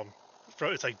paper home.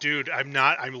 It's like, dude, I'm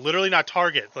literally not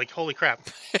Target. Like, holy crap.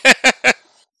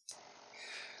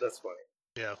 That's funny.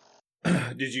 Yeah.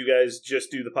 Did you guys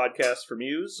just do the podcast for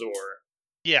Muse, or?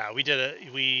 Yeah, we did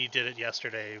it. We did it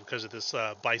yesterday because of this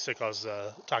bicycle. I was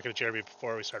talking to Jeremy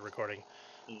before we started recording.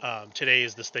 Today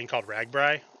is this thing called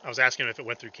Ragbri. I was asking him if it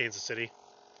went through Kansas City.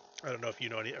 I don't know if you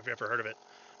know have you ever heard of it,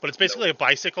 but it's basically a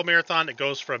bicycle marathon. It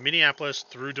goes from Minneapolis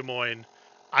through Des Moines.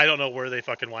 I don't know where they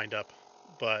fucking wind up,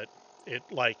 but it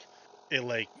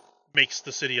makes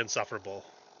the city insufferable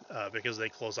because they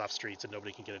close off streets and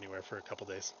nobody can get anywhere for a couple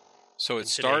days. So it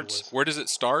starts. Where does it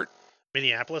start?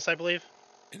 Minneapolis, I believe.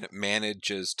 And it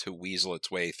manages to weasel its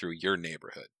way through your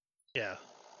neighborhood. Yeah,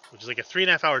 which is like a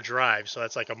 3.5-hour drive, so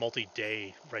that's like a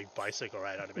multi-day bicycle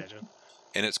ride, I'd imagine.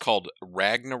 And it's called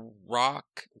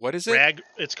Ragnarok. What is it?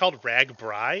 It's called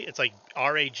Ragbri. It's like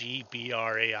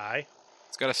RAGBRAI.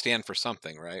 It's got to stand for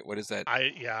something, right? What is that?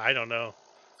 I don't know.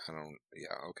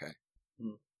 Yeah, okay.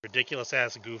 Ridiculous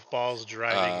ass goofballs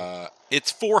driving.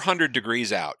 It's 400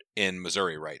 degrees out in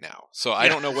Missouri right now, so I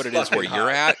don't know what it is where you're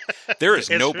at. There is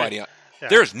nobody. Yeah.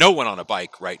 There's no one on a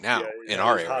bike right now in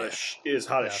our area. It is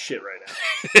hot as shit right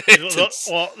now.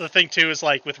 Well, the thing too is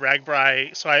like with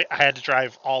Ragbri, so I had to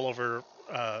drive all over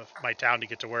my town to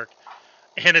get to work,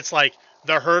 and it's like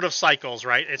the herd of cycles,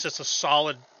 right? It's just a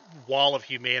solid wall of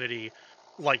humanity,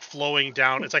 like flowing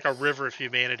down. It's like a river of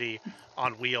humanity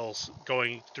on wheels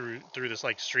going through this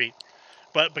like street.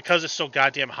 But because it's so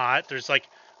goddamn hot, there's like,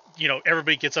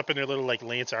 everybody gets up in their little like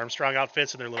Lance Armstrong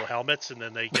outfits and their little helmets, and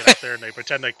then they get up there and they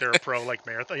pretend like they're a pro like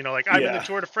marathon, like I'm in the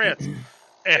Tour de France.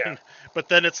 And but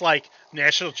then it's like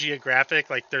National Geographic,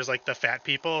 like there's like the fat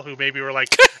people who maybe were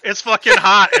like, it's fucking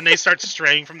hot, and they start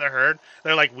straying from the herd.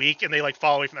 They're like weak and they like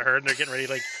fall away from the herd and they're getting ready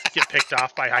to like get picked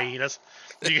off by hyenas.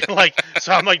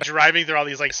 So I'm like driving through all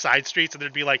these like side streets, and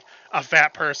there'd be like a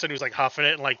fat person who's like huffing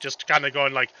it and like just kind of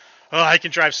going like, oh, I can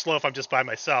drive slow if I'm just by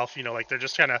myself. Like they're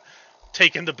just kind of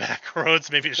taking the back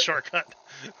roads, maybe a shortcut.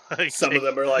 Like, Some of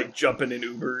them are like jumping in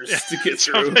Ubers to get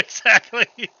through. Exactly.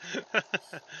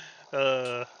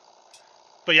 But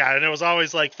yeah, and it was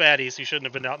always like fatties who shouldn't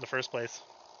have been out in the first place.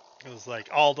 It was like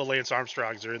all the Lance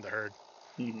Armstrongs are in the herd.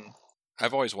 Mm-hmm.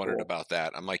 I've always wondered about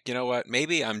that. I'm like, you know what?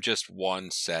 Maybe I'm just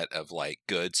one set of like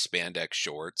good spandex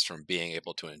shorts from being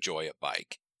able to enjoy a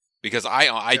bike, because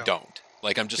I don't.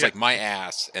 Like, I'm just like, my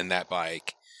ass and that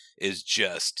bike is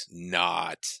just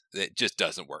not, it just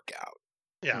doesn't work out.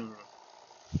 Yeah.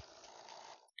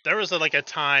 There was a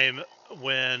time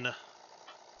when,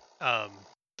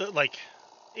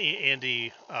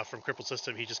 Andy from Crippled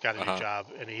System, he just got a new job,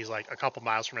 and he's like a couple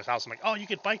miles from his house. I'm like, oh, you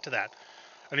could bike to that.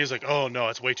 And he was like, oh, no,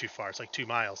 it's way too far. It's like 2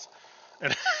 miles.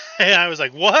 And I was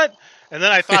like, what? And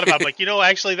then I thought about it, like,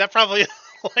 actually, that probably,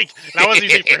 like, and I wasn't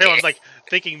even thinking for him. I was like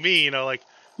thinking me, like,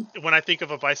 when I think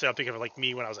of a bicycle, I'm thinking of like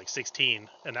me when I was like 16,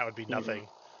 and that would be nothing.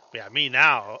 But yeah, me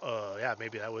now,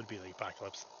 maybe that would be the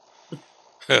apocalypse.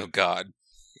 Oh God.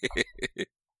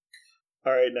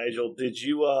 All right, Nigel, did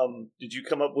you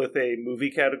come up with a movie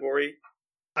category?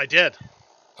 I did.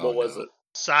 What was it?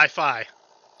 Sci-fi.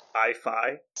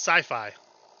 I-fi? Sci-fi.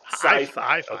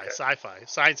 Sci-fi. Okay. Sci-fi.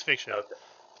 Science fiction. Okay.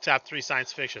 Top 3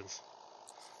 science fictions.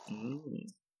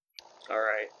 All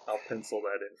right, I'll pencil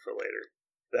that in for later.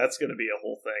 That's going to be a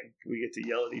whole thing. We get to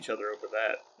yell at each other over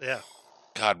that. Yeah.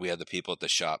 God, we had the people at the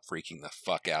shop freaking the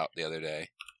fuck out the other day.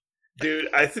 Dude,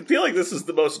 I feel like this is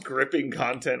the most gripping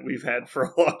content we've had for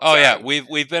a long time. Oh yeah,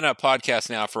 we've been a podcast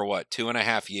now for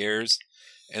 2.5 years,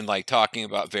 and like talking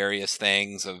about various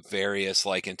things of various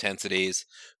like intensities.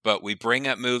 But we bring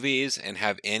up movies and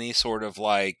have any sort of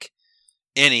like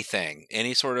anything,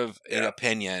 any sort of an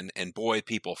opinion, and boy,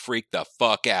 people freak the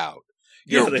fuck out.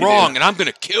 You're wrong, and I'm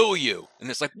going to kill you. And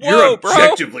it's like, whoa, you're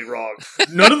objectively wrong.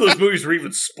 None of those movies were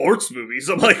even sports movies.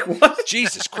 I'm like, what?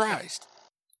 Jesus Christ.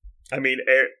 I mean,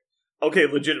 okay,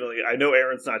 legitimately, I know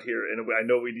Aaron's not here, and I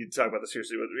know we need to talk about this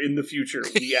seriously, but in the future,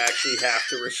 we actually have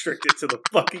to restrict it to the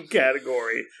fucking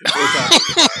category we're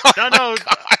talking about.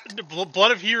 No, Blood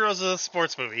of Heroes is a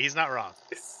sports movie. He's not wrong.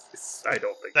 I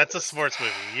don't think that's a sports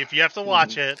movie. If you have to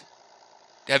watch it.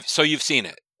 So you've seen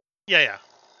it? Yeah.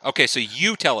 Okay, so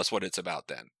you tell us what it's about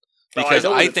then. Because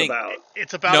I think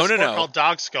it's about a sport called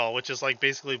Dog Skull, which is like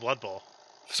basically Blood Bowl.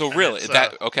 So really,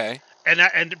 okay.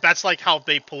 And that's like how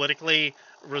they politically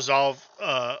resolve,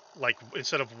 like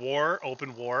instead of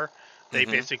open war, they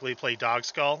basically play Dog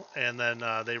Skull, and then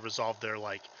they resolve their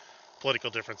like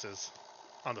political differences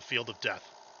on the field of death.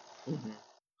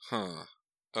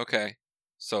 Okay.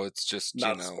 So it's just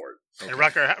not sport. Okay. And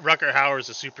Rucker Hauer is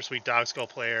a super sweet Dog Skull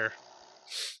player.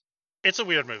 It's a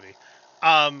weird movie.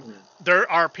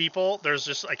 There are people. There's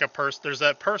just like a person. There's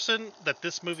that person that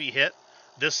this movie hit.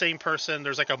 This same person.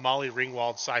 There's like a Molly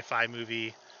Ringwald sci-fi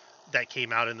movie that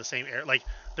came out in the same era. Like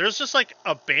there's just like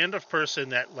a band of person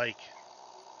that like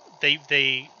they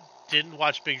didn't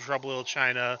watch Big Trouble in Little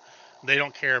China. They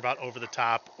don't care about Over the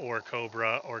Top or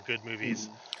Cobra or good movies.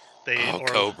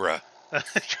 Cobra.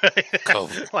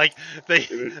 Like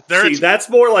see, that's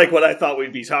more like what I thought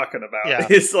we'd be talking about. Yeah.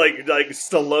 It's like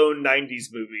Stallone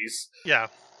 90s movies. Yeah.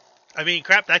 I mean,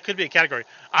 crap, that could be a category.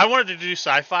 I wanted to do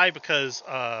sci-fi because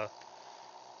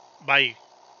my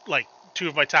like 2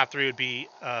 of my top 3 would be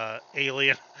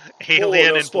Alien,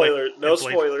 no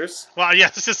spoilers. Well, yeah,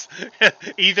 it's just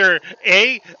either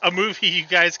A, a movie you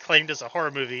guys claimed as a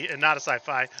horror movie and not a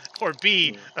sci-fi, or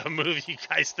B, a movie you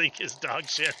guys think is dog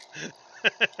shit.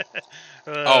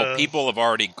 People have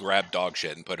already grabbed dog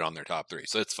shit and put it on their top 3,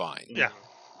 so it's fine. Yeah.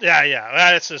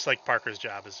 That's just like Parker's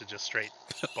job is to just straight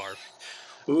barf.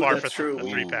 Barf that's true. A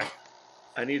 3-pack.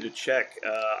 I need to check.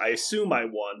 I assume I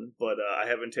won, but I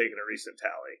haven't taken a recent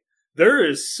tally. There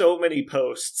is so many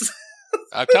posts.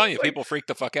 I'm telling you, people freak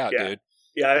the fuck out, dude.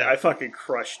 Yeah, I fucking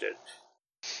crushed it.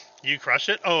 You crushed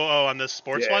it? Oh, on the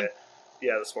sports one?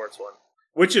 Yeah, the sports one.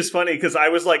 Which is funny, because I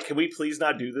was like, can we please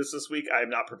not do this week? I am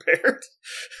not prepared.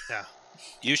 Yeah.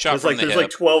 You shot from the hip. There's like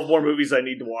 12 more movies I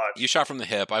need to watch. You shot from the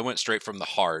hip. I went straight from the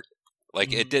heart.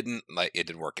 Like, it didn't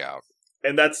work out.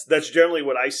 And that's generally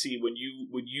what I see when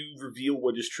you reveal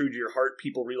what is true to your heart.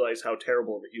 People realize how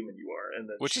terrible of a human you are, and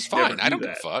then which is fine. I don't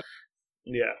give a fuck.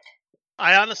 Yeah,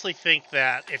 I honestly think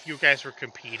that if you guys were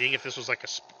competing, if this was like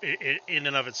in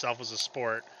and of itself was a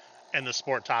sport, and the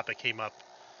sport topic came up,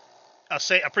 a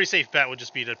pretty safe bet would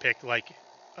just be to pick like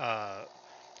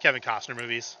Kevin Costner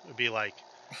movies. It would be like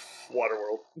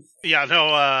Waterworld. Yeah,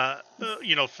 no,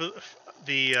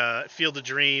 the Field of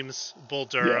Dreams, Bull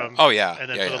Durham. Yeah. Oh yeah, and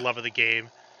then For the Love of the Game.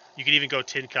 You could even go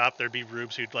Tin Cup. There'd be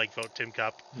rubes who'd like vote Tin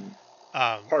Cup.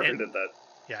 Parker did that.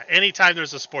 Yeah, anytime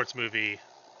there's a sports movie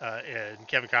and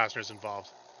Kevin Costner's involved.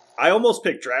 I almost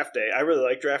picked Draft Day. I really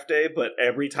like Draft Day, but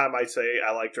every time I say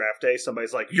I like Draft Day,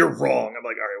 somebody's like, "You're wrong." I'm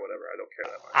like, "All right, whatever. I don't care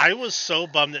that much." I was so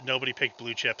bummed that nobody picked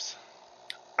Blue Chips.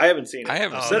 I haven't seen it. I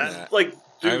haven't seen that. Like,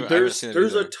 dude, there's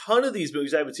either. a ton of these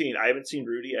movies I haven't seen. I haven't seen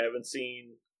Rudy. I haven't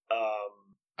seen.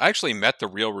 I actually met the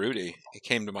real Rudy. He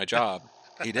came to my job.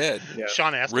 He did. Yeah.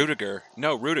 Sean Astin? Rudiger.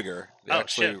 No, Rudiger.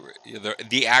 Actually,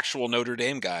 the actual Notre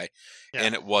Dame guy. Yeah.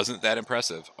 And it wasn't that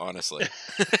impressive, honestly.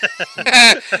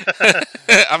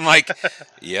 I'm like,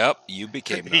 yep, you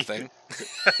became nothing.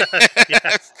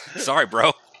 Sorry,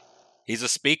 bro. He's a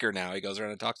speaker now. He goes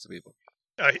around and talks to people.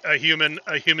 A human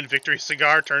victory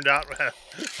cigar turned out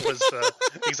was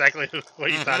exactly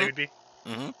what you thought he would be.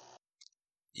 Mm-hmm.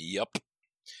 Yep.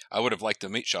 I would have liked to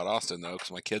meet Sean Astin, though,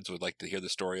 because my kids would like to hear the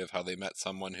story of how they met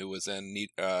someone who was in,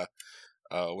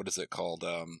 what is it called?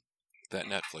 That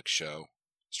Netflix show,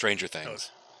 Stranger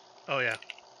Things. Oh yeah.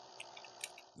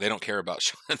 They don't care about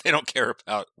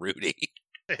Rudy.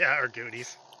 Yeah, or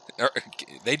Goonies.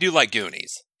 They do like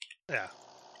Goonies. Yeah.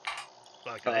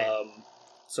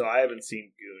 So I haven't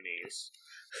seen Goonies.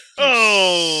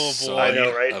 Oh boy, I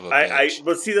know, right?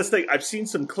 But see, this thing, I've seen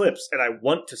some clips and I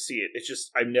want to see it. It's just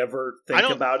I never think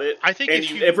about it. I think and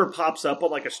if it ever pops up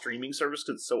on like a streaming service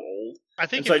because it's so old. I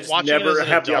think so if watching it as an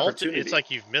adult, the it's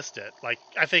like you've missed it. Like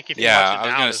I think if you watch it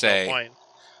now, there's no point.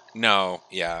 No,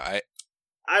 yeah,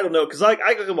 I don't know because I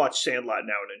can watch Sandlot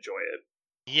now and enjoy it.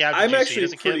 Yeah, I'm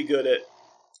actually pretty good at.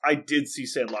 I did see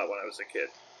Sandlot when I was a kid.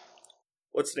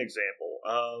 What's an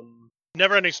example?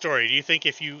 Neverending Story. Do you think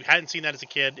if you hadn't seen that as a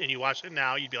kid and you watched it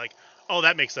now, you'd be like, "Oh,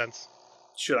 that makes sense"?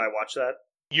 Should I watch that?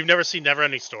 You've never seen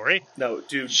Neverending Story? No,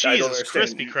 dude. Jesus I don't understand.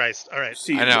 crispy Christ! All right,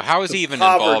 I know. How is he even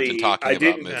involved in talking about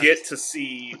movies? I didn't get to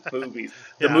see movies.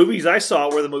 The movies I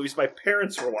saw were the movies my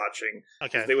parents were watching.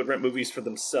 Okay, they would rent movies for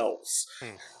themselves.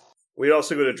 We'd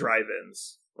also go to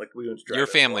drive-ins. Like we went to drive-ins. Your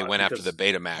family went after the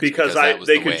Betamax because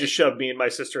they could just shove me and my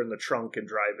sister in the trunk and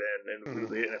drive in, and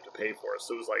they didn't have to pay for us.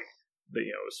 So it was like,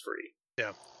 it was free.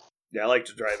 Yeah. Yeah, I like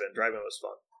to drive in. Drive-in was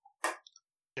fun.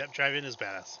 Yep, drive-in is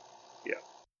badass. Yeah.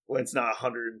 When it's not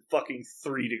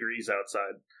 103 degrees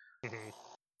outside. Mm-hmm.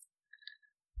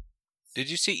 Did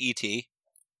you see E.T.?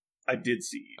 I did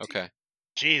see E.T. Okay.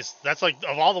 Jeez, that's like,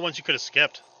 of all the ones you could have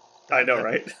skipped. I know,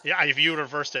 right? Yeah, if you would have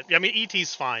reversed it. I mean,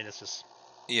 E.T.'s fine, it's just...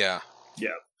 Yeah. Yeah.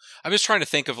 I'm just trying to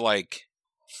think of, like,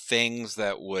 things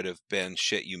that would have been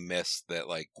shit you missed that,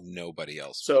 like, nobody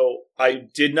else would. So, I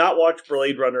did not watch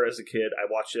Blade Runner as a kid. I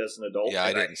watched it as an adult,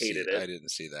 and I hated it. I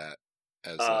didn't see that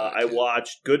as I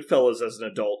watched Goodfellas as an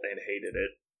adult and hated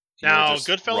it. Now,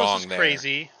 Goodfellas is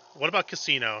crazy. What about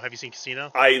Casino? Have you seen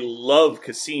Casino? I love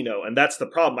Casino, and that's the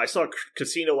problem. I saw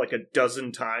Casino like a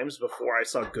dozen times before I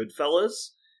saw Goodfellas,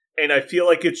 and I feel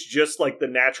like it's just like the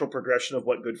natural progression of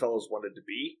what Goodfellas wanted to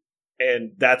be.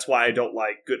 And that's why I don't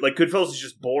like Goodfellas is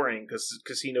just boring because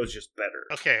Casino is just better.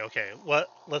 Okay. We're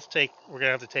gonna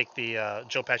have to take the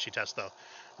Joe Pesci test though.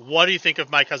 What do you think of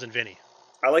My Cousin Vinny?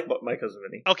 I like My Cousin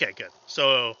Vinny. Okay, good.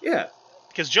 So yeah,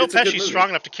 because Joe Pesci's strong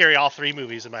enough to carry all three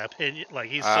movies in my opinion.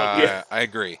 Like he's so good. Yeah, I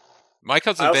agree. My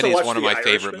Cousin Vinny is one of my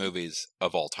favorite movies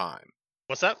of all time.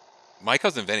 What's that? My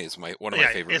Cousin Vinny is one of my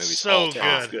favorite movies. It's so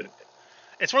good.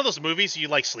 It's one of those movies you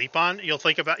like sleep on. You'll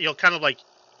kind of like.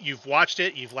 You've watched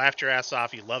it, you've laughed your ass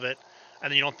off, you love it,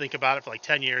 and then you don't think about it for like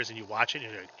 10 years, and you watch it,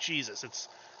 and you're like, Jesus, it's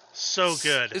so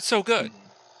good. It's so good.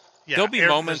 Yeah, there'll be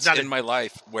moments in my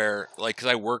life where, like, because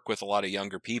I work with a lot of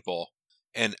younger people,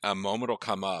 and a moment will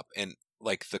come up, and,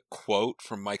 like, the quote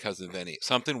from My Cousin Vinny,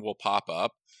 something will pop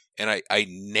up, and I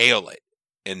nail it,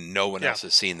 and no one else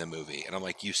has seen the movie. And I'm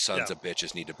like, you sons of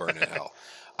bitches need to burn in hell.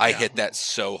 I hit that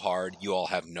so hard, you all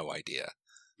have no idea.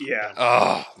 Yeah.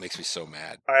 Oh, it makes me so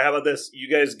mad. All right, how about this?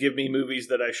 You guys give me movies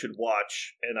that I should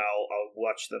watch, and I'll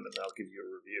watch them, and I'll give you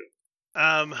a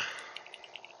review.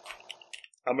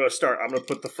 I'm going to start. I'm going to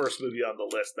put the first movie on the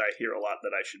list that I hear a lot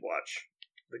that I should watch.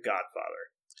 The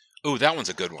Godfather. Ooh, that one's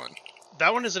a good one.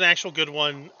 That one is an actual good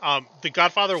one. The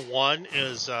Godfather 1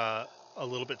 is a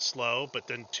little bit slow, but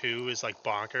then 2 is like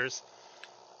bonkers.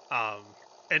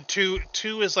 And two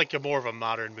is like a more of a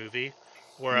modern movie,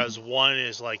 whereas 1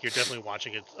 is like you're definitely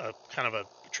watching a kind of a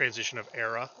transition of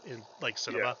era in like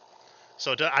cinema. Yeah.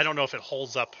 So I don't know if it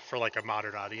holds up for like a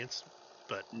modern audience,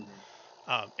 but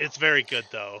it's very good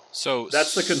though. So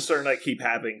that's the concern I keep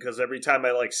having, because every time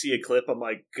I like see a clip, I'm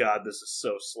like, God, this is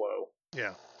so slow.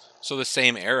 Yeah. So the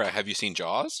same era. Have you seen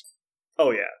Jaws?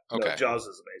 Oh yeah. Okay. No, Jaws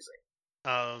is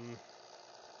amazing.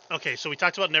 Okay, so we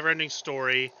talked about Neverending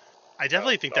Story. I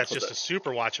definitely think that's just a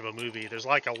super watch of a movie. There's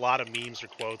like a lot of memes or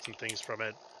quotes and things from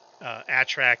it.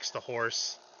 Atrax the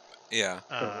horse. Yeah.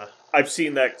 I've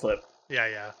seen that clip.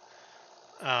 Yeah.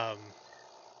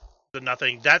 The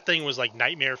Nothing. That thing was like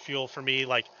nightmare fuel for me.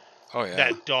 Like, oh yeah.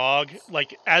 That dog.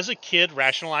 Like as a kid,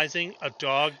 rationalizing a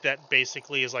dog that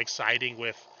basically is like siding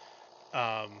with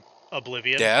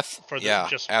Oblivion. Death. For the, yeah.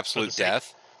 just absolute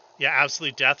death. Yeah,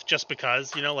 absolute death. Just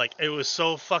because, like it was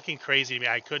so fucking crazy to me.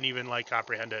 I couldn't even like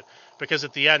comprehend it, because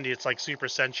at the end it's like super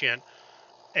sentient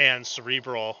and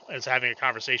cerebral, as having a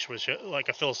conversation with like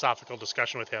a philosophical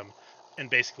discussion with him. And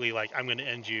basically, like, I'm going to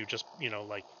end you just,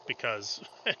 like, because...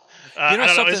 I don't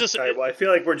know. Right, well, I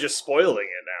feel like we're just spoiling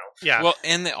it now. Yeah. Well,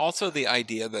 and also the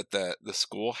idea that the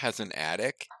school has an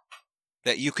attic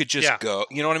that you could just go...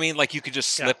 You know what I mean? Like, you could just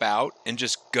slip out and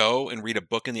just go and read a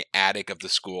book in the attic of the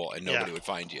school and nobody would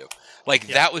find you. Like,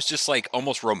 that was just, like,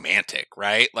 almost romantic,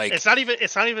 right? Like... It's not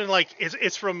even, like...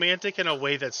 It's romantic in a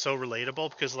way that's so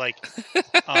relatable, because, like...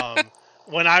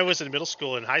 When I was in middle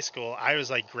school and high school, I was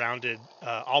like grounded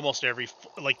almost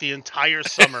the entire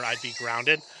summer. I'd be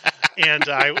grounded, and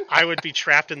I would be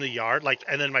trapped in the yard.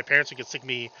 And then my parents would get sick of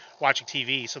me watching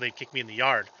TV, so they'd kick me in the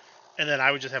yard, and then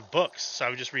I would just have books. So I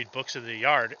would just read books in the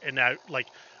yard, and a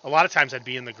lot of times I'd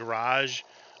be in the garage,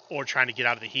 or trying to get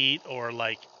out of the heat, or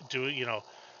like doing.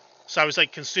 So I was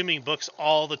like consuming books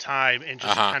all the time and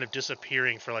just kind of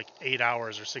disappearing for like 8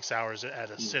 hours or 6 hours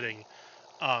at a sitting.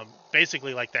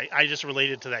 Basically like that. I just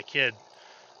related to that kid,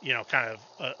 kind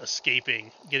of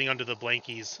escaping, getting under the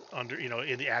blankies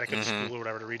in the attic of the school or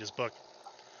whatever to read his book.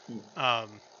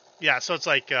 So it's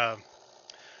like,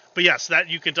 but yes, that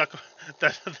you can duck,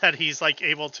 that he's like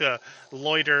able to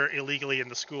loiter illegally in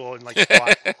the school and like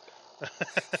squat.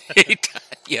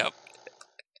 Yep.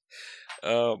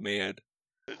 Oh man.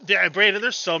 Yeah, Brandon,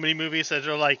 there's so many movies that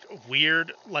are like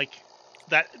weird, like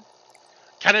that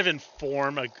kind of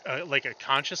inform a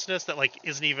consciousness that like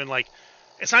isn't even like,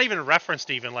 it's not even referenced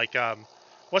even like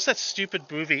what's that stupid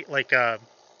movie like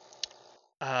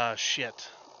shit,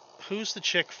 who's the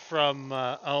chick from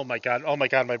oh my god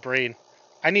my brain,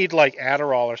 I need like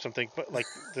Adderall or something, but like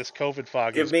this COVID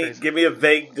fog give me a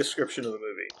vague description of the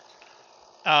movie.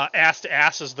 Ass to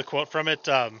ass is the quote from it.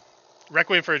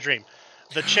 Requiem for a Dream.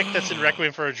 The chick that's in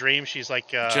Requiem for a Dream, she's like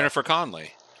Jennifer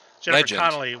Connelly.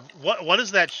 Connelly. What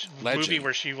is that movie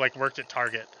where she like worked at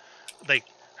Target? Like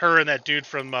her and that dude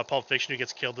from Pulp Fiction who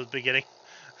gets killed at the beginning.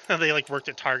 They like worked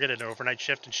at Target at an overnight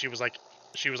shift, and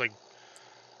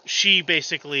she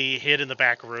basically hid in the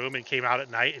back room and came out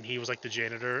at night, and he was like the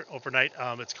janitor overnight.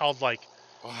 It's called like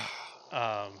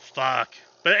fuck.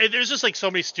 But there's just like so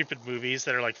many stupid movies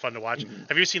that are like fun to watch.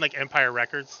 Have you seen like Empire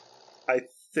Records? I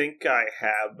think I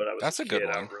have, but That's a good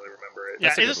one. I don't really remember it. Yeah,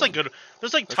 it's just like good.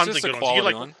 There's like tons of good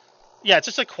ones. One. Yeah, it's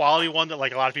just a quality one that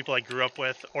like a lot of people like grew up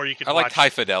with, or you could. I liked High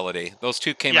Fidelity. Those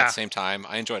two came at the same time.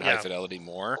 I enjoyed High Fidelity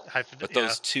more, but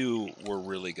those two were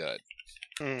really good.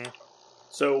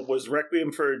 So was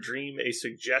Requiem for a Dream a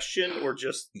suggestion, or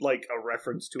just like a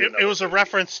reference to it? It was a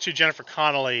reference to Jennifer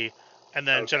Connelly, and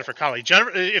then Jennifer Connelly.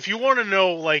 If you want to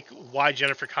know like why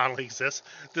Jennifer Connelly exists,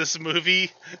 this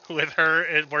movie with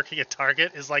her working at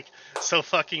Target is like so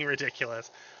fucking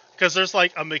ridiculous, because there's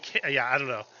like I don't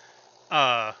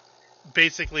know.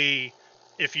 Basically,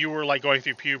 if you were like going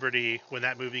through puberty when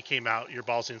that movie came out, your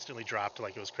balls instantly dropped,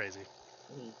 like it was crazy.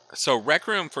 So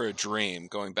Requiem for a Dream,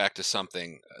 going back to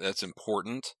something that's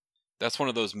important, that's one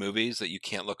of those movies that you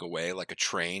can't look away, like a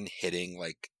train hitting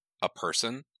like a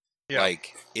person. Yeah.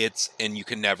 Like and you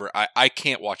can never, I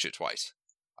can't watch it twice.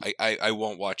 I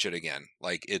won't watch it again.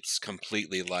 Like it's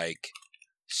completely like,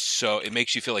 so it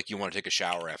makes you feel like you want to take a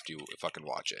shower after you fucking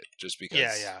watch it, just because.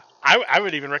 Yeah. I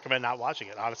would even recommend not watching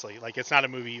it, honestly. Like, it's not a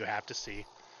movie you have to see.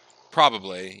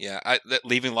 Probably, yeah.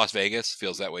 Leaving Las Vegas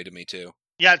feels that way to me too.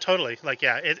 Yeah, totally. Like,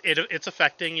 yeah, it's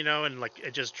affecting, and like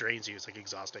it just drains you. It's like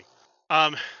exhausting.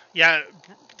 Yeah.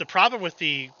 The problem with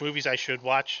the movies I should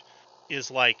watch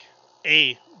is like,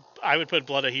 I would put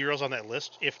Blood of Heroes on that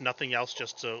list, if nothing else,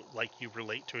 just so like you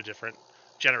relate to a different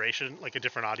generation, like a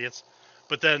different audience.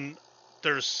 But then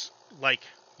there's like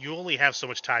you only have so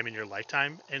much time in your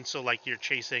lifetime, and so like you're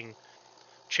chasing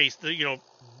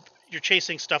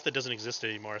stuff that doesn't exist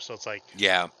anymore. So it's like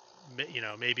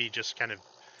maybe just kind of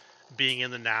being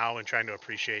in the now and trying to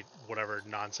appreciate whatever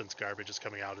nonsense garbage is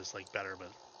coming out is like better.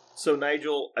 But so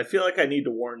Nigel, I feel like I need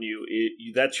to warn you.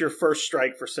 That's your first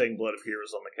strike for saying Blood of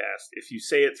Heroes on the cast. If you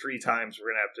say it 3 times,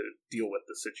 we're gonna have to deal with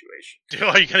the situation.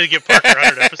 Are you gonna get Parker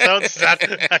 100 episodes?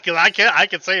 I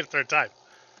can say it a third time.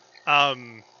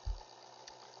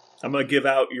 I'm going to give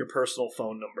out your personal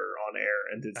phone number on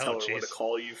air and to tell her where to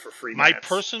call you for free My mats.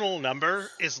 personal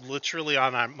number is literally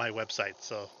on my website,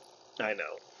 so... I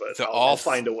know, but so I'll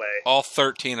find a way. All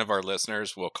 13 of our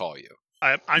listeners will call you.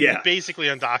 I'm basically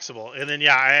undoxable. And then, it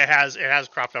has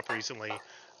cropped up recently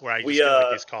where I just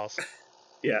get these calls.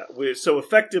 Yeah, so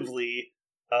effectively,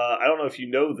 I don't know if you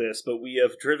know this, but we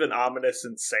have driven Ominous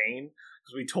insane.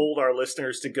 Because we told our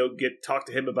listeners to go talk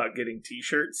to him about getting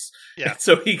t-shirts. Yeah. And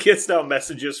so he gets now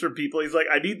messages from people. He's like,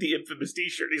 I need the infamous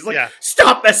t-shirt. He's like, yeah.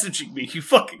 Stop messaging me, you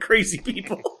fucking crazy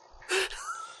people.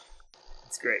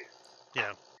 It's great.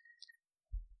 Yeah.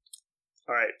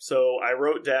 All right, so I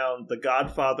wrote down The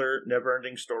Godfather,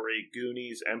 Neverending Story,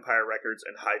 Goonies, Empire Records,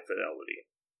 and High Fidelity.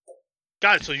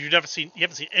 Got it. So you haven't seen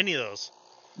any of those?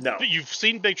 No. But you've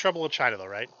seen Big Trouble in China, though,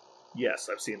 right? Yes,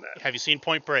 I've seen that. Have you seen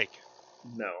Point Break?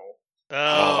 No.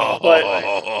 Oh,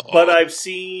 but I've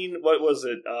seen, what was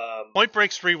it? Point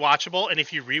Break's rewatchable, and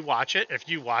if you watch it,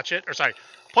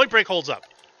 Point Break holds up.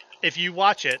 If you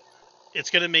watch it, it's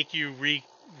going to make you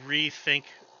rethink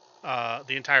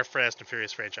the entire Fast and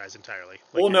Furious franchise entirely.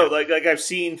 Like I've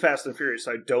seen Fast and Furious,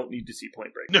 so I don't need to see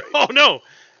Point Break. No.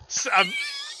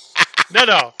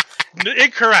 No.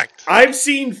 Incorrect. I've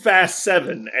seen Fast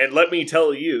 7, and let me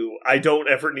tell you, I don't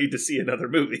ever need to see another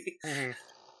movie. Mm-hmm.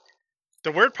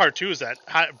 The weird part, too, is that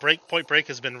Point Break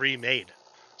has been remade.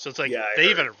 So it's like, they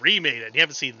even remade it, and you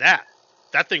haven't seen that.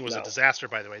 That thing was a disaster,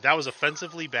 by the way. That was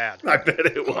offensively bad. I bet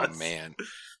it was. Oh, man.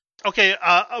 Okay,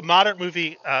 a modern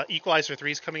movie, Equalizer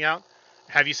 3 is coming out.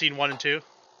 Have you seen 1 and 2?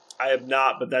 I have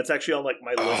not, but that's actually on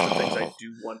my list of things I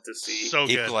do want to see. So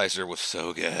good. Equalizer was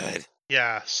so good.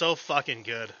 Yeah, so fucking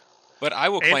good. But I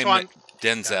will claim that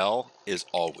Denzel is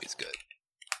always good.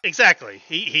 Exactly.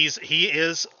 He is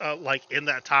in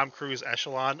that Tom Cruise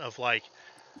echelon of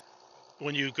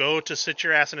when you go to sit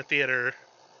your ass in a theater,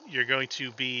 you're going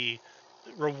to be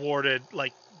rewarded.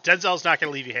 Denzel's not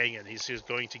going to leave you hanging. He's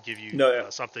going to give you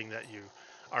something that you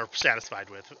are satisfied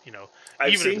with. Even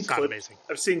if it's not amazing.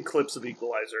 I've seen clips of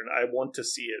Equalizer, and I want to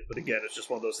see it, but again, it's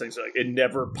just one of those things it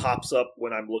never pops up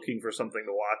when I'm looking for something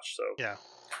to watch. So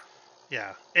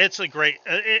yeah, it's a great.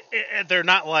 They're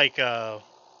not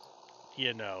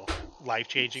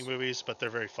life-changing movies, but they're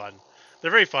very fun.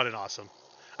 They're very fun and awesome.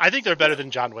 I think they're better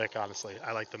than John Wick, honestly.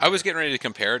 I like them better. I was getting ready to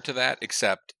compare it to that,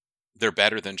 except they're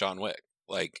better than John Wick.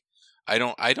 I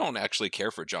don't actually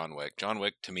care for John Wick. John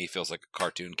Wick, to me, feels like a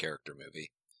cartoon character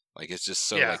movie. It's just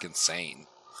so, insane.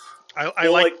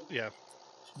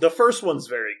 The first one's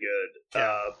very good,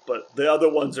 but the other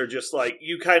ones are just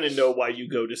you kind of know why you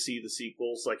go to see the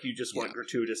sequels. You just want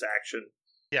gratuitous action.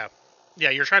 Yeah,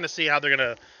 you're trying to see how they're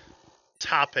going to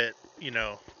top it,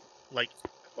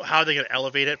 how are they going to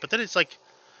elevate it, but then it's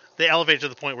they elevate it to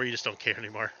the point where you just don't care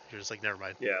anymore. You're just never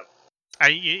mind. Yeah.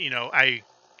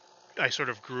 I sort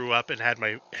of grew up and had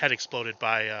my head exploded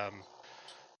by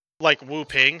Wu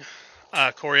Ping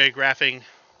choreographing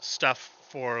stuff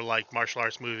for martial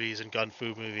arts movies and gun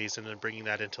fu movies, and then bringing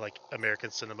that into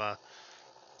American cinema,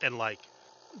 and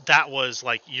that was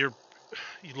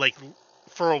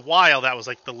for a while that was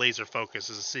the laser focus,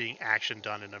 is seeing action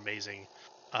done in amazing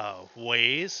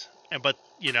ways. But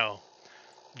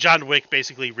John Wick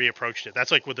basically reapproached it.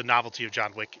 That's with the novelty of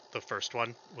John Wick, the first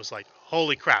one was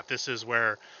holy crap, this is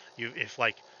where if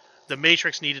the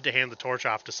Matrix needed to hand the torch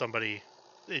off to somebody,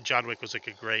 John Wick was a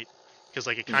great, because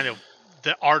it kind of,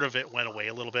 the art of it went away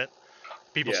a little bit.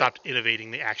 People stopped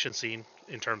innovating the action scene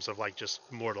in terms of just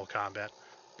Mortal Kombat.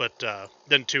 But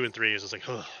then 2 and 3 is just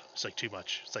it's too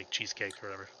much. It's cheesecake or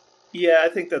whatever. Yeah, I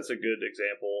think that's a good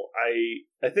example.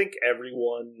 I think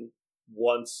everyone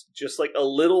wants just a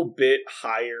little bit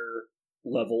higher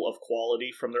level of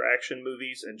quality from their action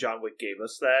movies, and John Wick gave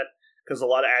us that, because a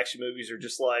lot of action movies are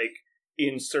just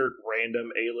insert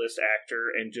random A-list actor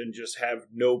and just have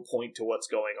no point to what's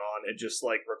going on, and just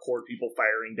record people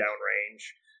firing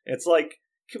downrange. And it's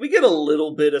can we get a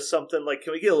little bit of something?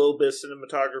 Can we get a little bit of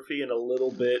cinematography and a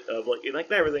little bit of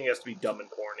not everything has to be dumb and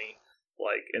corny.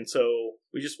 And so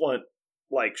we just want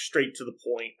straight to the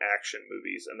point action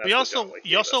movies, and that's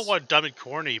you also want dumb and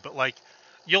corny, but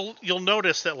you'll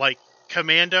notice that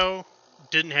Commando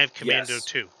didn't have Commando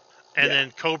 2. And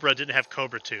then Cobra didn't have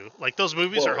Cobra 2. Like, those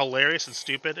movies are hilarious and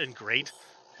stupid and great,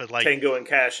 but like Tango and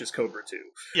Cash is Cobra 2.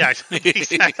 Yeah,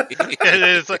 exactly.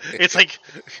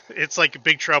 it's like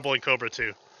Big Trouble in Cobra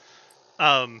 2.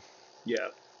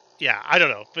 Yeah, I don't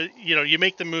know, but you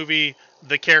make the movie,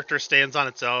 the character stands on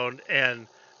its own, and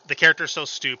the character's so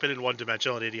stupid and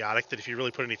one-dimensional and idiotic that if you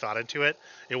really put any thought into it,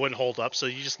 it wouldn't hold up. So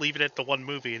you just leave it at the one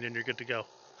movie, and then you're good to go.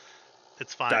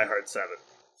 It's fine. Die Hard 7.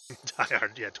 Die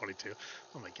Hard, 22.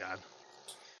 Oh my god.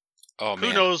 Oh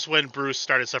man. Who knows when Bruce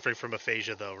started suffering from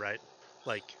aphasia, though, right?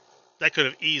 Like, that could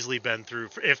have easily been through.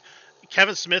 If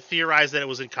Kevin Smith theorized that it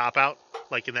was in Cop Out,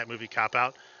 like in that movie Cop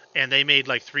Out, and they made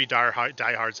like 3 Die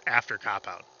Hards after Cop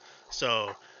Out.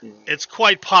 So it's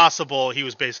quite possible he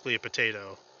was basically a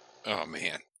potato. Oh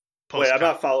man. Wait, I'm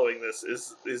not following this.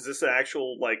 Is this an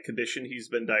actual like condition he's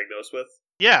been diagnosed with?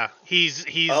 Yeah, he's.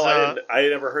 I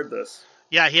never heard this.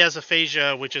 Yeah, he has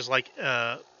aphasia, which is like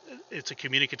it's a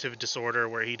communicative disorder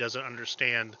where he doesn't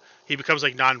understand. He becomes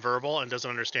like nonverbal and doesn't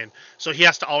understand. So he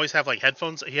has to always have like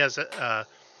headphones. He has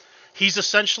he's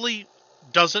essentially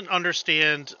doesn't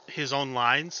understand his own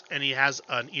lines, and he has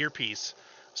an earpiece.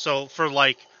 So for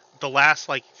like the last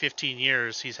like 15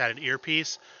 years, he's had an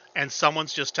earpiece, and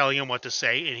someone's just telling him what to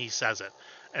say, and he says it.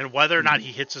 And whether or not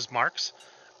he hits his marks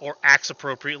or acts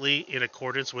appropriately in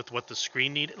accordance with what the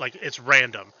screen needed, like, it's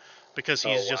random, because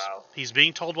he's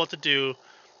being told what to do,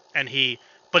 and he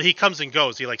comes and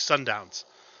goes. He like sundowns.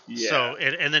 Yeah. So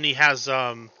and then he has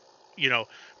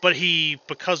but he,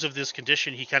 because of this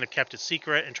condition, he kind of kept it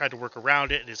secret and tried to work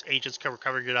around it, and his agents were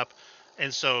covering it up,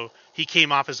 and so he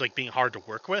came off as like being hard to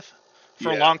work with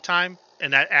for a long time,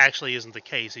 and that actually isn't the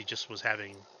case. He just was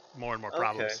having more and more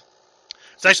problems. Okay.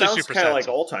 It's actually sounds super kind of sad.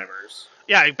 like Alzheimer's.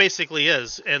 Yeah, it basically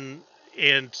is, and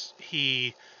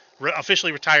he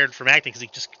officially retired from acting because he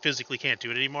just physically can't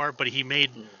do it anymore. But he made,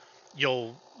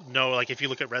 you'll know, like if you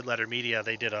look at Red Letter Media,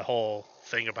 they did a whole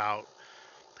thing about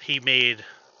he made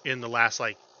in the last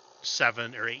like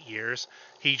 7 or 8 years.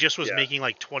 He just was making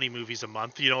like 20 movies a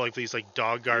month. Like these like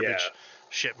dog garbage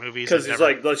shit movies. Because he's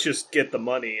like, let's just get the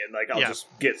money and like I'll just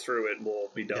get through it and we'll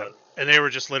be done. Yeah. And they were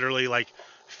just literally like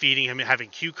feeding him, having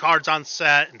cue cards on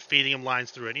set and feeding him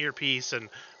lines through an earpiece and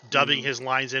dubbing his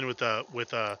lines in with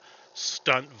a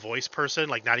stunt voice person,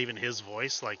 like not even his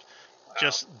voice, like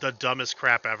just the dumbest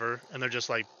crap ever. And they're just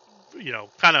like,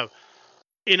 kind of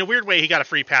in a weird way, he got a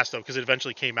free pass though, because it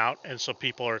eventually came out, and so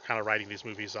people are kind of writing these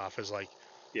movies off as like,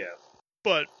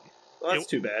 but that's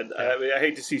too bad. I mean, I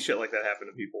hate to see shit like that happen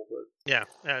to people, but yeah,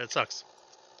 it sucks.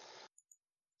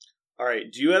 All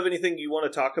right, do you have anything you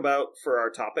want to talk about for our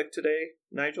topic today,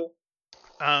 Nigel?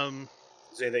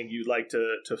 Is there anything you'd like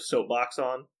to soapbox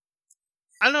on?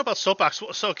 I don't know about soapbox.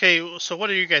 So what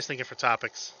are you guys thinking for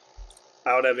topics?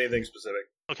 I don't have anything specific.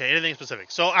 Okay, anything specific.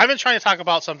 So I've been trying to talk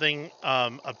about something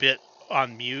a bit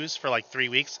on Muse for like 3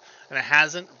 weeks, and it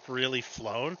hasn't really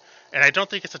flown. And I don't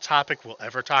think it's a topic we'll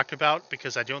ever talk about,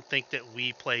 because I don't think that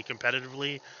we play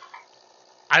competitively.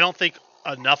 I don't think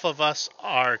enough of us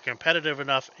are competitive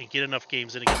enough and get enough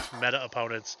games in against meta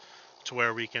opponents to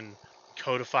where we can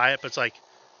codify it. But it's like,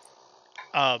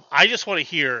 I just want to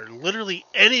hear literally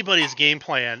anybody's game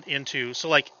plan into. So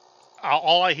like,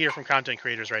 all I hear from content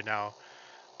creators right now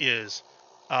is,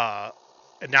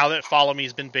 and now that Follow Me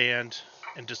has been banned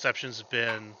and Deceptions has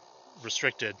been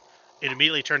restricted, it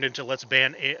immediately turned into let's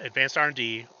ban advanced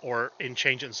R&D or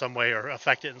change it in some way or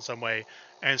affect it in some way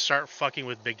and start fucking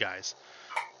with big guys.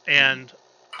 And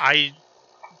I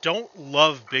don't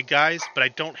love big guys, but I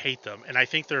don't hate them, and I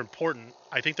think they're important.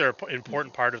 I think they're an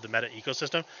important part of the meta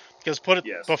ecosystem, because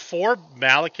before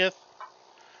Malekith,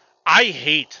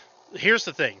 here's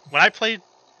the thing. When I played...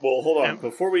 Well, hold on.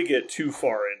 Before we get too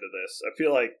far into this, I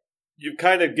feel like you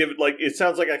kind of give it, like, it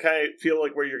sounds like I kind of feel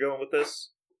like where you're going with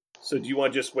this. So do you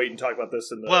want to just wait and talk about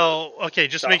this in the... Well, okay,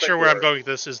 just to make sure where I'm going with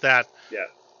this is that... Yeah.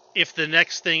 If the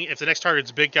next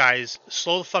target's big guys,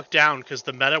 slow the fuck down, because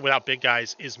the meta without big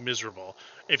guys is miserable.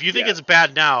 If you think it's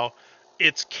bad now,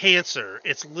 it's cancer.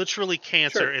 It's literally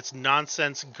cancer. Sure. It's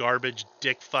nonsense, garbage,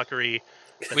 dick fuckery.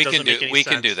 We can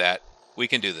do that. We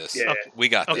can do this. Yeah. Okay. We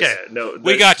got this. Okay. No,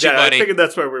 we got you, buddy. I figured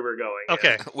that's where we were going.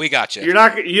 Okay. Yeah. We got you. You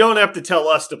don't have to tell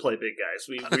us to play big guys.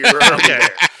 We were already there.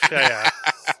 Yeah.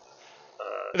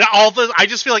 I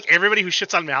just feel like everybody who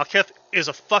shits on Malekith is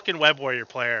a fucking Web Warrior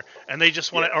player, and they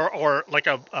just want to, or like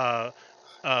a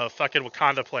fucking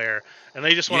Wakanda player, and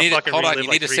they just want to fucking relive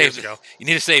like 3 years ago. You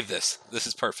need to save this. This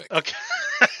is perfect. Okay.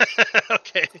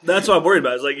 Okay. That's what I'm worried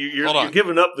about. It's like you're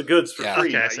giving up the goods for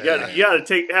free. Okay, you got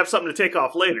to have something to take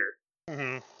off later.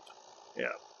 Mm-hmm. Yeah.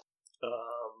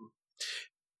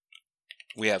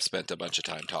 we have spent a bunch of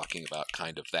time talking about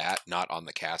kind of that, not on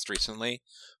the cast recently,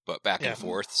 but back and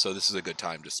forth. So this is a good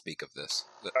time to speak of this.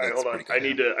 All right, hold on. I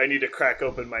need to crack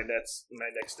open my next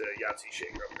Yahtzee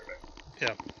shaker.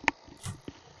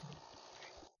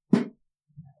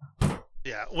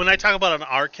 Yeah. When I talk about an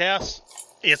R cast,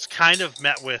 it's kind of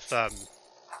met with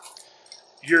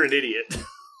you're an idiot.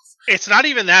 It's not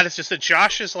even that. It's just that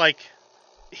Josh is like,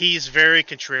 he's very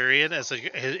contrarian.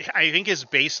 I think his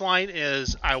baseline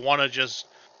is, I want to just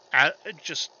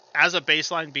as a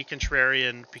baseline be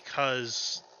contrarian,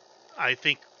 because I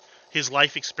think his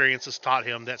life experience has taught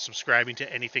him that subscribing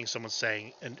to anything someone's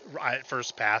saying and at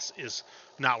first pass is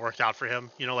not worked out for him.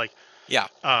 You know, like, yeah.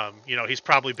 You know, he's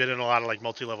probably been in a lot of like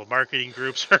multi-level marketing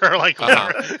groups or like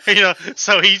whatever. You know,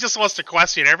 so he just wants to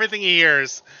question everything he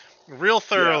hears real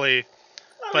thoroughly. Yeah.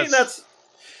 I mean, that's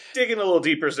digging a little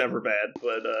deeper is never bad,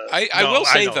 but I will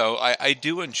say though, I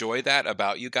do enjoy that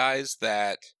about you guys,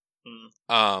 that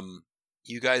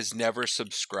you guys never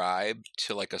subscribe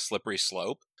to like a slippery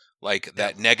slope, like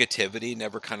that negativity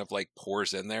never kind of like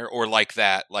pours in there, or like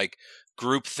that like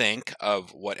group think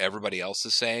of what everybody else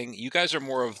is saying. You guys are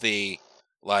more of the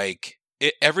like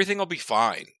everything will be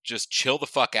fine, just chill the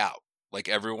fuck out. Like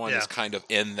everyone is kind of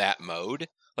in that mode.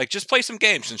 Like just play some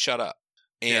games and shut up.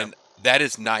 And that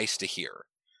is nice to hear.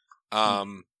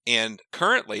 And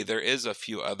currently there is a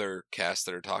few other casts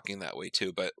that are talking that way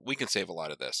too, but we can save a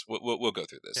lot of this. We'll go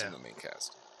through this in the main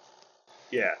cast.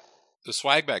 Yeah. The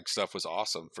swag bag stuff was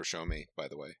awesome for Show Me, by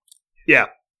the way. Yeah.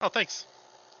 Oh, thanks.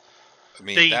 I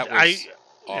mean, that was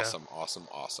awesome.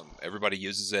 Everybody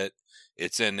uses it.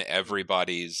 It's in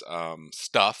everybody's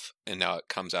stuff, and now it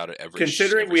comes out at every.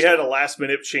 Considering we had a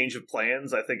last-minute change of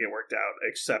plans, I think it worked out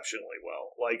exceptionally well.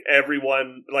 Like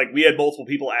everyone, like we had multiple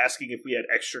people asking if we had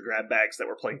extra grab bags that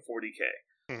were playing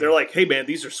 40K. They're like, "Hey man,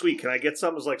 these are sweet. Can I get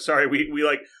some?" I was like, "Sorry,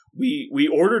 we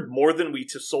ordered more than we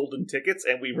sold in tickets,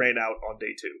 and we ran out on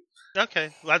day 2." Okay,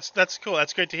 that's cool.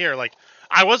 That's great to hear. Like,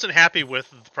 I wasn't happy with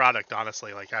the product,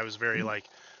 honestly. Like, I was very like,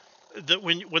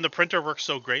 when the printer works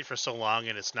so great for so long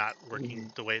and it's not working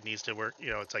the way it needs to work, you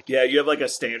know, it's like, you have like a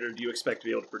standard you expect to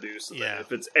be able to produce. And then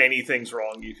if it's anything's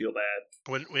wrong, you feel bad.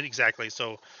 When exactly.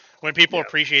 So when people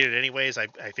appreciate it anyways, I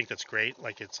think that's great.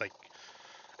 Like, it's like,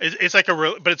 it's like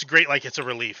but it's great. Like, it's a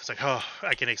relief. It's like, oh,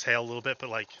 I can exhale a little bit, but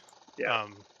like,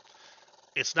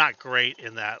 it's not great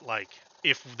in that, like,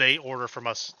 if they order from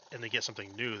us and they get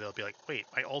something new, they'll be like, wait,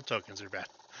 my old tokens are bad.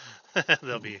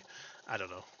 They'll be, I don't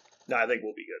know. No, I think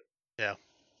we'll be good. Yeah.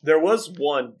 There was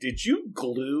one. Did you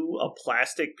glue a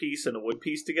plastic piece and a wood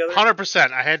piece together?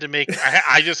 100%. I had to make.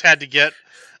 I just had to get.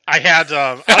 I had.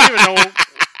 I don't even know.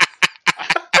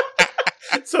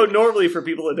 So normally, for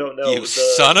people that don't know, you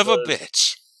son of a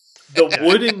bitch. The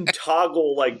wooden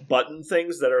toggle like button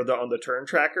things that are on the turn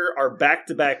tracker are back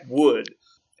to back wood.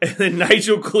 And then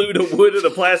Nigel glued a wood and a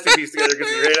plastic piece together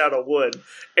because he ran out of wood.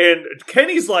 And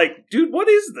Kenny's like, "Dude, what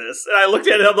is this?" And I looked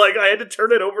at it. I'm like, I had to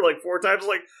turn it over like 4 times.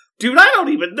 Like, dude, I don't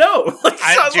even know.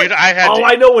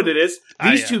 I know what it is.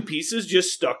 These 2 pieces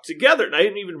just stuck together, and I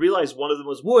didn't even realize one of them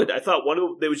was wood. I thought one of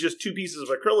them, there was just 2 pieces of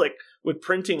acrylic with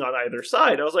printing on either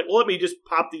side. I was like, well, let me just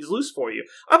pop these loose for you.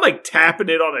 I'm like tapping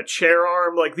it on a chair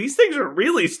arm. Like, these things are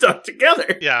really stuck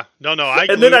together. Yeah, no.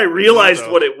 And then I realized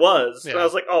what it was. Yeah. And I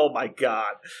was like, oh my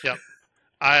god. Yep.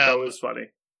 That was funny.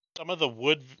 Some of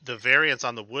the variants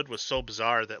on the wood was so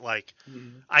bizarre that like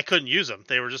I couldn't use them.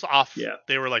 They were just off. Yeah.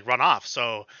 They were like run off.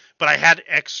 So, but I had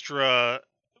extra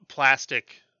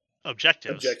plastic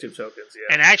objective tokens.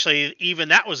 Yeah. And actually, even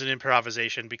that was an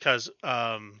improvisation because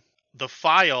the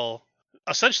file,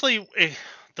 essentially,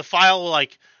 the file,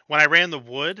 like when I ran the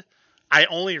wood, I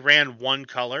only ran one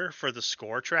color for the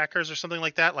score trackers or something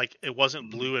like that. Like it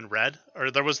wasn't blue and red,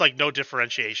 or there was like no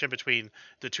differentiation between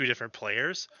the 2 different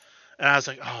players. And I was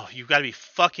like, oh, you got to be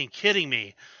fucking kidding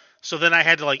me. So then I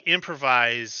had to like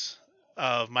improvise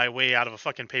my way out of a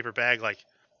fucking paper bag. Like,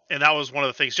 and that was one of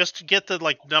the things just to get the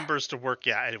like numbers to work.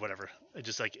 Yeah, whatever. It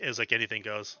just like, it was like anything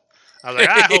goes. I was like,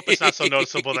 I hope it's not so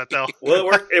noticeable that they'll. Well,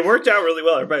 it worked out really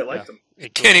well. Everybody liked them.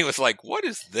 Kenny was like, what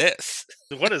is this?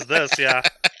 What is this? Yeah.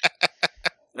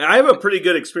 Now, I have a pretty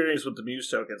good experience with the Muse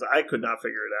tokens. I could not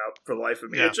figure it out for the life of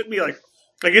me. Yeah. It took me like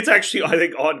it's actually, I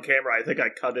think on camera, I think I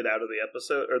cut it out of the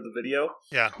episode or the video.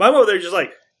 Yeah. I'm over there just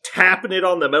like tapping it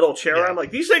on the metal chair. Yeah. I'm like,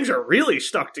 these things are really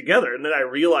stuck together. And then I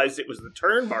realized it was the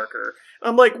turn marker.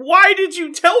 I'm like, why did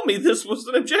you tell me this was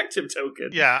an objective token?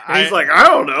 Yeah. And he's like, I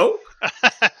don't know.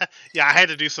 Yeah, I had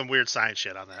to do some weird science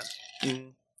shit on that.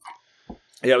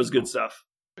 Yeah, it was good stuff.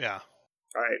 Yeah.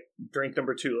 All right. Drink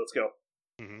number 2. Let's go.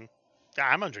 Mm-hmm. Yeah,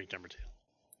 I'm on drink number 2.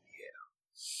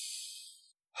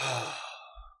 Yeah.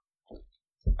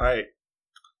 All right.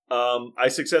 I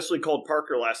successfully called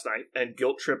Parker last night and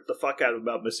guilt tripped the fuck out of him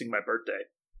about missing my birthday.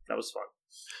 That was fun.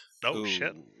 Oh,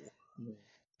 shit.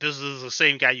 This is the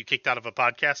same guy you kicked out of a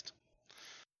podcast?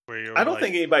 I don't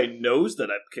think anybody knows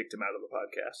that I've kicked him out of the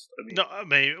podcast. I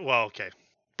mean, well, okay.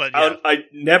 But yeah. I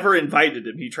never invited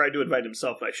him. He tried to invite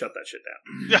himself, and I shut that shit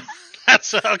down.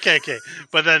 That's okay.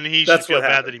 But then he should feel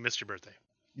bad that he missed your birthday.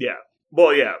 Yeah.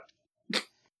 Well, yeah.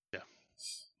 Yeah.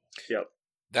 Yep.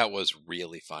 That was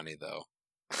really funny, though.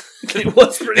 It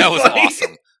was pretty funny. That was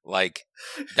awesome.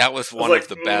 That was one of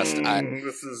the best.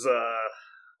 This is, wow.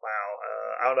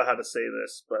 I don't know how to say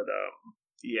this, but,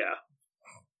 yeah.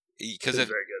 Because it's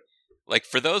very good.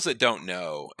 For those that don't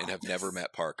know and have never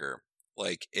met Parker,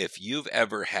 if you've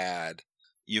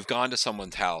gone to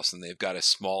someone's house and they've got a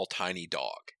small, tiny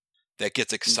dog that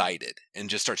gets excited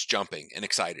and just starts jumping and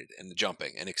excited and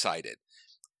jumping and excited.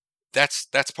 That's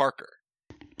Parker.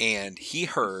 And he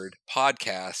heard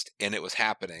podcast and it was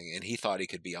happening and he thought he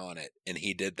could be on it and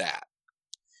he did that.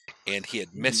 And he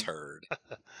had misheard.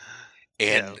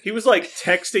 And he was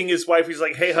texting his wife. He's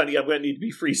like, "Hey, honey, I'm going to need to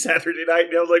be free Saturday night."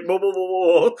 And I was like,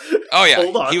 whoa. Oh, yeah.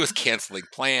 Hold on. He was canceling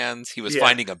plans. He was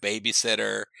finding a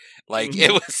babysitter.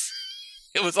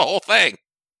 It was a whole thing.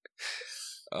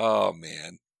 Oh,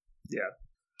 man. Yeah.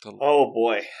 Oh,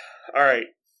 boy. All right.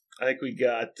 I think we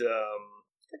got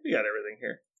everything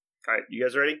here. All right. You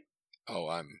guys ready? Oh,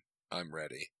 I'm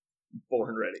ready.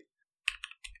 Born ready.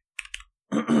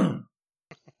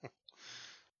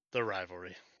 The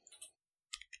rivalry.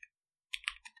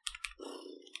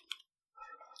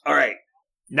 All right,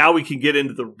 now we can get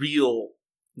into the real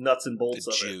nuts and bolts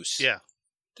of juice. it. Yeah,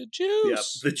 the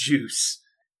juice. Yeah, the juice.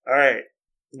 All right,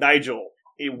 Nigel,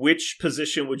 in which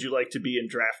position would you like to be in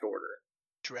draft order?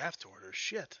 Draft order,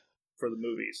 shit. For the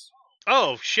movies.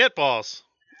 Oh, shit balls.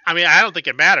 I mean, I don't think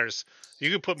it matters. You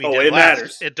can put me dead it last.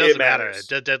 Matters. It doesn't matter.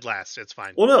 Dead last. It's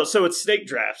fine. Well, no, so it's snake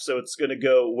draft, so it's going to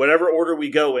go, whatever order we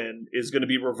go in is going to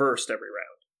be reversed every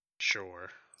round.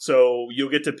 Sure. So you'll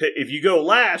get to pick. If you go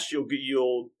last,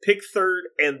 you'll pick third,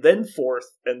 and then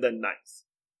fourth, and then ninth.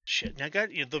 Shit. Now,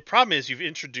 the problem is you've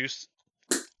introduced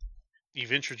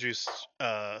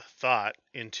thought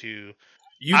into.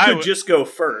 You could just go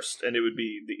first, and it would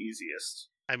be the easiest.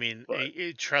 I mean,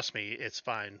 trust me, it's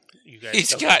fine. You guys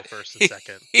he's got go first and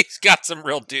second. He's got some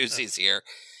real doozies here.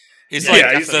 He's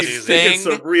taking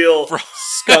some real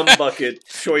scumbucket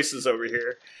choices over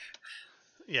here.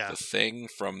 Yeah, the thing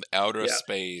from outer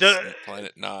space,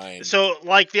 Planet 9. So,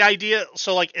 the idea.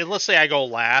 So, let's say I go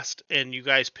last, and you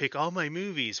guys pick all my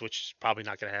movies, which is probably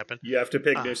not going to happen. You have to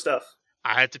pick new stuff.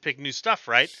 I have to pick new stuff,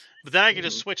 right? But then I can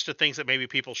just switch to things that maybe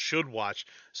people should watch.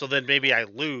 So then maybe I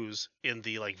lose in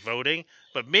the voting,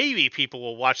 but maybe people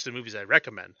will watch the movies I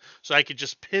recommend. So I could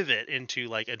just pivot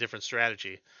into a different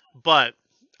strategy. But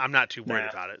I'm not too worried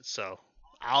about it. So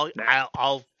I'll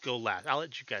go last. I'll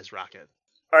let you guys rock it.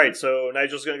 All right, so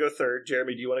Nigel's going to go third.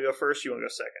 Jeremy, do you want to go first? Or you want to go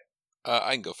second?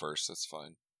 I can go first. That's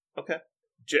fine. Okay.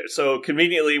 So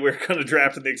conveniently, we're going to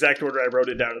draft in the exact order I wrote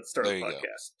it down at the start of the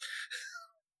podcast.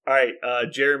 All right,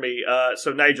 Jeremy.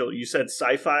 So Nigel, you said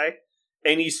sci-fi.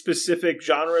 Any specific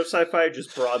genre of sci-fi? Or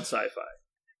just broad sci-fi.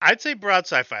 I'd say broad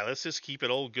sci-fi. Let's just keep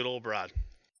it good old broad.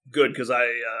 Good, because I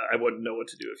wouldn't know what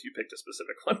to do if you picked a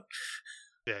specific one.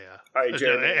 Yeah. All right,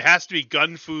 Jeremy. It has to be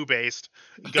gun fu based.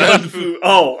 Gun fu.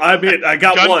 Oh, I got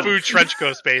gun one. Gun fu trench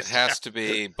coat based. It has to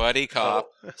be buddy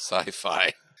cop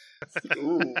sci-fi.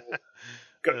 Ooh.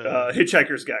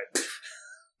 Hitchhiker's Guide.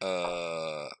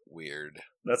 Weird.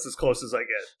 That's as close as I get.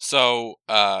 So,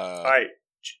 all right.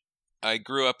 I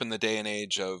grew up in the day and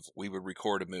age of we would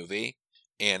record a movie,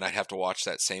 and I'd have to watch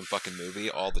that same fucking movie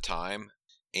all the time.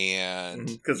 And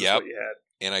because that's what you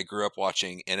had. And I grew up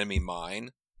watching Enemy Mine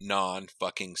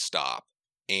non-fucking stop,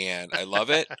 and I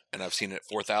love it. And I've seen it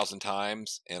 4,000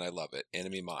 times, and I love it.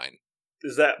 Enemy Mine.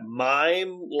 Is that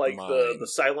mime like mine. the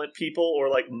silent people, or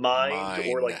mind,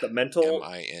 or the mental?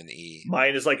 M-I-N-E.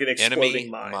 Mine is like an exploding enemy,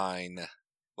 mine. Mine.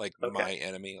 Like my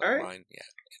enemy, like right. mine. Yeah,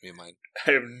 enemy mine.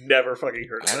 I have never fucking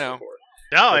heard of that before.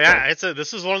 No, yeah,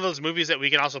 this is one of those movies that we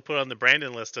can also put on the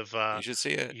Brandon list of. You should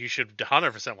see it. You should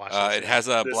 100% watch it. It has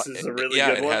a. This is a really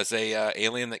good one. It has a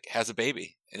alien that has a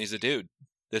baby, and he's a dude.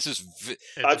 This is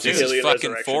fucking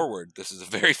Resurrection. Forward. This is a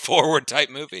very forward type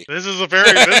movie. This is a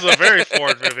very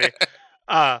forward movie.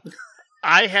 I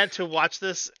had to watch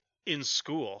this in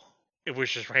school. It was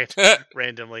just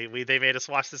randomly. They made us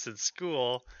watch this in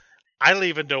school. I don't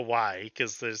even know why,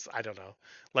 because I don't know.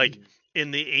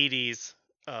 In the 80s,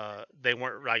 they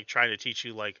weren't trying to teach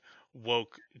you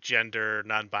woke gender,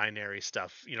 non-binary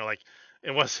stuff.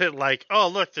 It wasn't oh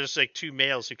look, there's two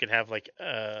males who can have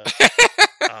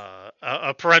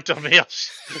a parental mail.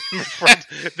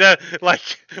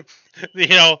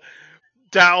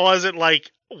 That wasn't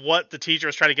like what the teacher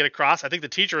was trying to get across. I think the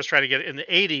teacher was trying to get in the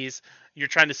 80s. You're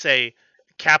trying to say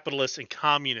capitalists and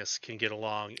communists can get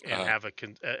along and have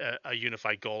a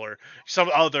unified goal or some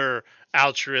other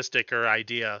altruistic or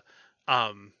idea.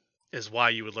 Is why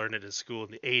you would learn it in school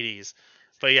in the 80s.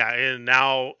 But yeah, and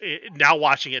now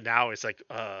watching it now, it's like,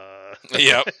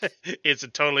 Yep. It's a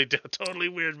totally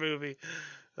weird movie.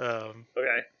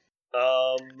 Okay.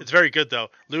 It's very good though.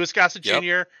 Louis Gossett Yep.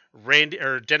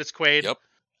 Jr., Dennis Quaid. Yep.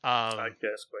 I like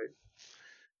Dennis Quaid.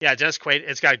 Yeah, Dennis Quaid.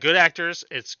 It's got good actors.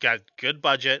 It's got good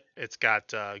budget. It's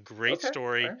got great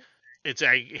story. Right. It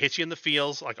hits you in the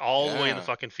feels, like all the way in the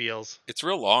fucking feels. It's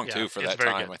real long Yeah, too for it's that very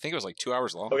time. good. I think it was like 2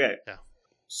 hours long. Okay. Yeah.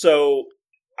 So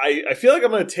I feel like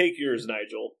I'm going to take yours,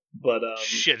 Nigel, but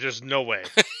Shit, there's no way.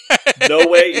 no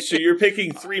way. So you're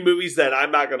picking 3 movies that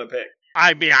I'm not going to pick.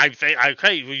 I mean, I think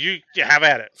okay, well, you have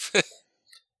at it.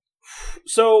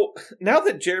 So now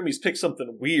that Jeremy's picked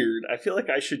something weird, I feel like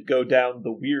I should go down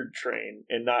the weird train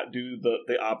and not do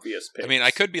the obvious picks. I mean,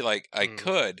 I could be like, I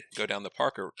could go down the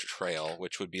Parker trail,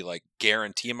 which would be like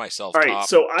guarantee myself All right, top,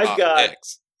 so I've top got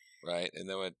picks, right? And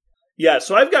then would yeah.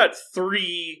 So I've got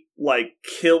 3 like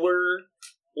killer,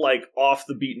 like off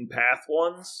the beaten path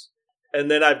ones,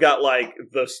 and then I've got like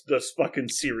the fucking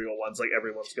serial ones, like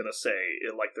everyone's gonna say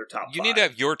in like their top. you 5. need to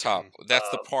have your top. That's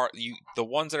the part the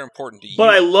ones that are important to you. But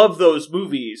I love those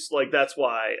movies. Like that's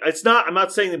why it's not. I'm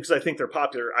not saying them because I think they're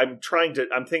popular. I'm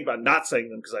thinking about not saying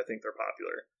them because I think they're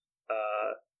popular.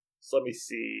 So let me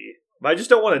see. I just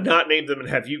don't want to not name them and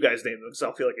have you guys name them because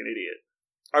I'll feel like an idiot.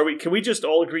 Can we just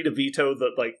all agree to veto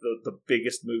the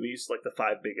biggest movies, like the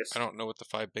 5 biggest? I don't know what the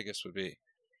 5 biggest would be.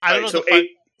 I don't know. So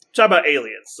talk about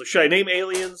aliens. So should I name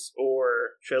aliens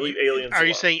or should I leave aliens? Are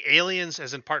you alone? saying aliens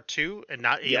as in part 2 and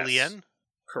not Yes. Alien?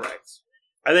 Correct.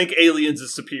 I think aliens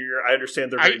is superior. I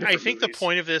understand they're very different I think movies. the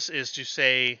point of this is to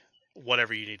say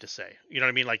whatever you need to say. You know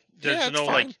what I mean? Like there's Yeah, it's no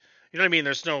fine. like you know what I mean?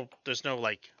 There's no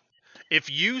like if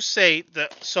you say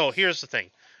that. So here's the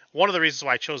thing. One of the reasons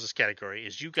why I chose this category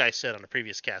is you guys said on a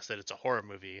previous cast that it's a horror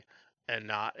movie and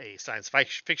not a science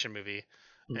fiction movie.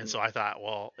 Mhm. And so I thought,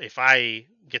 well, if I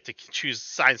get to choose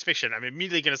science fiction, I'm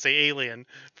immediately going to say Alien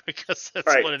because that's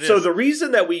Right. what it is. So the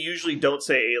reason that we usually don't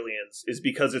say aliens is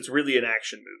because it's really an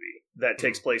action movie that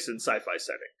takes place in sci-fi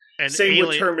setting. and Same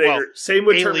with Terminator. Same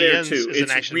with Terminator Aliens 2. is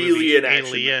It's an action really movie. an action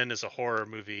movie. Alien is a horror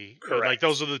movie. Correct. Like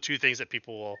those are the two things that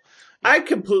people will. I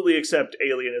completely accept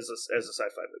Alien as a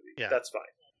sci-fi movie. Yeah. That's fine.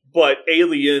 But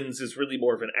Aliens is really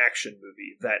more of an action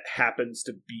movie that happens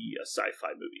to be a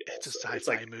sci-fi movie. It's a also. sci-fi It's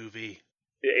like movie.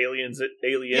 Aliens.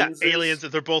 Yeah, Aliens.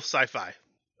 They're both sci-fi.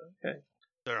 Okay.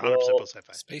 They're 100% Well, both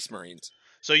sci-fi. Space Marines.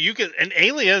 So you can and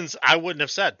Aliens. I wouldn't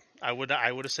have said. I would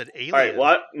have said Alien. All right.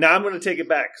 Well, now I'm going to take it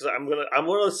back because I'm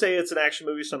going to say it's an action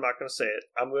movie, so I'm not going to say it.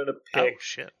 I'm going to pick. Oh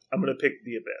shit. I'm going to pick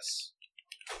The Abyss.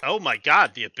 Oh my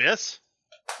God, The Abyss.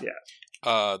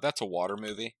 That's a water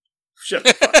movie. Shut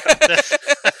the fuck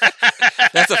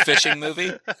up. That's a fishing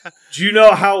movie. Do you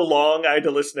know how long I had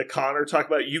to listen to Connor talk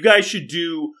about it? You guys should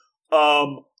do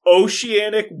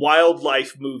oceanic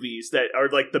wildlife movies that are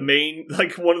like the main,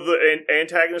 like one of the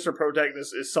antagonists or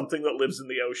protagonists is something that lives in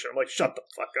the ocean. I'm like, shut the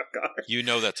fuck up, Connor. You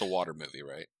know that's a water movie,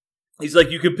 right? He's like,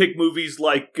 you can pick movies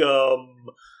like, and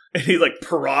he's like,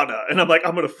 Piranha. And I'm like,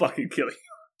 I'm gonna fucking kill you.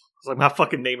 It's like, I'm not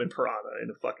fucking naming Piranha in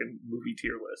a fucking movie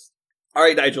tier list. All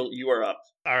right, Nigel, you are up.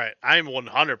 All right, I'm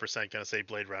 100% gonna say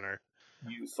Blade Runner.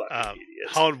 You fucking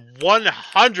idiot.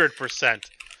 100%.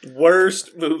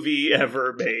 Worst movie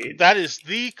ever made. That is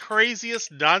the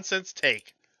craziest nonsense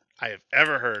take I have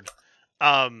ever heard.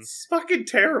 It's fucking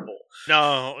terrible.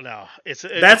 No, it's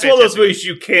That's one of those movies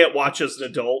you can't watch as an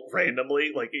adult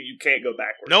randomly. Like, you can't go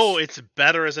backwards. No, it's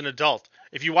better as an adult.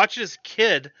 If you watch it as a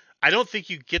kid, I don't think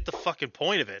you get the fucking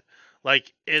point of it.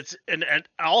 Like, it's and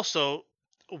also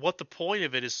what the point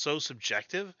of it is so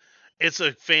subjective. It's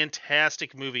a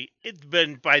fantastic movie.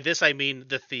 By this I mean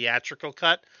the theatrical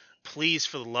cut. Please,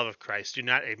 for the love of Christ, do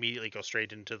not immediately go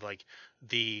straight into like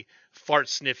the fart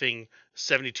sniffing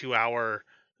 72-hour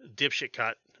dipshit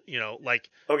cut. You know, like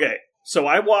Okay, so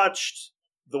I watched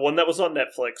the one that was on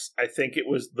Netflix. I think it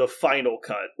was the final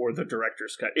cut or the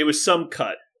director's cut. It was some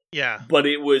cut, yeah. but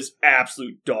it was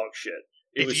absolute dog shit.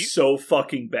 It was so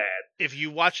fucking bad. If you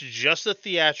watch just the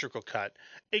theatrical cut,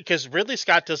 because Ridley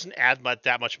Scott doesn't add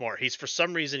that much more. He's for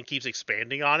some reason keeps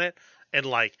expanding on it and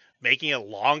like making it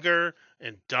longer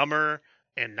and dumber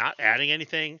and not adding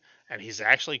anything. And he's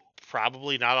actually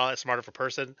probably not all that smart of a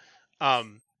person.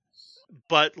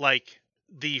 But like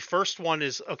the first one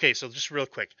is okay. So just real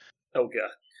quick. Oh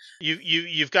god.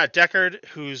 You've got Deckard,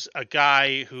 who's a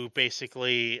guy who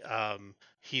basically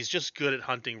he's just good at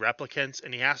hunting replicants,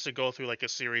 and he has to go through like a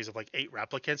series of like 8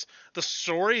 replicants. The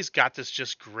story's got this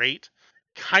just great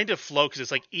kind of flow because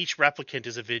it's like each replicant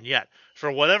is a vignette.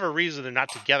 For whatever reason, they're not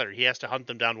together. He has to hunt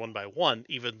them down one by one,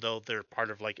 even though they're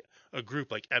part of like a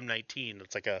group like M19.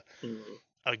 It's like a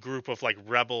group of like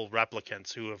rebel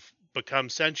replicants who have become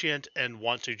sentient and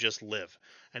want to just live.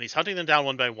 And he's hunting them down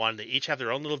one by one. They each have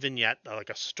their own little vignette, like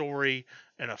a story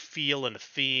and a feel and a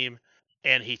theme.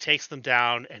 And he takes them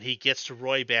down and he gets to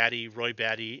Roy Batty. Roy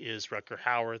Batty is Rutger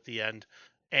Hauer at the end.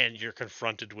 And you're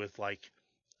confronted with like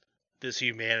this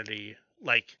humanity,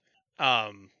 like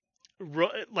Rutger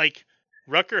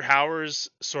Hauer's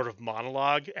sort of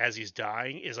monologue as he's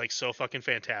dying is like so fucking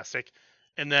fantastic.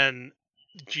 And then,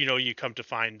 you come to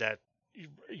find that,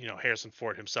 Harrison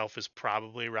Ford himself is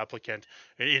probably a replicant.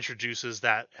 It introduces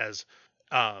that as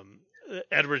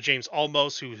Edward James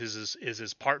Olmos, who is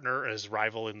his partner, his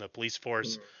rival in the police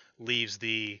force, leaves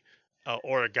the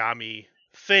origami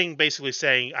thing, basically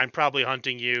saying, "I'm probably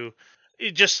hunting you."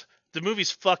 The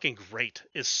movie's fucking great.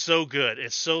 It's so good.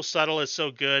 It's so subtle. It's so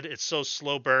good. It's so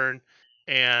slow burn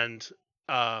and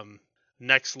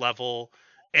next level,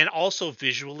 and also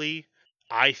visually.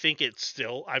 I think it's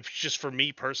still, for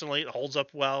me personally, it holds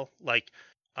up well. Like,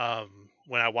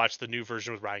 when I watched the new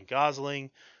version with Ryan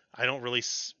Gosling, I don't really,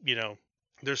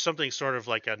 there's something sort of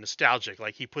like a nostalgic,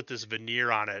 like he put this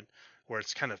veneer on it where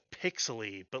it's kind of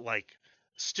pixely, but like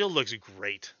still looks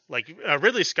great. Like,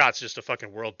 Ridley Scott's just a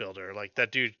fucking world builder. Like,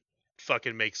 that dude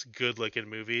fucking makes good looking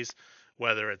movies,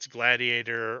 whether it's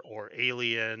Gladiator or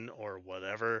Alien or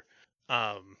whatever.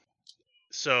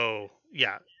 So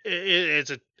yeah,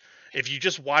 if you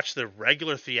just watch the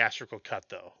regular theatrical cut,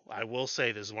 though, I will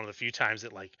say this is one of the few times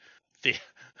that like the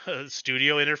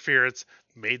studio interference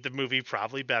made the movie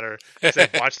probably better. Because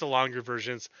I've watched the longer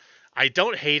versions. I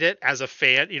don't hate it as a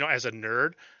fan, as a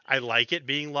nerd. I like it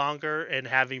being longer and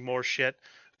having more shit,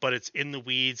 but it's in the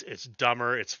weeds. It's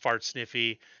dumber. It's fart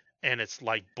sniffy, and it's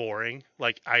like boring.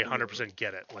 Like, I 100%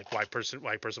 get it. Like, why a person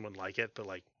wouldn't like it, but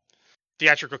like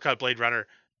theatrical cut Blade Runner,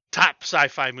 top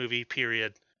sci-fi movie.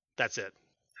 Period. That's it.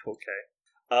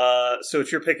 Okay. So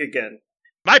it's your pick again.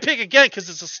 My pick again, because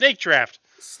it's a snake draft.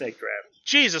 Snake draft.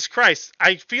 Jesus Christ.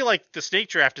 I feel like the snake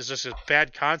draft is just a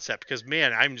bad concept, because,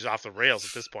 man, I'm just off the rails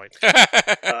at this point.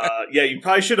 Yeah, you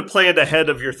probably should have planned ahead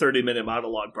of your 30-minute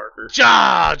monologue, Parker.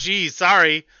 Geez,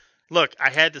 sorry. Look, I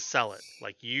had to sell it.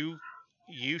 Like, you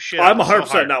should. I'm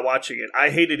 100% not watching it. I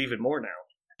hate it even more now.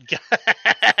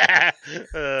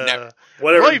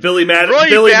 Whatever. Billy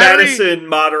Madison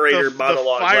moderator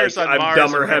monologue. Fires like, on I'm Mars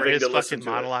dumber having to listen to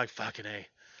monologue. It. Fucking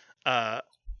A.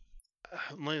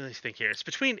 Let me think here. It's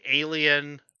between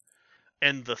Alien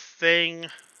and The Thing.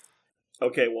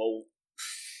 Okay, well,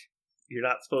 you're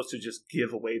not supposed to just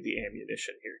give away the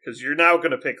ammunition here, because you're now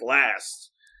going to pick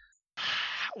last.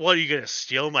 What, are you going to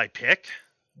steal my pick?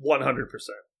 100%.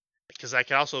 Because I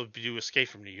can also do Escape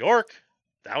from New York.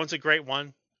 That one's a great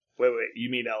one. Wait, you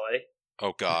mean L.A.?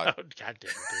 Oh, God. Oh, God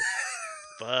damn it, dude.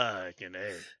 Fucking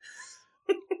A.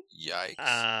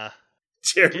 Yikes.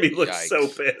 Jeremy looks so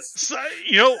pissed. So,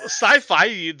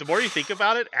 sci-fi, the more you think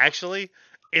about it, actually,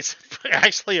 it's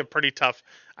actually a pretty tough...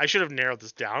 I should have narrowed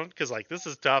this down, because, like, this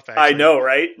is tough, actually. I know,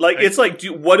 right? Like, it's like,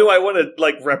 what do I want to,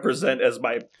 like, represent as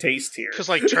my taste here? Because,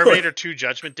 like, Terminator 2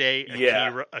 Judgment Day,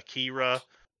 yeah. Akira,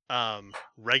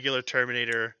 regular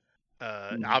Terminator,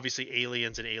 obviously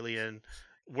Aliens and Alien.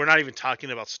 We're not even talking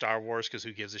about Star Wars, because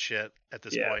who gives a shit at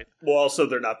this point? Well, also,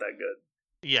 they're not that good.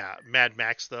 Yeah, Mad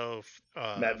Max, though.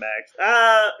 Mad Max.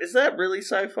 Is that really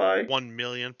sci-fi?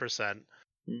 1,000,000%.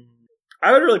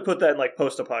 I would really put that in, like,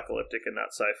 post-apocalyptic and not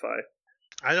sci-fi.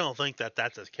 I don't think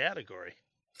that's a category.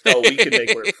 Oh, we can make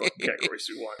whatever fucking categories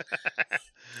we want.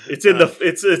 It's in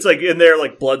it's like in there,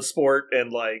 like Bloodsport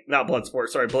and like not Bloodsport,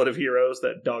 sorry, Blood of Heroes,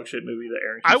 that dog shit movie that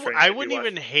Aaron. I wouldn't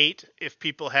even hate if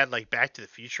people had like Back to the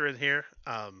Future in here.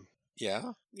 Yeah.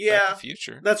 Back to the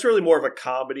Future. That's really more of a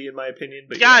comedy in my opinion.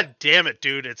 But God damn it,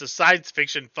 dude! It's a science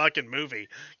fiction fucking movie.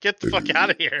 Get the fuck out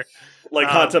of here. Like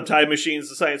Hot Tub Time Machine's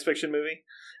the science fiction movie.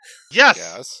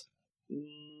 Yes. I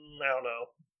don't know.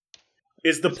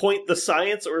 Is the point the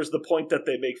science, or is the point that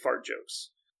they make fart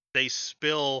jokes? They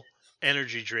spill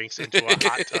energy drinks into a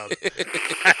hot tub.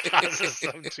 That causes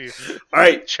them to... All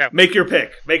right, make your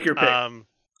pick.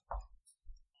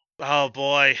 Oh,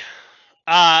 boy.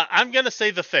 I'm going to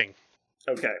say The Thing.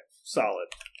 Okay, solid.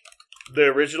 The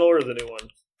original or the new one?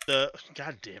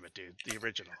 God damn it, dude. The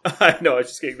original. I know, I was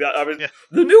just kidding.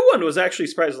 The new one was actually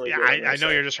surprisingly good. I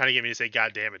know you're just trying to get me to say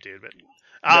God damn it, dude, but...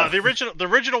 No. The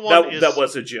original one that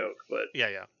was a joke, but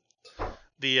yeah.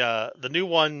 The new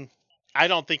one I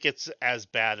don't think it's as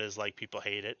bad as like people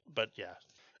hate it, but yeah,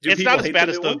 Do it's people not as hate bad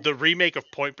the as new one? the remake of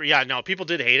Point Break. Yeah, no, people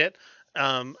did hate it.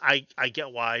 I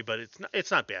get why, but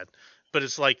it's not bad. But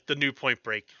it's like the new Point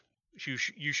Break. You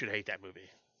should hate that movie.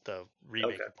 The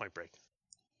remake of Point Break.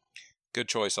 Good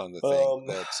choice on the thing.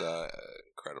 That's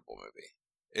incredible movie.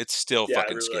 It's still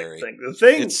fucking really scary. Like the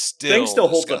thing. It's still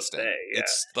holds up disgusting. today. Yeah.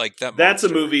 It's like that. That's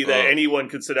monster. a movie that anyone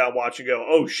could sit down and watch and go,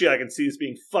 "Oh shit, I can see this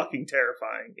being fucking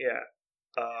terrifying." Yeah.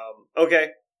 Okay.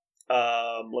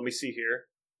 Let me see here.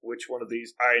 Which one of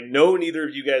these? I know neither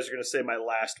of you guys are going to say my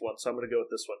last one, so I'm going to go with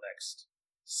this one next.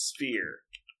 Sphere.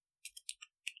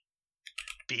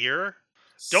 Sphere?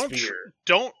 Sphere.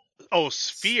 Don't. Oh,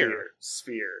 Sphere.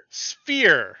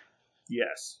 Sphere.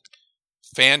 Yes.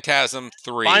 Phantasm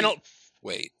 3. Final.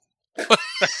 Wait.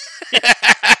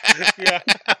 Yeah.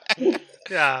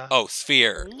 Yeah. Oh,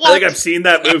 Sphere. What? I think I've seen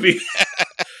that movie.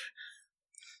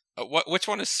 Which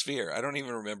one is Sphere? I don't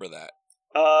even remember that.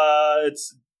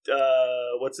 It's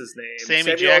what's his name?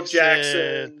 Samuel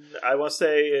Jackson. I want to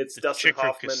say it's Dustin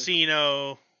Hoffman.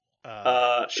 Casino.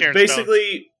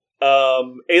 Basically,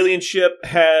 alien ship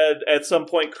had at some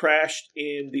point crashed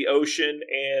in the ocean,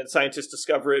 and scientists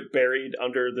discover it buried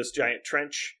under this giant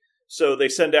trench. So they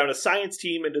send down a science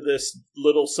team into this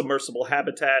little submersible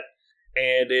habitat,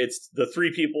 and it's the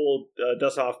three people: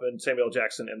 Dustin Hoffman, Samuel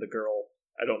Jackson, and the girl.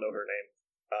 I don't know her name.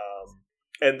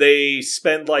 And they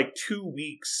spend like 2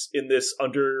 weeks in this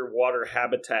underwater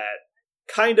habitat,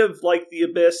 kind of like the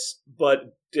Abyss,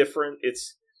 but different.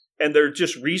 And they're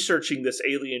just researching this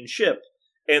alien ship,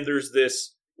 and there's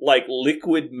this like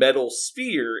liquid metal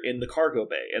sphere in the cargo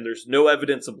bay, and there's no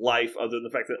evidence of life other than the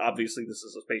fact that obviously this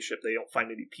is a spaceship. They don't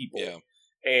find any people. Yeah.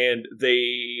 And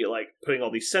they like putting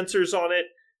all these sensors on it,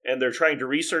 and they're trying to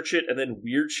research it, and then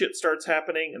weird shit starts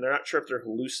happening, and they're not sure if they're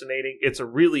hallucinating. It's a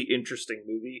really interesting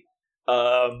movie.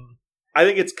 I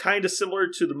think it's kind of similar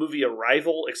to the movie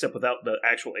Arrival, except without the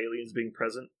actual aliens being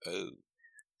present.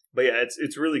 But yeah,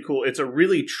 it's really cool. It's a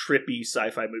really trippy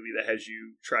sci-fi movie that has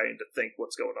you trying to think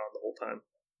what's going on the whole time.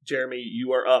 Jeremy,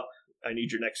 you are up. I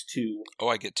need your next 2. Oh,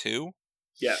 I get 2?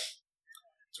 Yeah.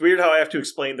 It's weird how I have to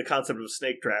explain the concept of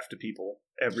snake draft to people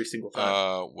every single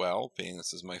time. Well, being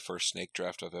this is my first snake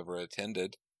draft I've ever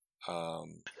attended.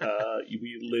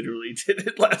 We literally did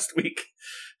it last week.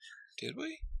 Did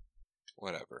we?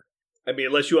 Whatever. I mean,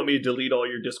 unless you want me to delete all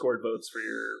your Discord votes for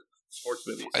your sports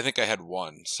movies. I think I had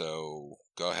 1, so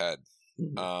go ahead.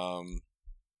 Mm-hmm.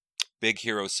 Big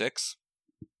Hero 6.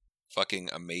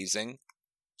 Fucking amazing.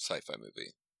 Sci-fi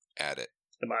movie. Add it.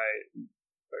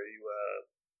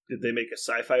 Did they make a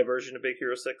sci-fi version of Big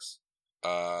Hero 6?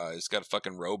 It's got a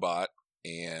fucking robot,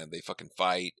 and they fucking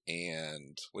fight,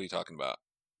 and what are you talking about?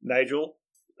 Nigel,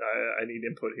 I need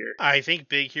input here. I think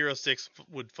Big Hero 6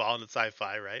 would fall into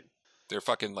sci-fi, right? They're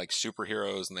fucking like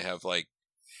superheroes, and they have like.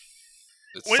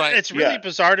 It's really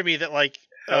bizarre to me that like.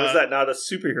 How is that not a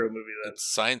superhero movie then? It's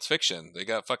science fiction. They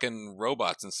got fucking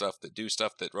robots and stuff that do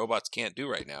stuff that robots can't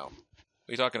do right now. What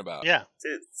are you talking about? Yeah.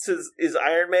 Is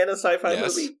Iron Man a sci-fi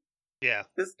movie? Yeah.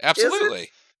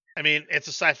 Absolutely. I mean, it's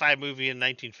a sci-fi movie in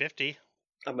 1950.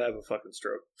 I'm gonna have a fucking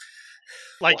stroke.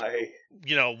 Like, Why?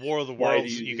 War of the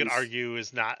Worlds, you could argue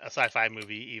is not a sci-fi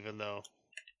movie, even though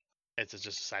it's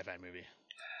just a sci-fi movie.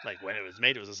 Like, when it was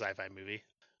made, it was a sci-fi movie.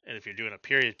 And if you're doing a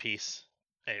period piece,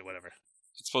 hey, whatever.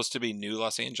 It's supposed to be New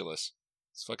Los Angeles.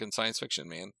 It's fucking science fiction,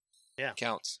 man. Yeah. It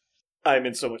counts. I'm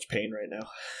in so much pain right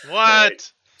now. What?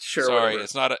 Right. Sure. Sorry,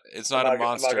 whatever. it's not a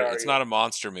monster. It's not a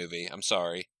monster movie. I'm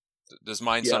sorry. Does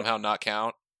mine somehow not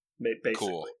count? Basically.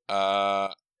 Cool.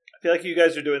 I feel like you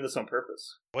guys are doing this on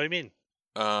purpose. What do you mean?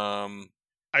 Are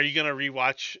you gonna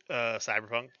rewatch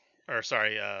Cyberpunk? Or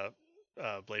sorry,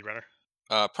 Blade Runner?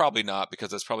 Probably not,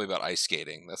 because it's probably about ice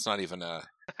skating. That's not even a.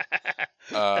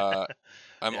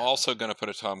 I'm also gonna put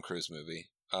a Tom Cruise movie.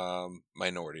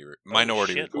 Minority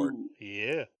Report. Ooh.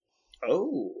 Yeah.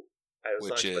 Oh.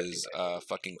 Which is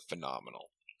fucking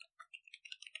phenomenal.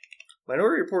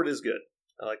 Minority Report is good.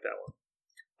 I like that one.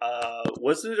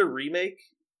 Wasn't it a remake?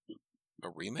 A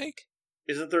remake?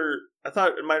 Isn't there? I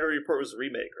thought Minority Report was a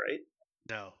remake, right?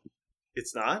 No.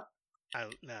 It's not? I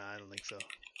don't think so. I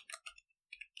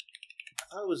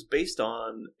thought it was based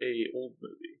on a old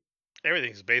movie.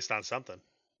 Everything's based on something.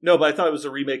 No, but I thought it was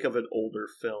a remake of an older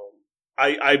film.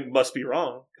 I must be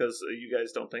wrong, because you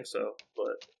guys don't think so.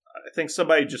 But I think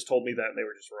somebody just told me that and they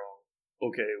were just wrong.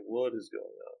 Okay, what is going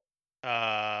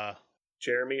on?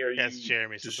 Jeremy, are you? Yes,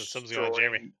 Jeremy. Something's going on,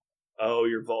 Jeremy. Oh,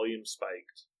 your volume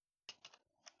spiked.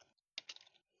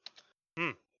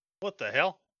 What the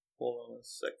hell? Hold on a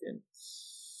second.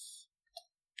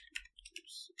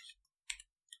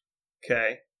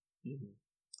 Okay.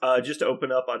 Mm-hmm. Just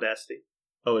open up Audacity.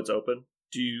 Oh, it's open.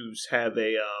 Do you have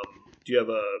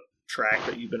a track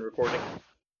that you've been recording?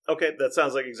 Okay, that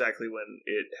sounds like exactly when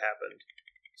it happened.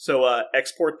 So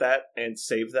export that and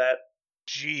save that.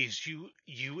 Jeez,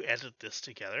 you edit this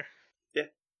together? Yeah.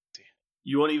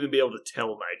 You won't even be able to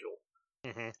tell Nigel.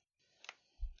 Mm-hmm.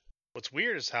 What's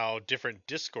weird is how different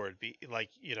Discord be. Like,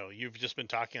 you've just been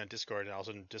talking on Discord, and all of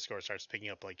a sudden Discord starts picking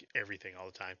up like everything all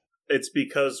the time. It's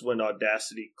because when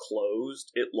Audacity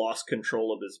closed, it lost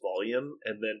control of its volume,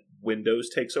 and then Windows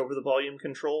takes over the volume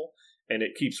control, and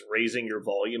it keeps raising your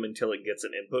volume until it gets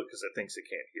an input because it thinks it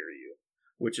can't hear you,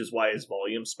 which is why his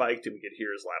volume spiked, and we could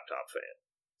hear his laptop fan.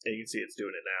 And you can see it's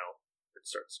doing it now. It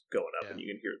starts going up, and you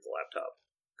can hear the laptop.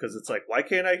 Because it's like, why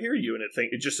can't I hear you? And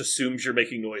it just assumes you're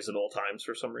making noise at all times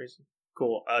for some reason.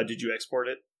 Cool. Did you export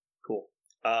it? Cool.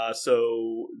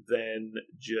 So then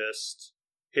just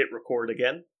hit record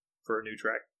again for a new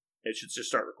track. It should just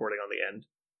start recording on the end.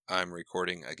 I'm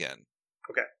recording again.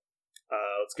 Okay.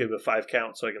 Let's give it a 5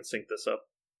 count so I can sync this up.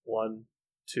 1,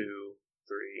 2,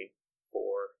 3, 4,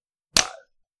 5. All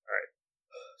right.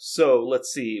 So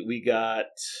let's see. We got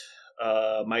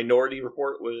Minority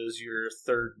Report was your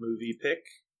third movie pick.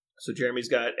 So Jeremy's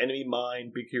got Enemy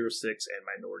Mine, Big Hero 6, and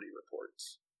Minority Report.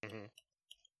 Mm-hmm.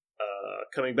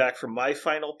 Coming back from my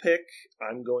final pick,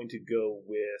 I'm going to go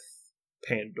with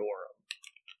Pandorum.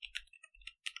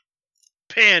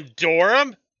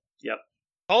 Pandorum? Yep.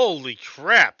 Holy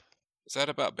crap. Is that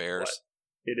about bears? What?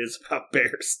 It is about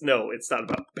bears. No, it's not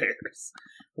about bears.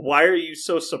 Why are you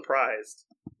so surprised?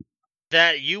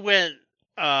 That you went,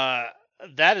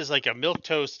 that is like a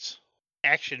milquetoast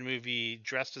action movie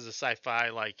dressed as a sci-fi,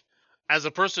 like, as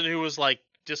a person who was like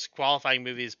disqualifying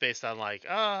movies based on like,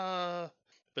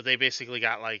 but they basically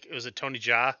got like, it was a Tony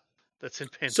Jaa that's in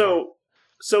Pandorum.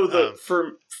 So the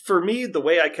for me, the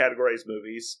way I categorize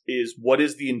movies is what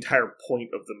is the entire point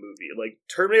of the movie. Like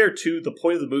Terminator 2, the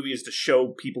point of the movie is to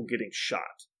show people getting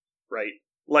shot, right?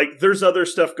 Like there's other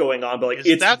stuff going on, but like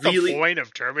is that really the point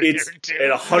of Terminator 2?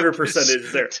 It 100%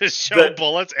 is there to show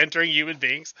bullets entering human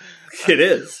beings. It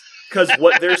is because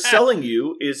what they're selling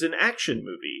you is an action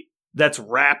movie that's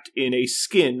wrapped in a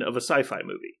skin of a sci-fi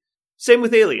movie. Same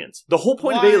with Aliens. The whole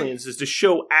point of Aliens is to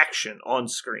show action on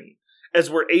screen. As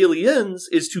where Aliens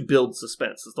is to build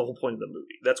suspense. That's the whole point of the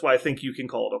movie. That's why I think you can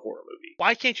call it a horror movie.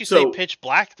 Why can't you say Pitch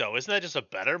Black, though? Isn't that just a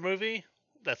better movie?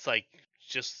 That's like,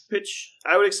 just...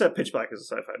 I would accept Pitch Black as a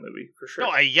sci-fi movie, for sure.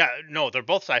 No, they're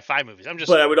both sci-fi movies. I'm just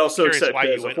but I would also accept why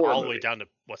it as you went a horror all the movie. way down to...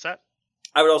 What's that?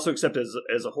 I would also accept it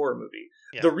as a horror movie.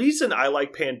 Yeah. The reason I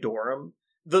like Pandorum...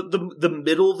 The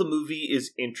middle of the movie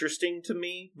is interesting to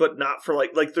me, but not for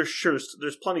like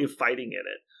there's plenty of fighting in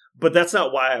it. But that's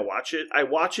not why I watch it. I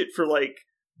watch it for like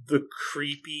the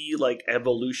creepy like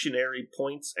evolutionary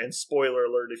points, and spoiler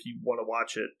alert if you want to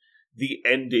watch it, the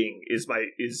ending is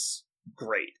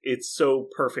great. It's so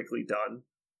perfectly done.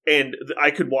 And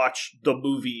I could watch the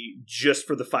movie just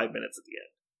for the 5 minutes at the end.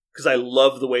 Because I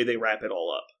love the way they wrap it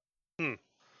all up.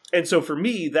 And so for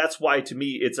me, that's why to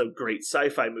me it's a great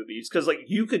sci-fi movie. It's because like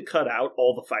you could cut out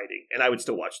all the fighting and I would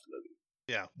still watch the movie.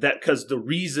 Yeah. Because the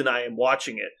reason I am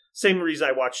watching it, same reason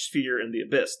I watched Sphere and the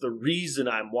Abyss, the reason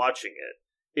I'm watching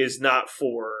it is not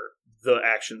for the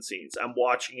action scenes. I'm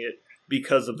watching it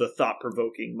because of the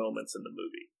thought-provoking moments in the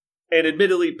movie. And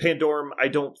admittedly, Pandorum I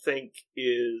don't think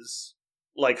is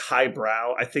like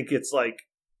highbrow. I think it's like,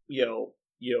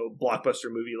 blockbuster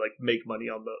movie, like make money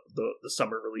on the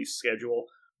summer release schedule.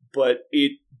 But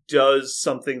it does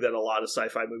something that a lot of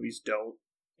sci-fi movies don't,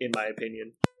 in my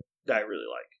opinion, that I really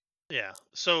like. Yeah.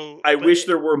 So I wish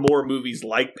there were more movies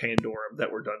like Pandorum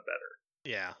that were done better.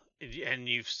 Yeah. And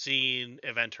you've seen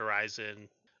Event Horizon,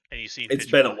 and you've seen It's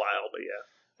Pitch been Black. a while, but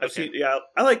yeah.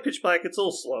 I like Pitch Black. It's a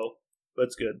little slow, but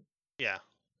it's good. Yeah.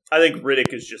 I think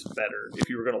Riddick is just better. If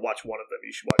you were going to watch one of them,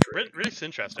 you should watch Riddick. Riddick's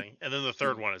interesting. And then the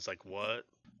third one is like, what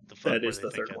the fuck? That is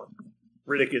the third one.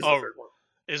 Riddick is the third one.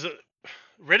 Is it...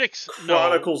 Riddick's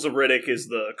Chronicles of Riddick is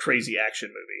the crazy action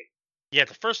movie. Yeah,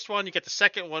 the first one, you get the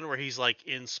second one where he's like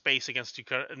in space against two.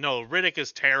 No, Riddick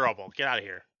is terrible. Get out of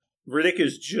here. Riddick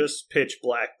is just Pitch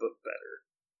Black, but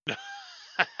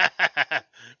better.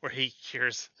 Where he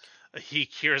cures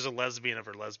a lesbian of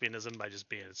her lesbianism by just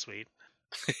being sweet.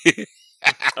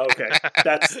 Okay,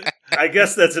 I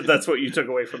guess that's what you took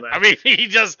away from that. I mean, he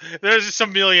does. There's just a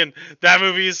million. That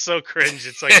movie is so cringe.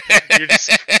 It's like you're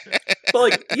just. But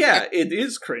like, yeah, it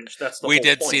is cringe. That's the whole point. We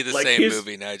did see the same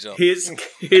movie, Nigel. His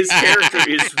character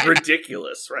is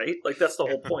ridiculous, right? Like that's the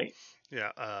whole point.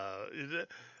 Yeah,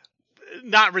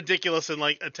 not ridiculous in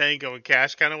like a Tango and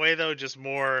Cash kind of way though. Just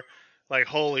more like,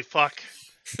 holy fuck.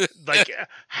 Like,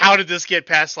 how did this get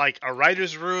past like a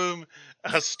writer's room,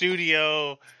 a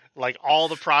studio, like all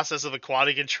the process of the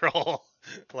quality control.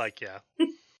 Like, yeah.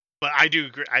 But I do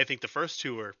agree. I think the first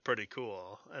two were pretty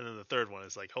cool, and then the third one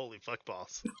is like, holy fuck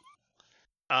balls.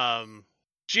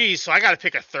 Geez, so I got to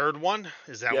pick a third one.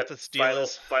 Is that what this deal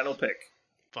is? Final pick.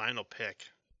 Final pick.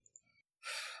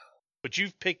 But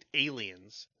you've picked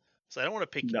Aliens, so I don't want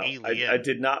to pick Alien. I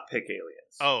did not pick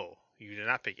Aliens. Oh, you did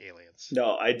not pick Aliens.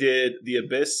 No, I did The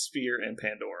Abyss, Sphere, and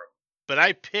Pandora. But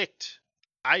I picked.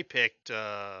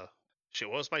 Shit,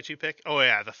 what was my 2 pick? Oh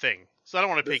yeah, The Thing. So I don't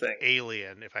want to pick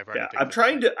Alien if I've already picked.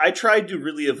 I tried to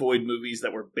really avoid movies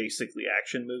that were basically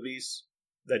action movies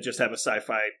that just have a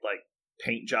sci-fi like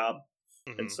paint job.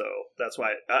 Mm-hmm. And so that's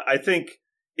why I think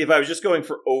if I was just going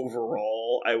for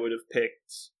overall, I would have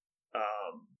picked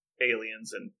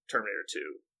Aliens and Terminator 2.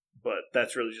 But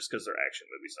that's really just because they're action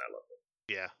movies and I love them.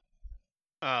 Yeah.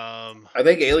 I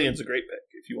think Alien's a great pick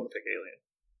if you want to pick Alien.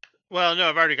 Well, no,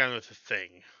 I've already gone with The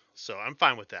Thing. So I'm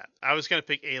fine with that. I was going to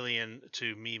pick Alien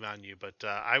to meme on you, but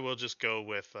I will just go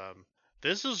with...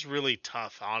 this is really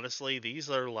tough, honestly. These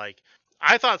are like...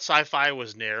 I thought sci-fi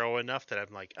was narrow enough that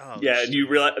I'm like, oh... Yeah, and you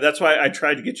realize... That's why I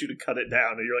tried to get you to cut it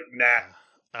down, and you're like,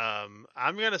 nah.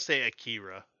 I'm going to say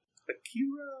Akira.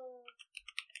 Akira?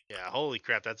 Yeah, holy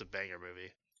crap, that's a banger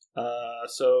movie.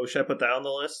 So should I put that on the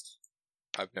list?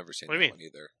 I've never seen that one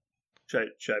either.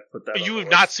 Should I put that on You the have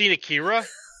list? not seen Akira?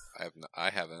 I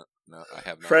haven't. No, I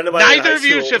have not. Friend of mine Neither of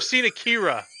you have seen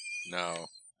Akira. No.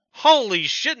 Holy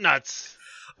shit nuts.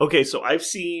 Okay, so I've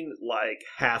seen like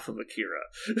half of Akira.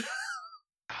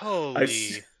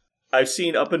 Holy. I've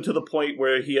seen up until the point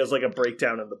where he has like a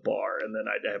breakdown in the bar, and then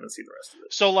I haven't seen the rest of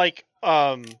it. So like,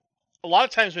 a lot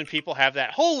of times when people have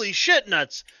that, holy shit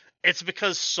nuts, it's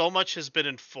because so much has been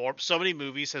informed. So many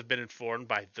movies have been informed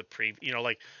by the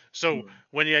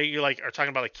when you like are talking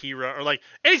about Akira, or like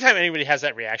anytime anybody has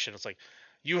that reaction, it's like,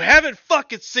 you haven't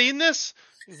fucking seen this?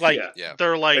 Like,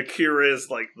 they're like... Akira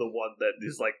is like the one that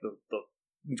is like the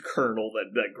kernel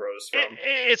that grows from.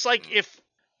 It's like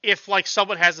if like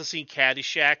someone hasn't seen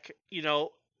Caddyshack, you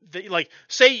know, like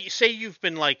say you've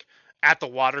been like at the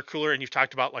water cooler and you've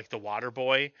talked about like The Water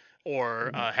Boy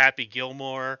or Happy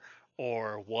Gilmore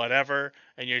or whatever,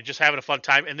 and you're just having a fun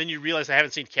time, and then you realize I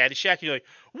haven't seen Caddyshack, and you're like,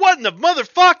 what in the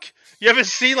motherfuck? You haven't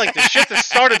seen like the shit that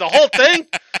started the whole thing?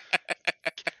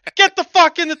 Get the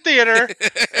fuck in the theater.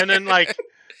 And then like,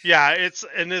 yeah, this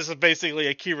is basically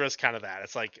Akira's kind of that.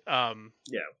 It's like,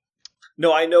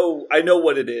 No, I know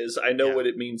what it is. I know what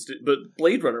it means but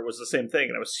Blade Runner was the same thing,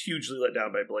 and I was hugely let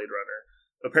down by Blade Runner.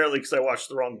 Apparently because I watched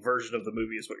the wrong version of the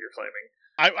movie is what you're claiming.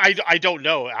 I don't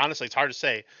know. Honestly, it's hard to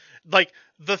say. Like,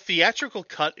 the theatrical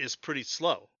cut is pretty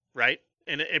slow, right?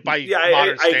 And by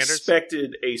modern standards. I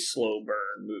expected a slow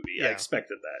burn movie. Yeah. I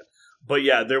expected that. But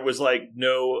yeah, there was like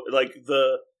no, like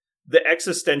the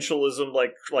existentialism,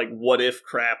 like what if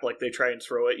crap, like they try and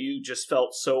throw at you, just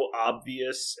felt so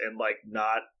obvious and like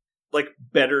not like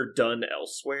better done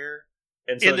elsewhere.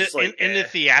 And so in the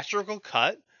theatrical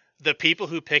cut, the people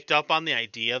who picked up on the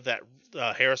idea that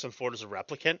Harrison Ford is a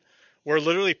replicant were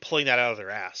literally pulling that out of their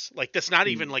ass. Like, that's not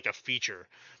even like a feature.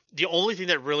 The only thing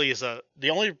that really is the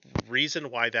only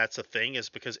reason why that's a thing is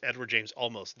because Edward James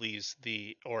almost leaves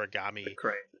the origami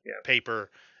paper,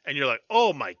 and you're like,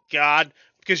 oh my god,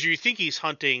 because you think he's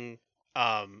hunting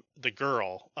the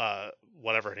girl,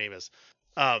 whatever her name is,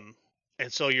 and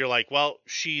so you're like, well,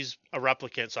 she's a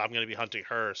replicant, so I'm going to be hunting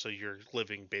her. So you're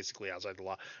living basically outside the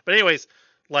law. But anyways,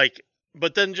 like.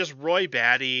 But then just Roy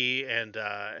Batty and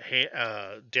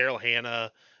Daryl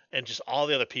Hannah and just all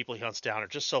the other people he hunts down are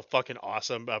just so fucking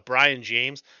awesome. Brian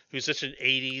James, who's such an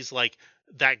 80s, like,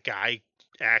 that guy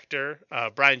actor.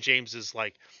 Brian James is,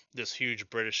 like, this huge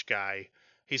British guy.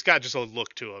 He's got just a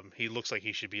look to him. He looks like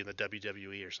he should be in the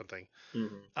WWE or something.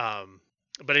 Mm-hmm.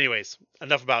 But anyways,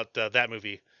 enough about that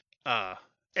movie.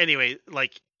 Anyway,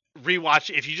 like... Rewatch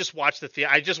if you just watch the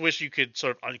I just wish you could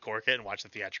sort of uncork it and watch the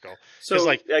theatrical. So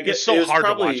like, I guess it's so hard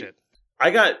to watch it.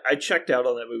 I checked out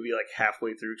on that movie like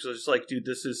halfway through because I was just like, dude,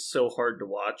 this is so hard to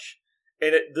watch.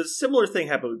 And the similar thing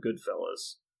happened with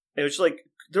Goodfellas. And it was like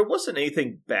there wasn't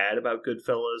anything bad about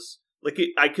Goodfellas. Like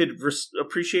I could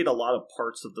appreciate a lot of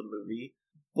parts of the movie,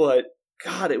 but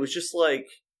God, it was just like.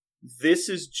 This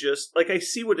is just like I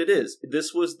see what it is.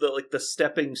 This was the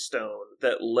stepping stone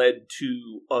that led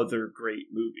to other great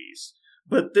movies.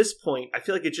 But at this point, I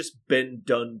feel like it's just been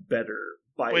done better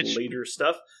by later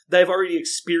stuff that I've already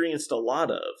experienced a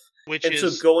lot of. So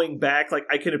going back, like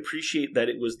I can appreciate that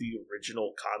it was the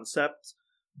original concept,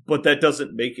 but that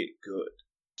doesn't make it good.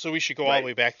 So we should go all the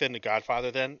way back then to Godfather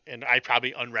then, and I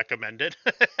probably unrecommend it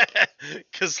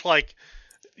because like.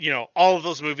 You know, all of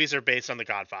those movies are based on The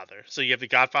Godfather. So you have The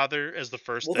Godfather as the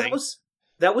first thing.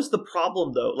 That was the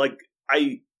problem, though. Like,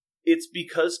 I it's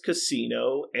because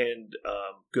Casino and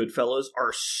Goodfellas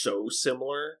are so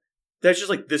similar. That's just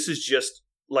like, this is just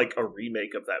like a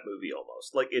remake of that movie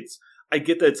almost. Like, I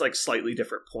get that it's like slightly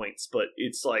different points, but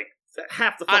it's like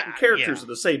half the fucking characters are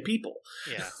the same people.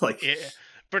 Yeah. Like,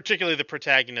 particularly the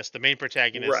protagonist, the main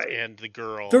protagonist, right. and the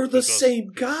girl. They're the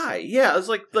same guy. Yeah, it's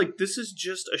like this is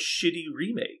just a shitty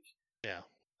remake. Yeah.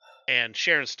 And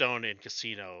Sharon Stone in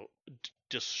Casino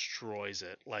destroys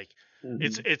it. Like,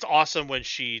 it's awesome when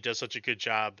she does such a good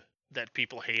job that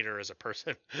people hate her as a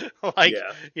person. Like,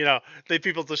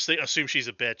 people just assume she's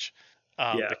a bitch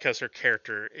because her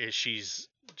character she's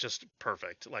just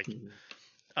perfect. Like,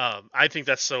 I think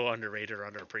that's so underrated or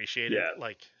underappreciated. Yeah.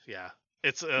 Like,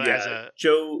 it's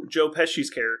Joe Pesci's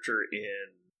character in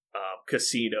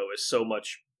Casino is so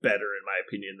much better in my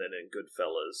opinion than in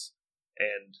Goodfellas,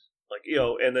 and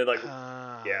and then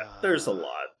there's a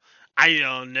lot. I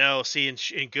don't know. See, in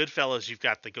Goodfellas, you've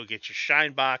got the go get your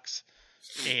shine box,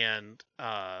 and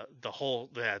the whole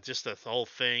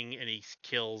thing, and he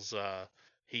kills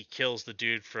the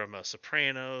dude from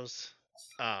Sopranos,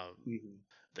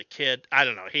 the kid. I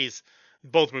don't know.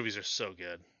 Both movies are so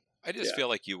good. I just feel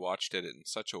like you watched it in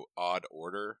such an odd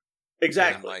order.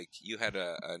 Exactly. And, like, you had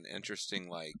an interesting,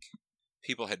 like,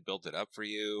 people had built it up for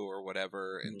you or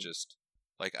whatever, and just,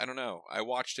 like, I don't know. I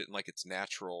watched it in, like, its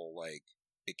natural, like,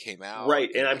 it came out. Right,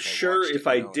 and I'm sure if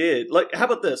I did... Like, how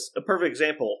about this? A perfect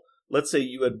example. Let's say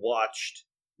you had watched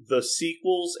the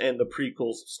sequels and the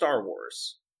prequels of Star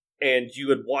Wars, and you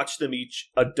had watched them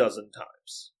each a dozen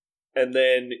times. And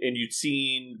you'd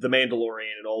seen The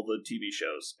Mandalorian and all the TV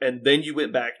shows, and then you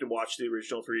went back to watch the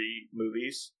original 3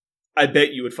 movies, I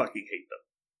bet you would fucking hate them.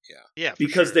 Yeah,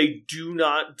 because they do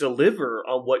not deliver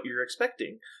on what you're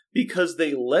expecting. Because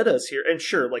they let us hear, and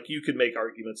sure, like, you could make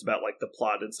arguments about, like, the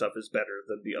plot and stuff is better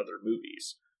than the other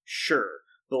movies. Sure.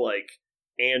 But, like,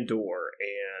 Andor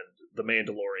and The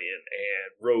Mandalorian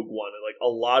and Rogue One, and, like,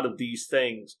 a lot of these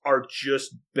things are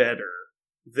just better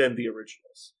than the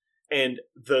originals. And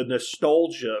the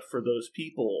nostalgia for those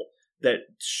people that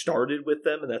started with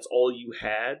them, and that's all you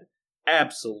had,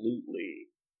 absolutely,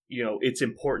 it's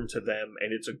important to them,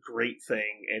 and it's a great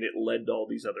thing, and it led to all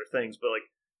these other things. But, like,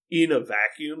 in a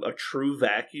vacuum, a true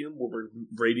vacuum, where we're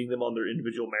rating them on their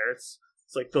individual merits,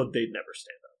 it's like they'd never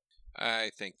stand up. I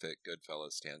think that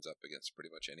Goodfellas stands up against pretty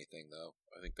much anything, though.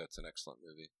 I think that's an excellent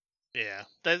movie. Yeah,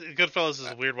 Goodfellas is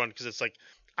a weird one because it's like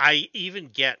I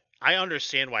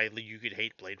understand why you could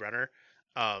hate Blade Runner.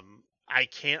 I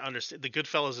can't understand. The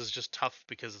Goodfellas is just tough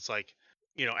because it's like,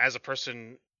 as a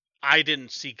person, I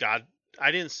didn't see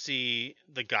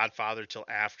The Godfather till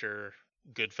after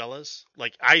Goodfellas.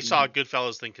 Like, I saw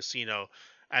Goodfellas, then Casino,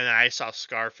 and then I saw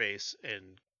Scarface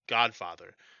and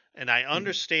Godfather. And I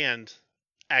understand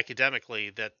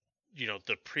academically that,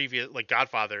 the previous, like,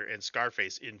 Godfather and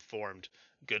Scarface informed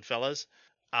Goodfellas.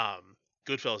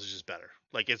 Goodfellas is just better.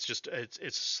 Like, it's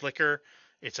slicker.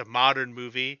 It's a modern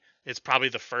movie. It's probably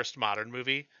the first modern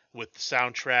movie with the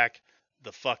soundtrack,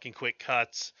 the fucking quick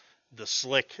cuts, the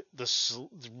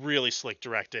really slick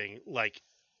directing. Like,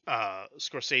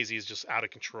 Scorsese is just out of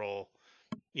control,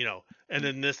 and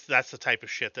then that's the type of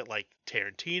shit that, like,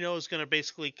 Tarantino is going to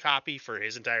basically copy for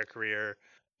his entire career.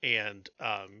 And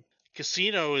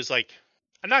Casino is, like,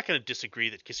 I'm not going to disagree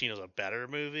that Casino's a better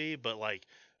movie, but, like,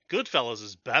 Goodfellas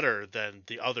is better than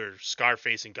the other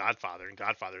Scarface and Godfather.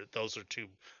 Those are two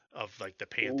of, like, the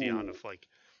pantheon of, like,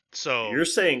 so you're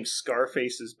saying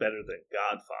Scarface is better than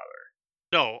Godfather?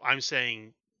 No, I'm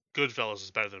saying Goodfellas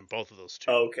is better than both of those two.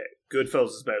 Oh, okay, Goodfellas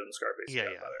is better than Scarface. Yeah,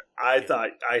 and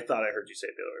Godfather. I thought I heard you say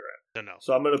it the other way around. No.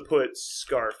 So I'm going to put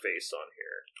Scarface on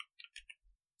here.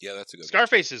 Yeah, that's a good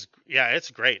Scarface is,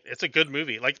 it's great. It's a good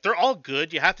movie. Like, they're all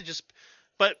good. You have to just,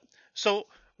 but so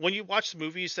when you watch the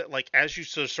movies that, like, as you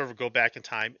sort of go back in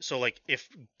time, so, like, if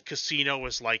Casino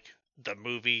was, like, the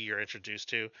movie you're introduced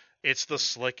to, it's the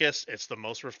slickest, it's the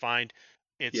most refined,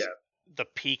 it's the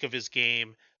peak of his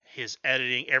game, his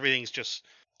editing, everything's just,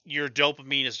 your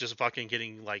dopamine is just fucking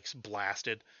getting, like,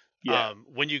 blasted.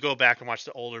 When you go back and watch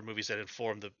the older movies that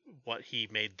inform what he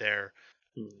made there,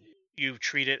 you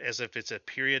treat it as if it's a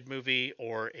period movie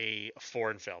or a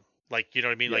foreign film. Like, you know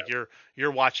what I mean? Like,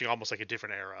 you're watching almost like a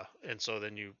different era, and so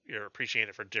then you're appreciating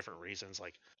it for different reasons.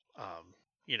 Like,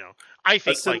 I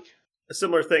think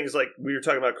similar things, like we were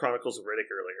talking about Chronicles of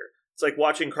Riddick earlier. It's like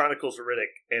watching Chronicles of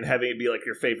Riddick and having it be like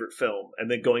your favorite film,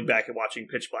 and then going back and watching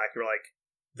Pitch Black, you're like,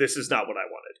 this is not what I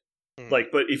wanted.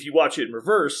 Like, but if you watch it in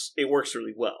reverse, it works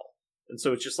really well. And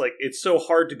so it's just like, it's so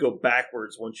hard to go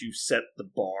backwards once you set the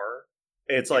bar.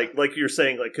 And it's like you're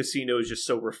saying, like, Casino is just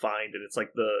so refined, and it's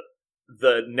like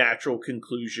the natural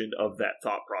conclusion of that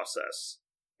thought process.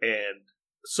 And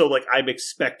so like I'm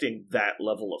expecting that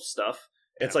level of stuff.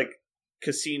 Yeah. It's like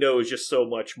Casino is just so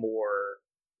much more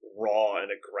raw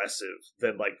and aggressive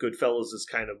than like Goodfellas is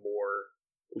kind of more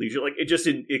leisure. Like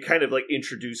it kind of like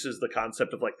introduces the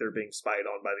concept of like they're being spied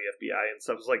on by the FBI and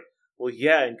stuff. It's like, well,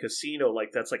 yeah, in Casino,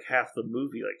 like that's like half the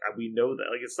movie. Like we know that.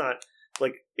 Like it's not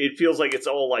like it feels like it's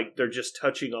all like they're just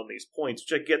touching on these points,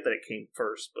 which I get that it came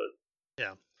first, but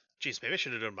yeah. Jeez, maybe I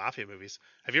should have done mafia movies.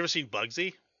 Have you ever seen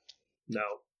Bugsy? No.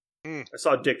 I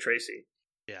saw Dick Tracy.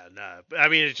 Yeah, no. I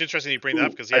mean, it's interesting you bring that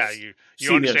up because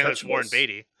you understand it's Warren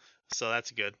Beatty, so that's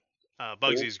good.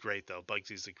 Bugsy's great though.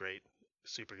 Bugsy's a great,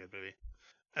 super good movie.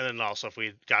 And then also, if we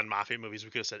had gotten mafia movies, we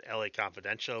could have said L.A.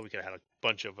 Confidential. We could have had a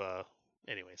bunch of,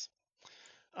 anyways.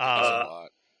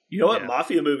 You know what? Yeah.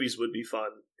 Mafia movies would be fun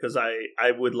because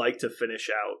I would like to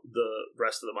finish out the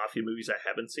rest of the mafia movies I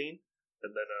haven't seen,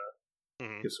 and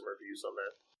then give some reviews on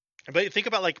that. But think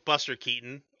about like Buster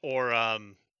Keaton or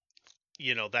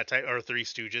that type, or Three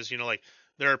Stooges. Like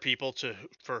there are people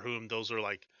for whom those are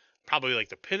like probably like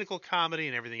the pinnacle comedy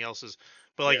and everything else is.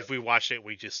 But like if we watched it,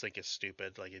 we just think it's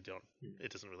stupid. Like it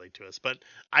doesn't relate to us. But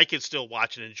I could still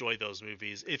watch and enjoy those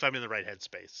movies if I'm in the right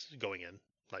headspace going in.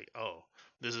 Like, oh,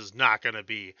 this is not going to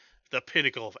be the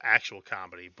pinnacle of actual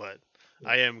comedy, but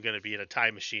I am going to be in a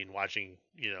time machine watching,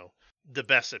 the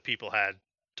best that people had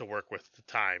to work with at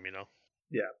the time,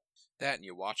 Yeah. That, and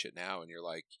you watch it now and you're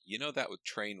like, that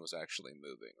train was actually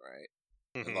moving, right?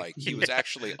 Mm-hmm. And like he was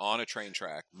actually on a train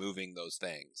track moving those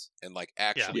things and like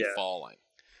actually falling.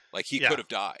 Like he could have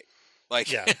died. Like,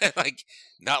 like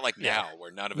not like now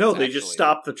where none of it. No, they just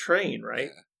stopped the train, right?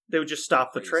 Yeah. They would just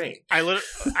stop the train. I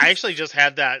actually just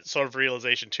had that sort of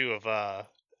realization too of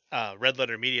Red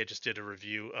Letter Media just did a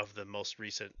review of the most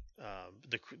recent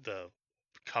the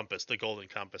Compass, the Golden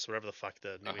Compass, whatever the fuck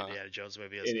the new Indiana Jones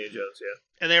movie is. Indiana Jones, yeah.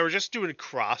 And they were just doing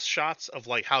cross shots of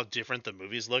like how different the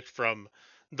movies looked from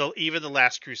even the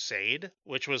Last Crusade,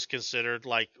 which was considered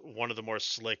like one of the more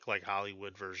slick like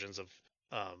Hollywood versions of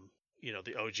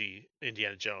the OG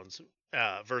Indiana Jones.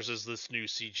 Versus this new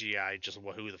CGI, just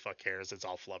who the fuck cares? It's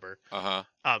all flubber.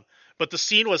 But the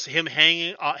scene was him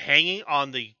hanging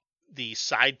on the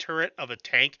side turret of a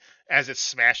tank as it's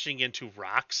smashing into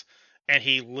rocks, and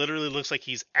he literally looks like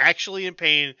he's actually in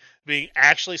pain, being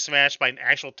actually smashed by an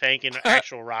actual tank into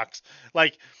actual rocks.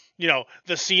 Like,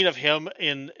 the scene of him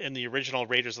in the original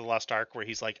Raiders of the Lost Ark where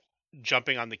he's like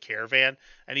jumping on the caravan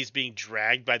and he's being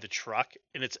dragged by the truck,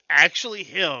 and it's actually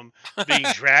him being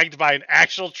dragged by an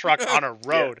actual truck on a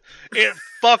road. It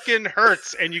fucking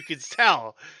hurts, and you can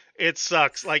tell it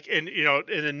sucks. Like in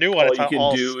the new one, all you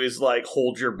can do is like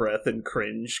hold your breath and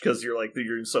cringe because you're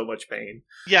in so much pain.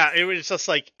 Yeah, it was just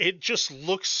like it just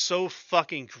looks so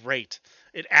fucking great.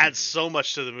 It adds so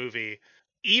much to the movie.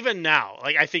 Even now,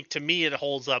 like I think to me it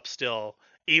holds up still.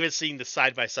 Even seeing the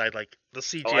side by side, like the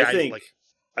CGI,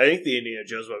 I think the Indiana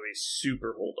Jones movie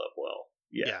super hold up well.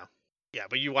 Yeah,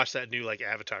 but you watch that new like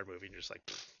Avatar movie and you're just like,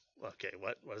 okay,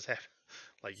 what is that?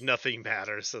 Like nothing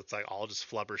matters. So it's like all just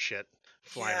flubber shit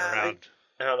flying around.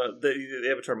 I don't know. The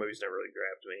Avatar movies never really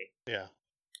grabbed me. Yeah.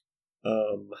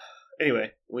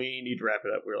 Anyway, we need to wrap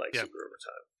it up. We're like super over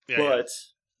time. Yeah, but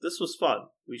this was fun.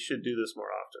 We should do this more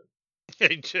often.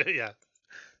 Yeah.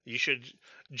 You should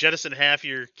jettison half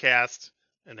your cast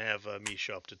and have me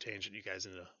show up to tangent you guys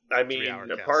into. I mean,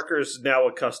 Parker's now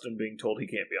accustomed being told he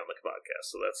can't be on the podcast,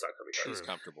 so that's not going to be hard. He's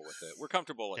comfortable with it. We're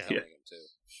comfortable with telling him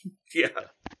too. Yeah.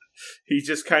 He's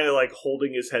just kind of like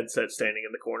holding his headset, standing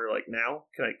in the corner, like, now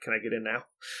can I get in now?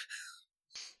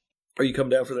 Are you coming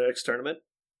down for the next tournament?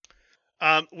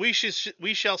 We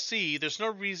shall see. There's no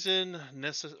reason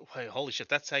necessarily. Wait, holy shit!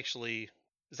 That's actually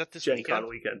is that this Gen Con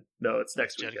weekend? No, it's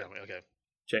next weekend. Okay.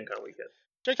 Gen Con weekend.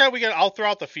 Gen Con weekend. I'll throw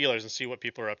out the feelers and see what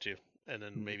people are up to, and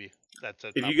then maybe that's.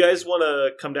 If you guys want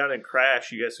to come down and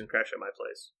crash, you guys can crash at my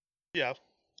place. Yeah.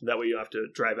 That way you don't have to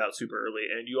drive out super early,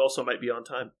 and you also might be on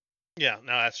time. Yeah,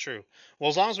 no, that's true. Well,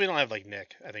 as long as we don't have like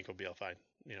Nick, I think we'll be all fine.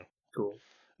 Cool.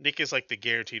 Nick is like the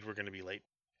guaranteed we're going to be late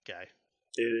guy.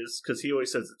 It is because he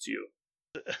always says it's you.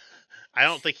 I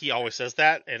don't think he always says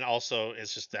that, and also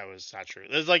it's just that was not true.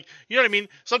 It's like, you know what I mean?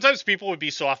 Sometimes people would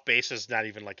be so off base as not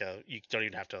even like you don't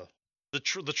even have to. The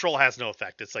troll has no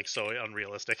effect. It's like so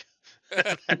unrealistic.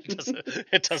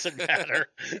 It doesn't matter.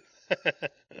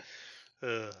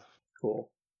 Cool.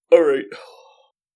 All right.